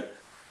figure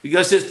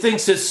because it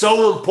thinks it's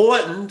so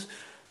important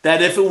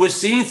that if it was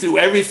seen through,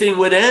 everything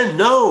would end.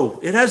 No,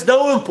 it has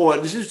no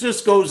importance. It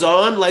just goes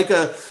on like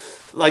a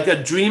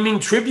dreaming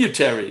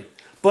tributary.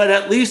 But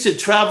at least it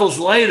travels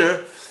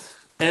lighter,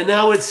 and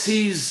now it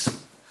sees.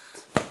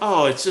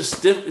 Oh, it's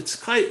just it's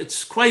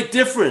quite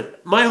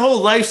different. My whole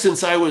life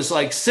since I was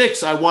like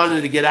 6, I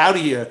wanted to get out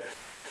of here.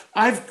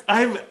 I've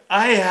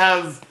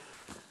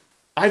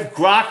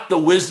grokked the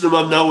wisdom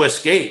of no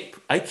escape.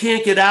 I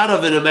can't get out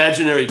of an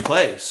imaginary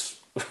place.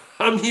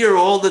 I'm here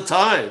all the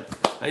time.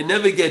 I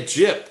never get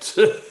gypped.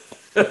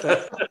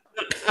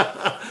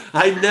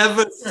 I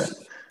never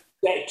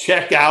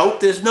check out.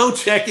 There's no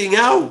checking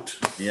out.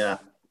 Yeah.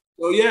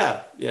 So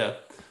yeah.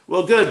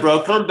 Well, good,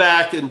 bro. Come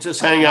back and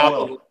just hang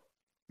out.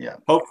 Yeah.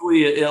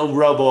 Hopefully it'll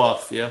rub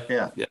off.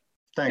 Yeah.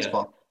 Thanks,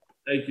 Paul.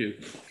 Thank you.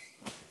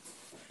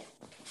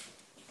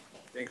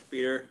 Thanks,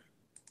 Peter.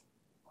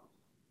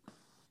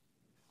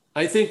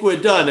 I think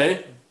we're done,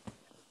 eh? I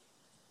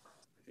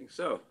think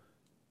so.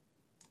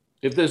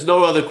 If there's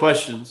no other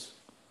questions.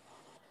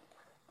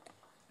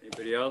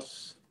 Anybody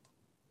else?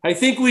 I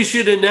think we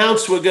should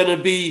announce we're going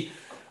to be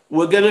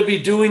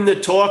doing the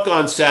talk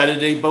on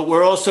Saturday, but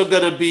we're also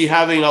going to be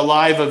having a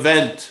live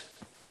event,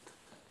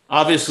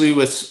 obviously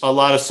with a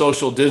lot of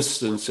social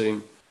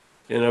distancing,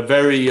 in a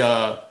very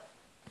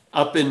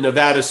up in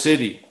Nevada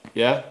City.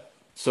 Yeah.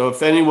 So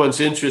if anyone's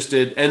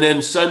interested, and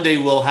then Sunday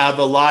we'll have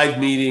a live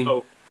meeting.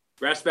 Oh,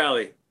 Grass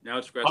Valley. Now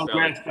it's Grass Valley.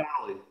 Grass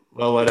Valley.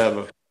 Well,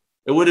 whatever.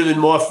 It would have been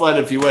more fun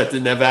if you went to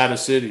Nevada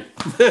City. Yeah,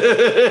 we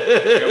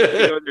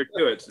go there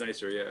too. It's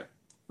nicer, yeah.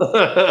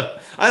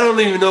 I don't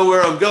even know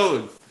where I'm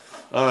going.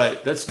 All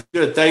right, that's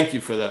good. Thank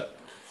you for that.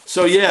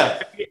 So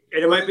yeah.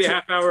 And it might be a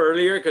half hour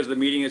earlier because the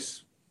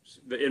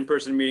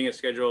in-person meeting is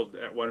scheduled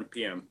at 1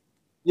 p.m.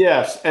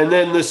 Yes, and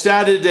then the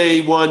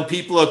Saturday one,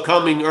 people are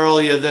coming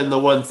earlier than the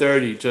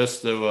 1:30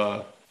 just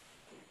to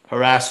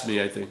harass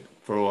me, I think,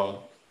 for a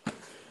while.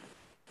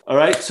 All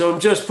right, so I'm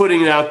just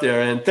putting it out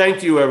there, and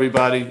thank you,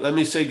 everybody. Let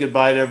me say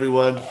goodbye to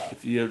everyone,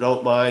 if you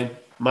don't mind.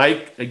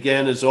 Mike,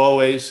 again, as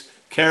always.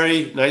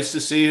 Kerry, nice to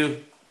see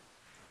you.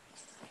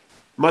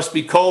 Must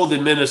be cold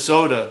in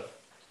Minnesota.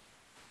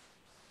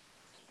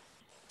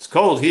 It's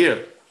cold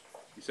here.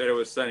 You said it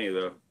was sunny,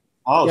 though.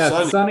 Oh, yeah,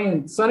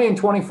 sunny. sunny and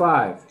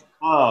 25.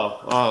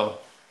 Oh.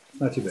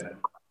 Not too bad.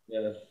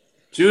 Yeah.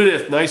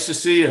 Judith, nice to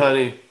see you,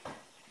 honey.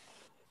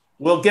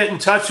 We'll get in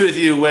touch with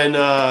you when,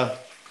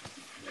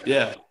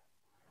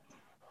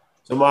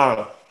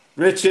 tomorrow.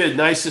 Richard,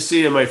 nice to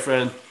see you, my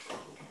friend.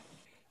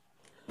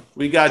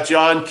 We got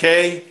John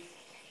K.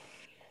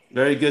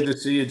 Very good to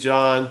see you,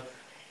 John.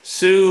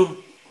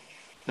 Sue,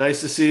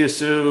 nice to see you,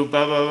 Sue.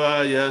 Blah, blah,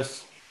 blah,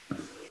 yes.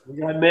 We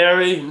got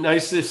Mary,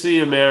 nice to see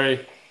you,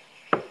 Mary.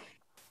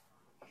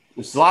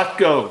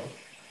 Zlatko.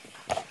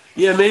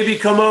 Yeah, maybe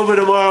come over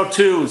tomorrow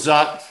too,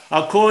 Zot.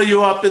 I'll call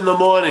you up in the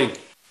morning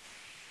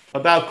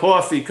about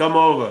coffee. Come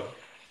over.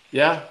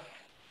 Yeah?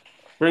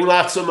 Bring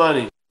lots of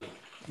money.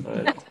 All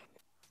right.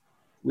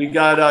 We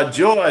got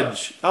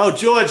George. Oh,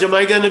 George, am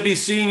I going to be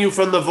seeing you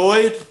from the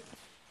void?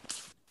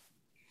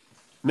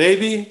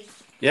 Maybe?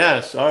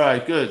 Yes. All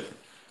right, good.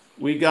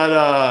 We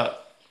got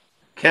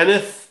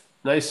Kenneth.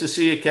 Nice to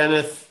see you,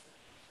 Kenneth.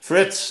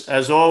 Fritz,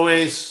 as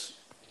always,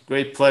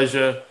 great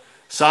pleasure.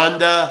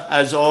 Sanda,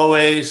 as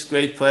always,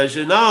 great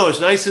pleasure. No, it's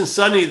nice and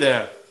sunny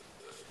there.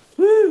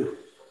 Woo!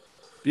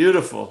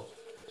 Beautiful.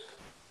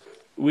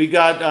 We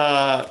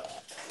got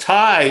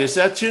Ty. Is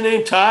that your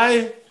name,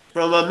 Ty?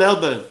 From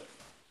Melbourne.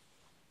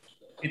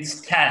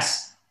 It's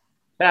Tass.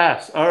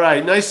 Tass. All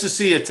right. Nice to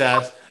see you,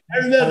 Tass. I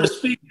remember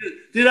speaking.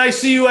 Did I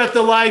see you at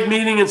the live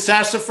meeting in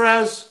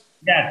Sassafras?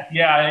 Yeah,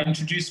 I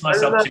introduced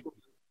myself to you.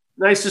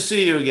 Nice to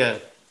see you again.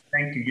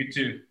 Thank you. You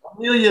too.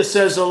 Amelia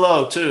says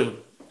hello, too.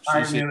 Hi,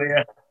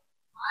 Amelia.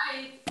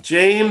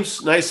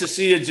 James, nice to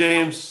see you,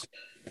 James.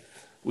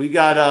 We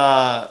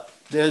got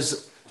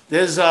there's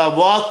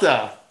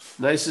Walter.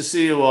 Nice to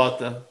see you,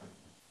 Walter.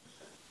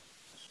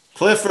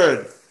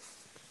 Clifford.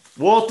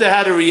 Walter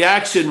had a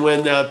reaction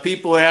when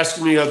people were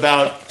asking me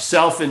about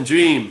self and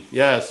dream.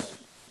 Yes.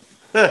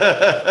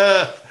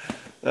 That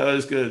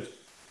was good.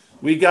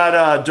 We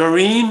got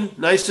Doreen.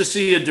 Nice to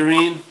see you,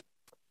 Doreen.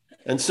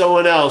 And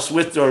someone else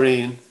with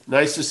Doreen.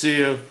 Nice to see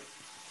you.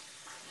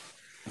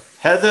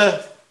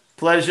 Heather,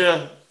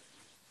 pleasure.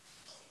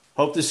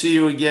 Hope to see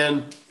you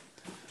again.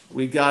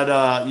 We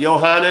got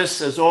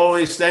Johannes, as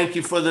always. Thank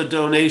you for the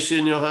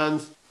donation,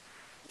 Johannes.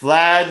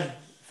 Vlad,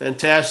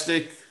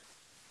 fantastic.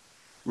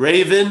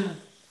 Raven,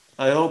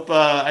 I hope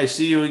I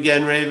see you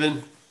again,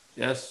 Raven.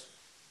 Yes.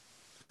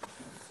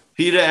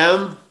 Peter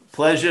M.,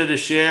 pleasure to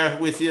share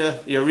with you.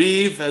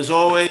 Yariv, as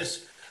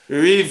always.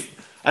 Yariv,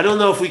 I don't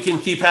know if we can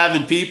keep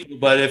having people,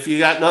 but if you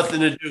got nothing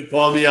to do,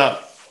 call me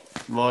up.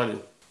 Good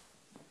morning.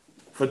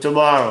 For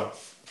tomorrow.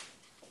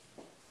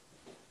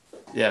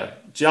 Yeah.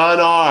 John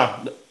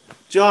R.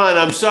 John,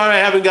 I'm sorry I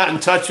haven't gotten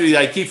in touch with you.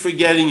 I keep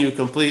forgetting you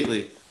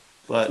completely.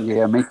 But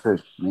yeah, me too.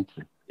 Me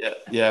too.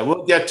 Yeah,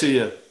 we'll get to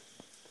you.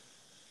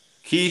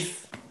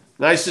 Keith,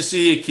 nice to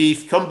see you,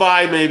 Keith. Come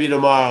by maybe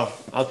tomorrow.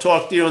 I'll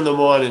talk to you in the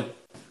morning.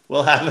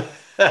 We'll have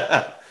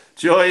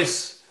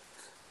Joyce,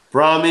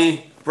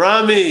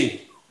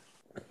 Brahmi.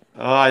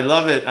 Oh, I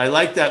love it. I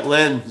like that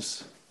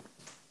lens.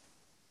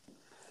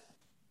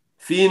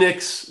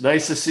 Phoenix,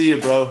 nice to see you,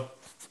 bro.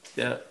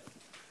 Yeah.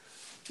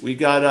 We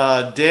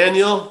got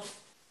Daniel.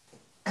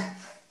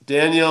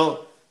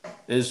 Daniel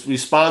is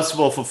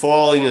responsible for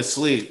falling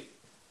asleep.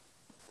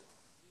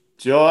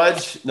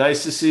 George,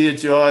 nice to see you,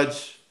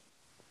 George.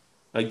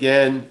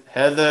 Again,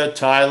 Heather,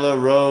 Tyler,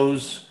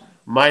 Rose,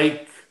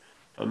 Mike,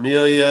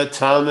 Amelia,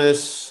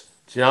 Thomas,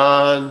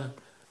 John.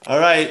 All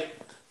right.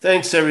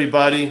 Thanks,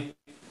 everybody.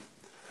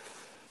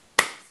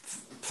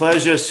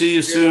 Pleasure. See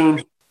you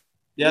soon.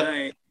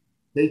 Yep.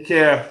 Take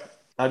care.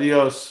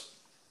 Adios.